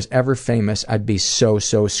 If I was ever famous, I'd be so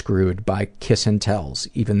screwed by kiss and tells,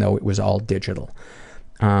 even though it was all digital.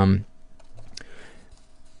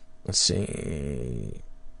 Let's see.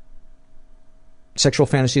 Sexual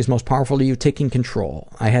fantasies most powerful to you? Taking control.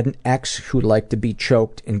 I had an ex who liked to be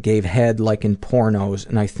choked and gave head like in pornos,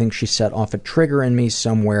 and I think she set off a trigger in me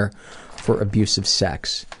somewhere for abusive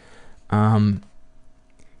sex. Would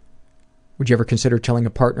you ever consider telling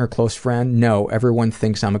a partner or close friend? No, everyone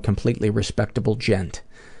thinks I'm a completely respectable gent.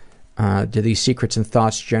 Do these secrets and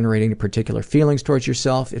thoughts generate any particular feelings towards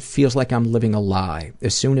yourself? It feels like I'm living a lie.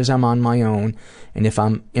 As soon as I'm on my own, and if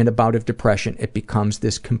I'm in a bout of depression, it becomes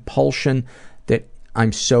this compulsion that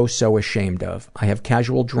I'm so ashamed of. I have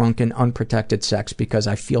casual, drunken, unprotected sex because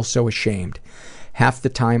I feel so ashamed. Half the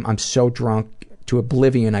time I'm so drunk to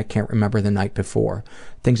oblivion I can't remember the night before.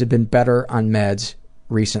 Things have been better on meds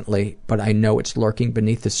recently, but I know it's lurking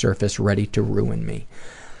beneath the surface, ready to ruin me.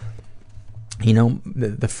 You know,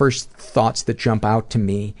 the first thoughts that jump out to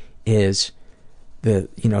me is the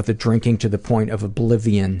drinking to the point of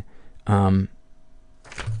oblivion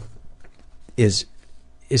is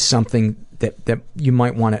something that you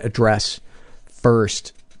might want to address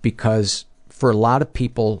first, because for a lot of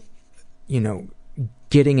people,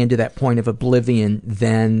 getting into that point of oblivion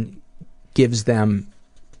then gives them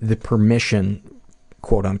the permission,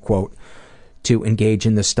 quote unquote, to engage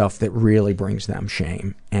in the stuff that really brings them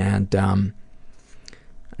shame. And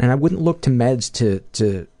I wouldn't look to meds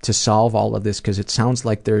to solve all of this, because it sounds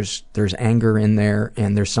like there's anger in there,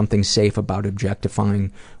 and there's something safe about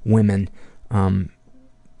objectifying women. Porn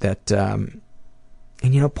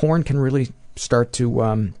can really start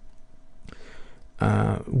to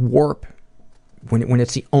warp when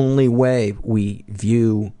it's the only way we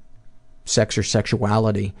view sex or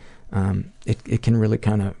sexuality. It can really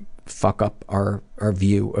kind of fuck up our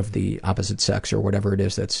view of the opposite sex or whatever it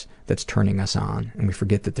is that's turning us on, and we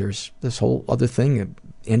forget that there's this whole other thing of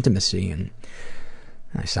intimacy and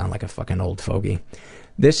I sound like a fucking old fogey.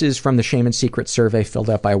 This is from the Shame and Secret survey filled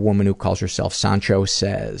out by a woman who calls herself Sancho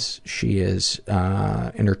Says. She is in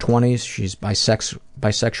her 20s. She's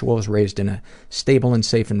bisexual, was raised in a stable and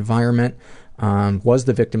safe environment, was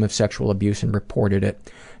the victim of sexual abuse and reported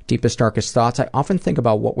it. Deepest, darkest thoughts. I often think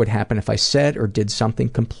about what would happen if I said or did something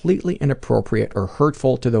completely inappropriate or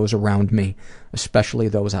hurtful to those around me, especially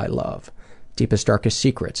those I love. Deepest, darkest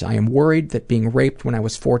secrets. I am worried that being raped when I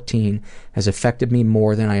was 14 has affected me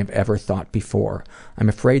more than I have ever thought before. I'm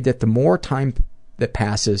afraid that the more time that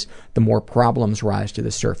passes, the more problems rise to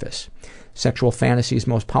the surface. Sexual fantasies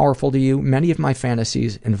most powerful to you. Many of my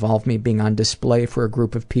fantasies involve me being on display for a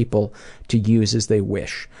group of people to use as they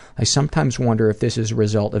wish. I sometimes wonder if this is a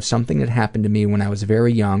result of something that happened to me when I was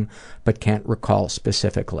very young, but can't recall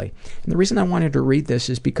specifically. And the reason I wanted to read this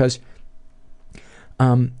is because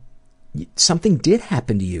something did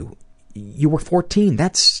happen to you. You were 14.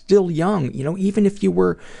 That's still young. You know, even if you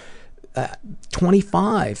were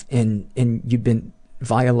 25 and you've been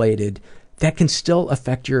violated, that can still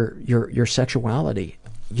affect your sexuality.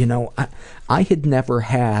 You know, I had never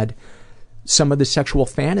had some of the sexual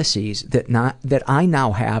fantasies that I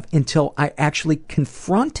now have until I actually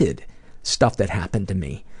confronted stuff that happened to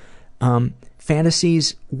me.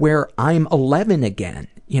 Fantasies where I'm 11 again.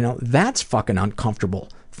 You know, that's fucking uncomfortable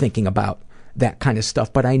thinking about that kind of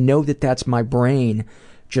stuff, but I know that that's my brain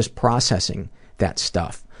just processing that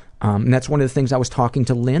stuff. And that's one of the things I was talking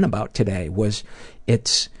to Lynn about today was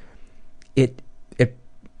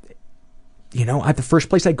you know, the first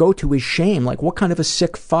place I go to is shame. Like, what kind of a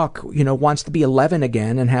sick fuck, you know, wants to be 11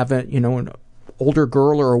 again and have a, you know, an older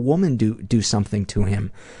girl or a woman do something to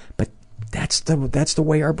him? But that's the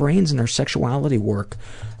way our brains and our sexuality work.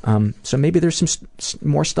 So maybe there's some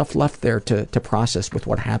more stuff left there to process with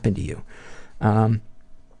what happened to you.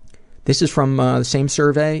 This is from the same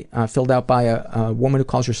survey filled out by a woman who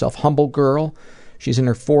calls herself Humble Girl. She's in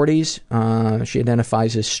her 40s. She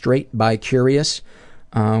identifies as straight, bi-curious,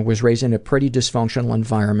 was raised in a pretty dysfunctional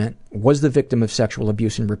environment, was the victim of sexual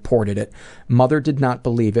abuse and reported it. Mother did not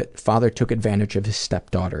believe it. Father took advantage of his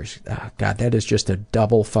stepdaughters. God, that is just a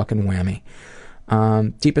double fucking whammy.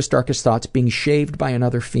 Deepest, darkest thoughts, being shaved by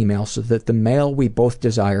another female so that the male we both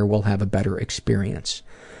desire will have a better experience.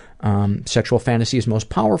 Sexual fantasies most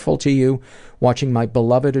powerful to you, watching my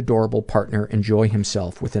beloved, adorable partner enjoy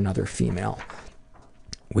himself with another female.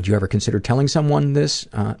 Would you ever consider telling someone this?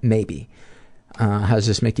 Maybe. How does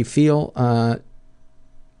this make you feel?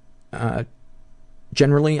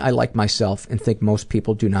 Generally, I like myself and think most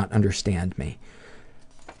people do not understand me.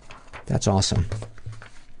 That's awesome.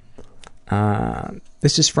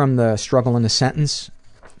 This is from the Struggle in a Sentence,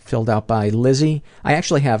 filled out by Lizzie. I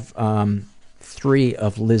actually have 3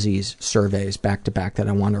 of Lizzie's surveys back to back that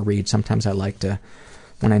I want to read. Sometimes I like to,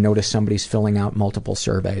 when I notice somebody's filling out multiple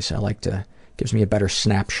surveys, I like to, gives me a better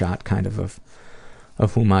snapshot kind of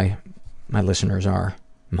who my listeners are.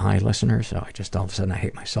 My listeners? So I just all of a sudden I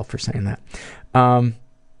hate myself for saying that. And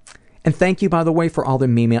thank you, by the way, for all the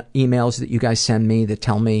emails that you guys send me that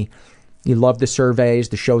tell me you love the surveys,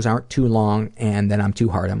 the shows aren't too long, and that I'm too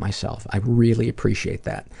hard on myself. I really appreciate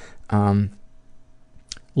that.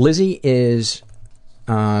 Lizzie is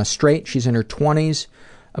straight. She's in her 20s.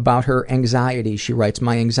 About her anxiety, she writes,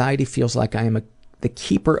 my anxiety feels like I am the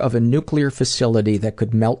keeper of a nuclear facility that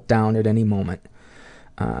could melt down at any moment.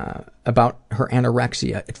 About her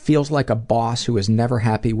anorexia, it feels like a boss who is never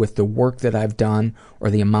happy with the work that I've done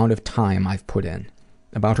or the amount of time I've put in.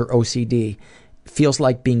 About her OCD, it feels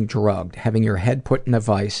like being drugged, having your head put in a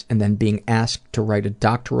vice and then being asked to write a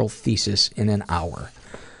doctoral thesis in an hour.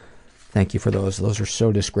 Thank you for those. Those are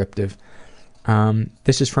so descriptive.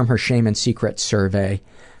 This is from her Shame and Secret survey.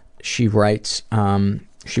 She writes,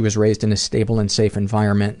 she was raised in a stable and safe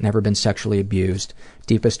environment, never been sexually abused.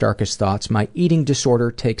 Deepest, darkest thoughts, my eating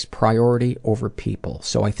disorder takes priority over people.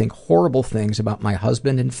 So I think horrible things about my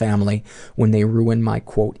husband and family when they ruin my,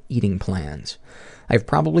 quote, eating plans. I've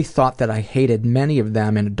probably thought that I hated many of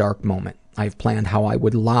them in a dark moment. I've planned how I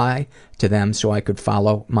would lie to them so I could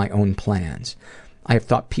follow my own plans. I have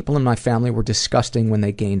thought people in my family were disgusting when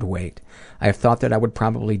they gained weight. I have thought that I would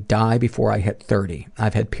probably die before I hit 30.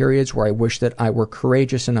 I've had periods where I wish that I were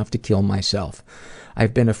courageous enough to kill myself.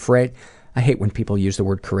 I've been afraid. I hate when people use the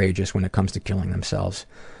word courageous when it comes to killing themselves.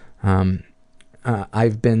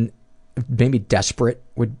 I've been, maybe desperate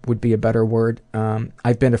would be a better word.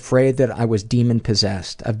 I've been afraid that I was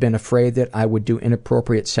demon-possessed. I've been afraid that I would do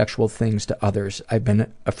inappropriate sexual things to others. I've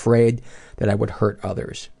been afraid that I would hurt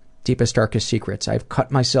others. Deepest, darkest secrets. I've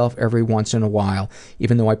cut myself every once in a while,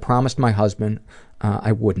 even though I promised my husband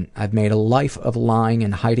I wouldn't. I've made a life of lying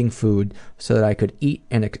and hiding food so that I could eat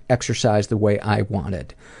and exercise the way I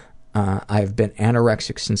wanted. I've been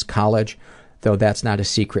anorexic since college, though that's not a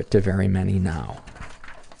secret to very many now.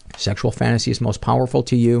 Sexual fantasies most powerful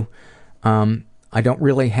to you. I'm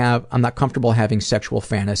not comfortable having sexual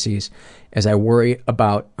fantasies as I worry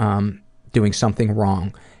about doing something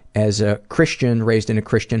wrong. As a Christian, raised in a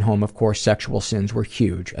Christian home, of course, sexual sins were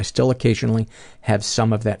huge. I still occasionally have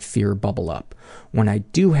some of that fear bubble up. When I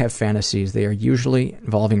do have fantasies, they are usually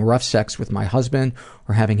involving rough sex with my husband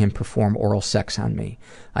or having him perform oral sex on me.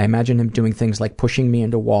 I imagine him doing things like pushing me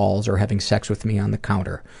into walls or having sex with me on the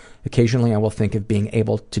counter. Occasionally, I will think of being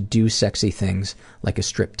able to do sexy things like a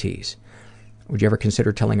striptease. Would you ever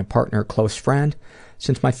consider telling a partner or close friend?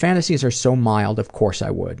 Since my fantasies are so mild, of course I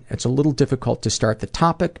would. It's a little difficult to start the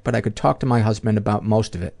topic, but I could talk to my husband about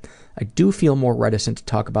most of it. I do feel more reticent to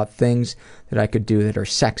talk about things that I could do that are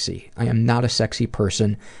sexy. I am not a sexy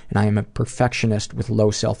person, and I am a perfectionist with low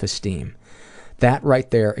self-esteem. That right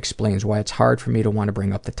there explains why it's hard for me to want to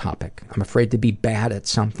bring up the topic. I'm afraid to be bad at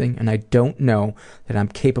something, and I don't know that I'm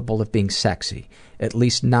capable of being sexy, at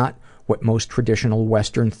least not what most traditional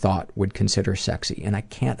Western thought would consider sexy. And I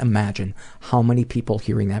can't imagine how many people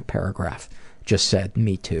hearing that paragraph just said,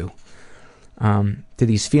 me too. Do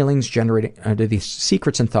these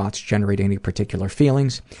secrets and thoughts generate any particular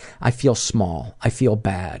feelings? I feel small. I feel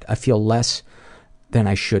bad. I feel less than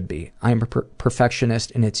I should be. I am a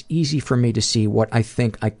perfectionist, and it's easy for me to see what I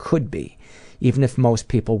think I could be, even if most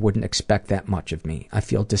people wouldn't expect that much of me. I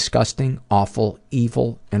feel disgusting, awful,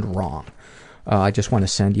 evil, and wrong. I just want to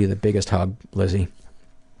send you the biggest hug, Lizzie.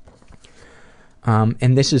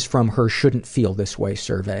 And this is from her Shouldn't Feel This Way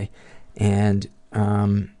survey. And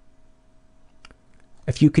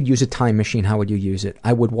if you could use a time machine, how would you use it?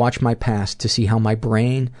 I would watch my past to see how my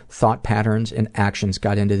brain, thought patterns, and actions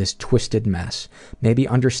got into this twisted mess. Maybe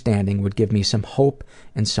understanding would give me some hope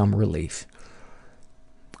and some relief.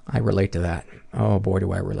 I relate to that. Oh boy,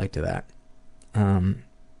 do I relate to that.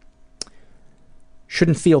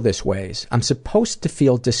 Shouldn't feel this ways. I'm supposed to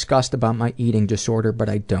feel disgust about my eating disorder, but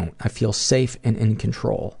I don't. I feel safe and in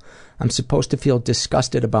control. I'm supposed to feel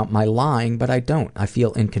disgusted about my lying, but I don't. I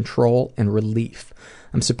feel in control and relief.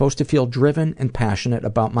 I'm supposed to feel driven and passionate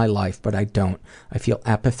about my life, but I don't. I feel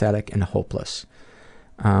apathetic and hopeless.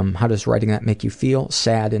 How does writing that make you feel?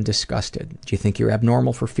 Sad and disgusted. Do you think you're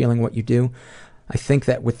abnormal for feeling what you do? I think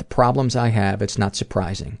that with the problems I have, it's not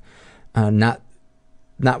surprising.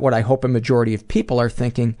 Not what I hope a majority of people are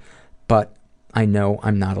thinking, but I know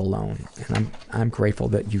I'm not alone. And I'm grateful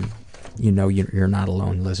that you know you're not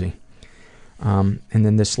alone, Lizzie. And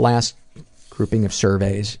then this last grouping of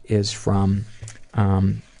surveys is from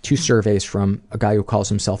 2 surveys from a guy who calls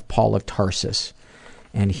himself Paul of Tarsus.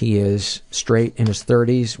 And he is straight, in his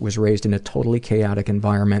 30s, was raised in a totally chaotic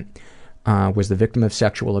environment, was the victim of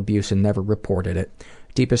sexual abuse and never reported it.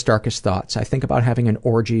 Deepest, darkest thoughts. I think about having an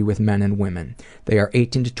orgy with men and women. They are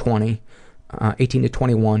 18 to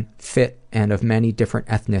 21, fit, and of many different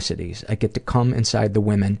ethnicities. I get to come inside the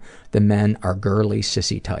women. The men are girly,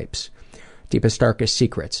 sissy types. Deepest, darkest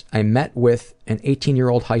secrets. I met with an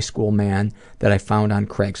 18-year-old high school man that I found on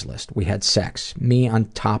Craigslist. We had sex, me on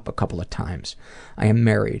top a couple of times. I am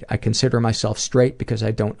married. I consider myself straight because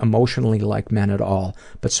I don't emotionally like men at all,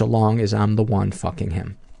 but so long as I'm the one fucking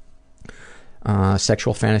him.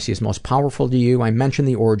 Sexual fantasy is most powerful to you. I mentioned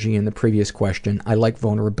the orgy in the previous question. I like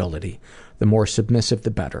vulnerability. The more submissive,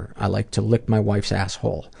 the better. I like to lick my wife's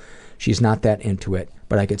asshole. She's not that into it,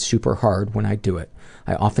 but I get super hard when I do it.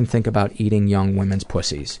 I often think about eating young women's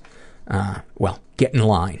pussies. Well, get in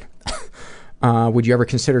line. Would you ever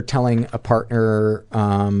consider telling a partner,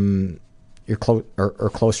 your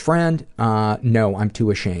close friend? No, I'm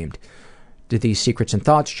too ashamed. Do these secrets and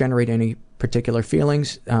thoughts generate any particular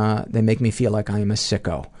feelings? They make me feel like I am a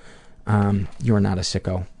sicko. You are not a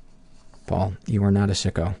sicko, Paul. You are not a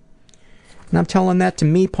sicko. And I'm telling that to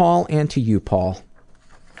me, Paul, and to you, Paul.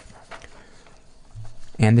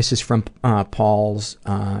 And this is from Paul's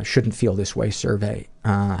Shouldn't Feel This Way survey.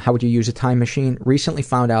 How would you use a time machine? Recently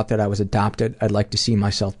found out that I was adopted. I'd like to see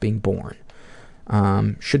myself being born.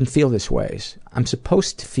 Shouldn't feel this ways. I'm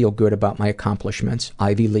supposed to feel good about my accomplishments.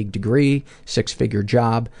 Ivy League degree, 6-figure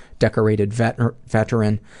job, decorated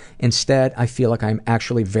veteran. Instead, I feel like I'm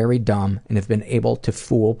actually very dumb and have been able to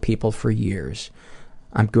fool people for years.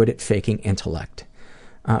 I'm good at faking intellect.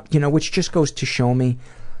 Which just goes to show me,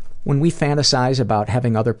 when we fantasize about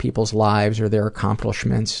having other people's lives or their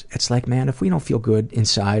accomplishments, it's like, man, if we don't feel good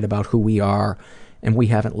inside about who we are and we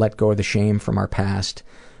haven't let go of the shame from our past,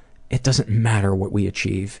 it doesn't matter what we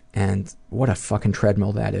achieve, and what a fucking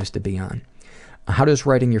treadmill that is to be on. How does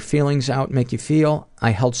writing your feelings out make you feel? I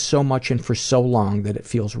held so much in for so long that it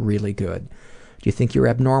feels really good. Do you think you're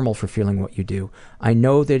abnormal for feeling what you do? I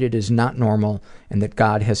know that it is not normal and that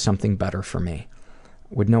God has something better for me.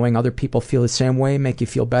 Would knowing other people feel the same way make you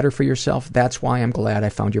feel better for yourself? That's why I'm glad I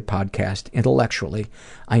found your podcast. Intellectually,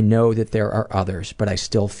 I know that there are others, but I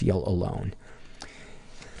still feel alone.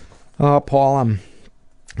 Oh, Paul,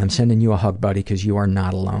 I'm sending you a hug, buddy, because you are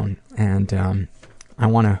not alone. And I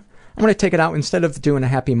want to take it out, instead of doing a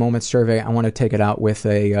happy moment survey, I want to take it out with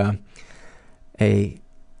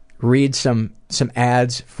read some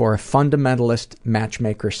ads for a fundamentalist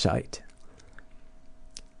matchmaker site.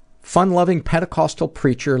 Fun-loving Pentecostal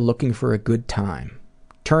preacher looking for a good time.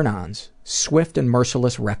 Turn-ons, swift and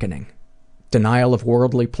merciless reckoning. Denial of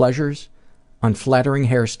worldly pleasures, unflattering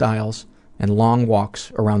hairstyles, and long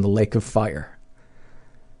walks around the lake of fire.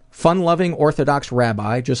 Fun-loving Orthodox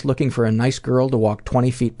rabbi just looking for a nice girl to walk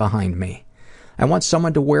 20 feet behind me. I want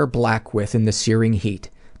someone to wear black with in the searing heat,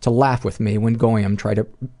 to laugh with me when Goyim try to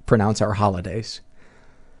pronounce our holidays.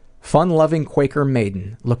 Fun-loving Quaker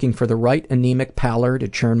maiden looking for the right anemic pallor to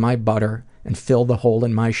churn my butter and fill the hole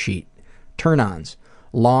in my sheet. Turn-ons,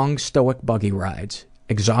 long stoic buggy rides,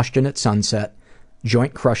 exhaustion at sunset,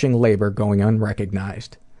 joint-crushing labor going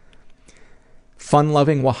unrecognized.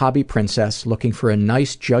 Fun-loving Wahhabi princess looking for a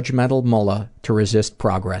nice judgmental mullah to resist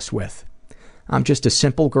progress with. I'm just a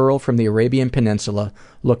simple girl from the Arabian Peninsula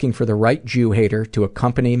looking for the right Jew-hater to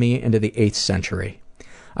accompany me into the 8th century.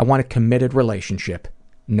 I want a committed relationship.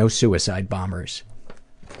 No suicide bombers.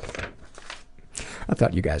 I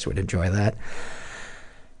thought you guys would enjoy that.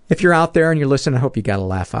 If you're out there and you're listening, I hope you got a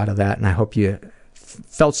laugh out of that, and I hope you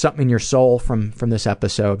felt something in your soul from this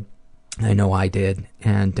episode. I know I did,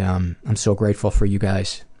 and I'm so grateful for you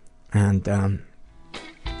guys. And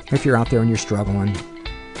if you're out there and you're struggling,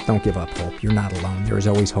 don't give up hope. You're not alone. There is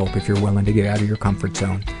always hope if you're willing to get out of your comfort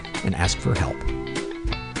zone and ask for help.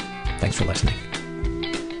 Thanks for listening.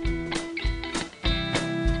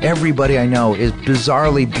 Everybody I know is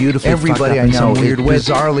bizarrely beautifully fucked up in some weird way.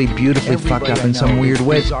 Bizarrely beautifully fucked up in some weird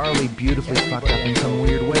way. Bizarrely beautifully fucked up in some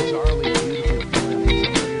weird way.